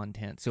best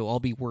content. So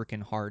I'll be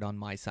working hard on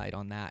my side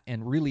on that,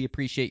 and really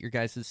appreciate your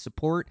guys'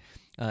 support,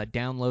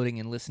 downloading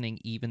and listening,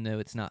 even though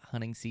it's not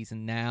hunting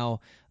season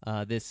now.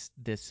 This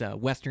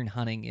Western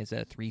hunting is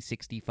a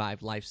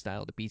 365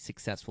 lifestyle to be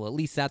successful. At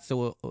least that's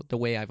the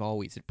way I've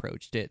always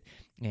approached it,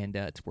 and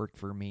it's worked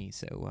for me.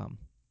 So.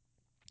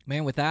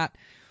 Man, with that,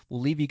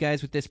 we'll leave you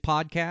guys with this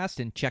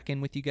podcast and check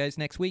in with you guys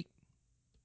next week.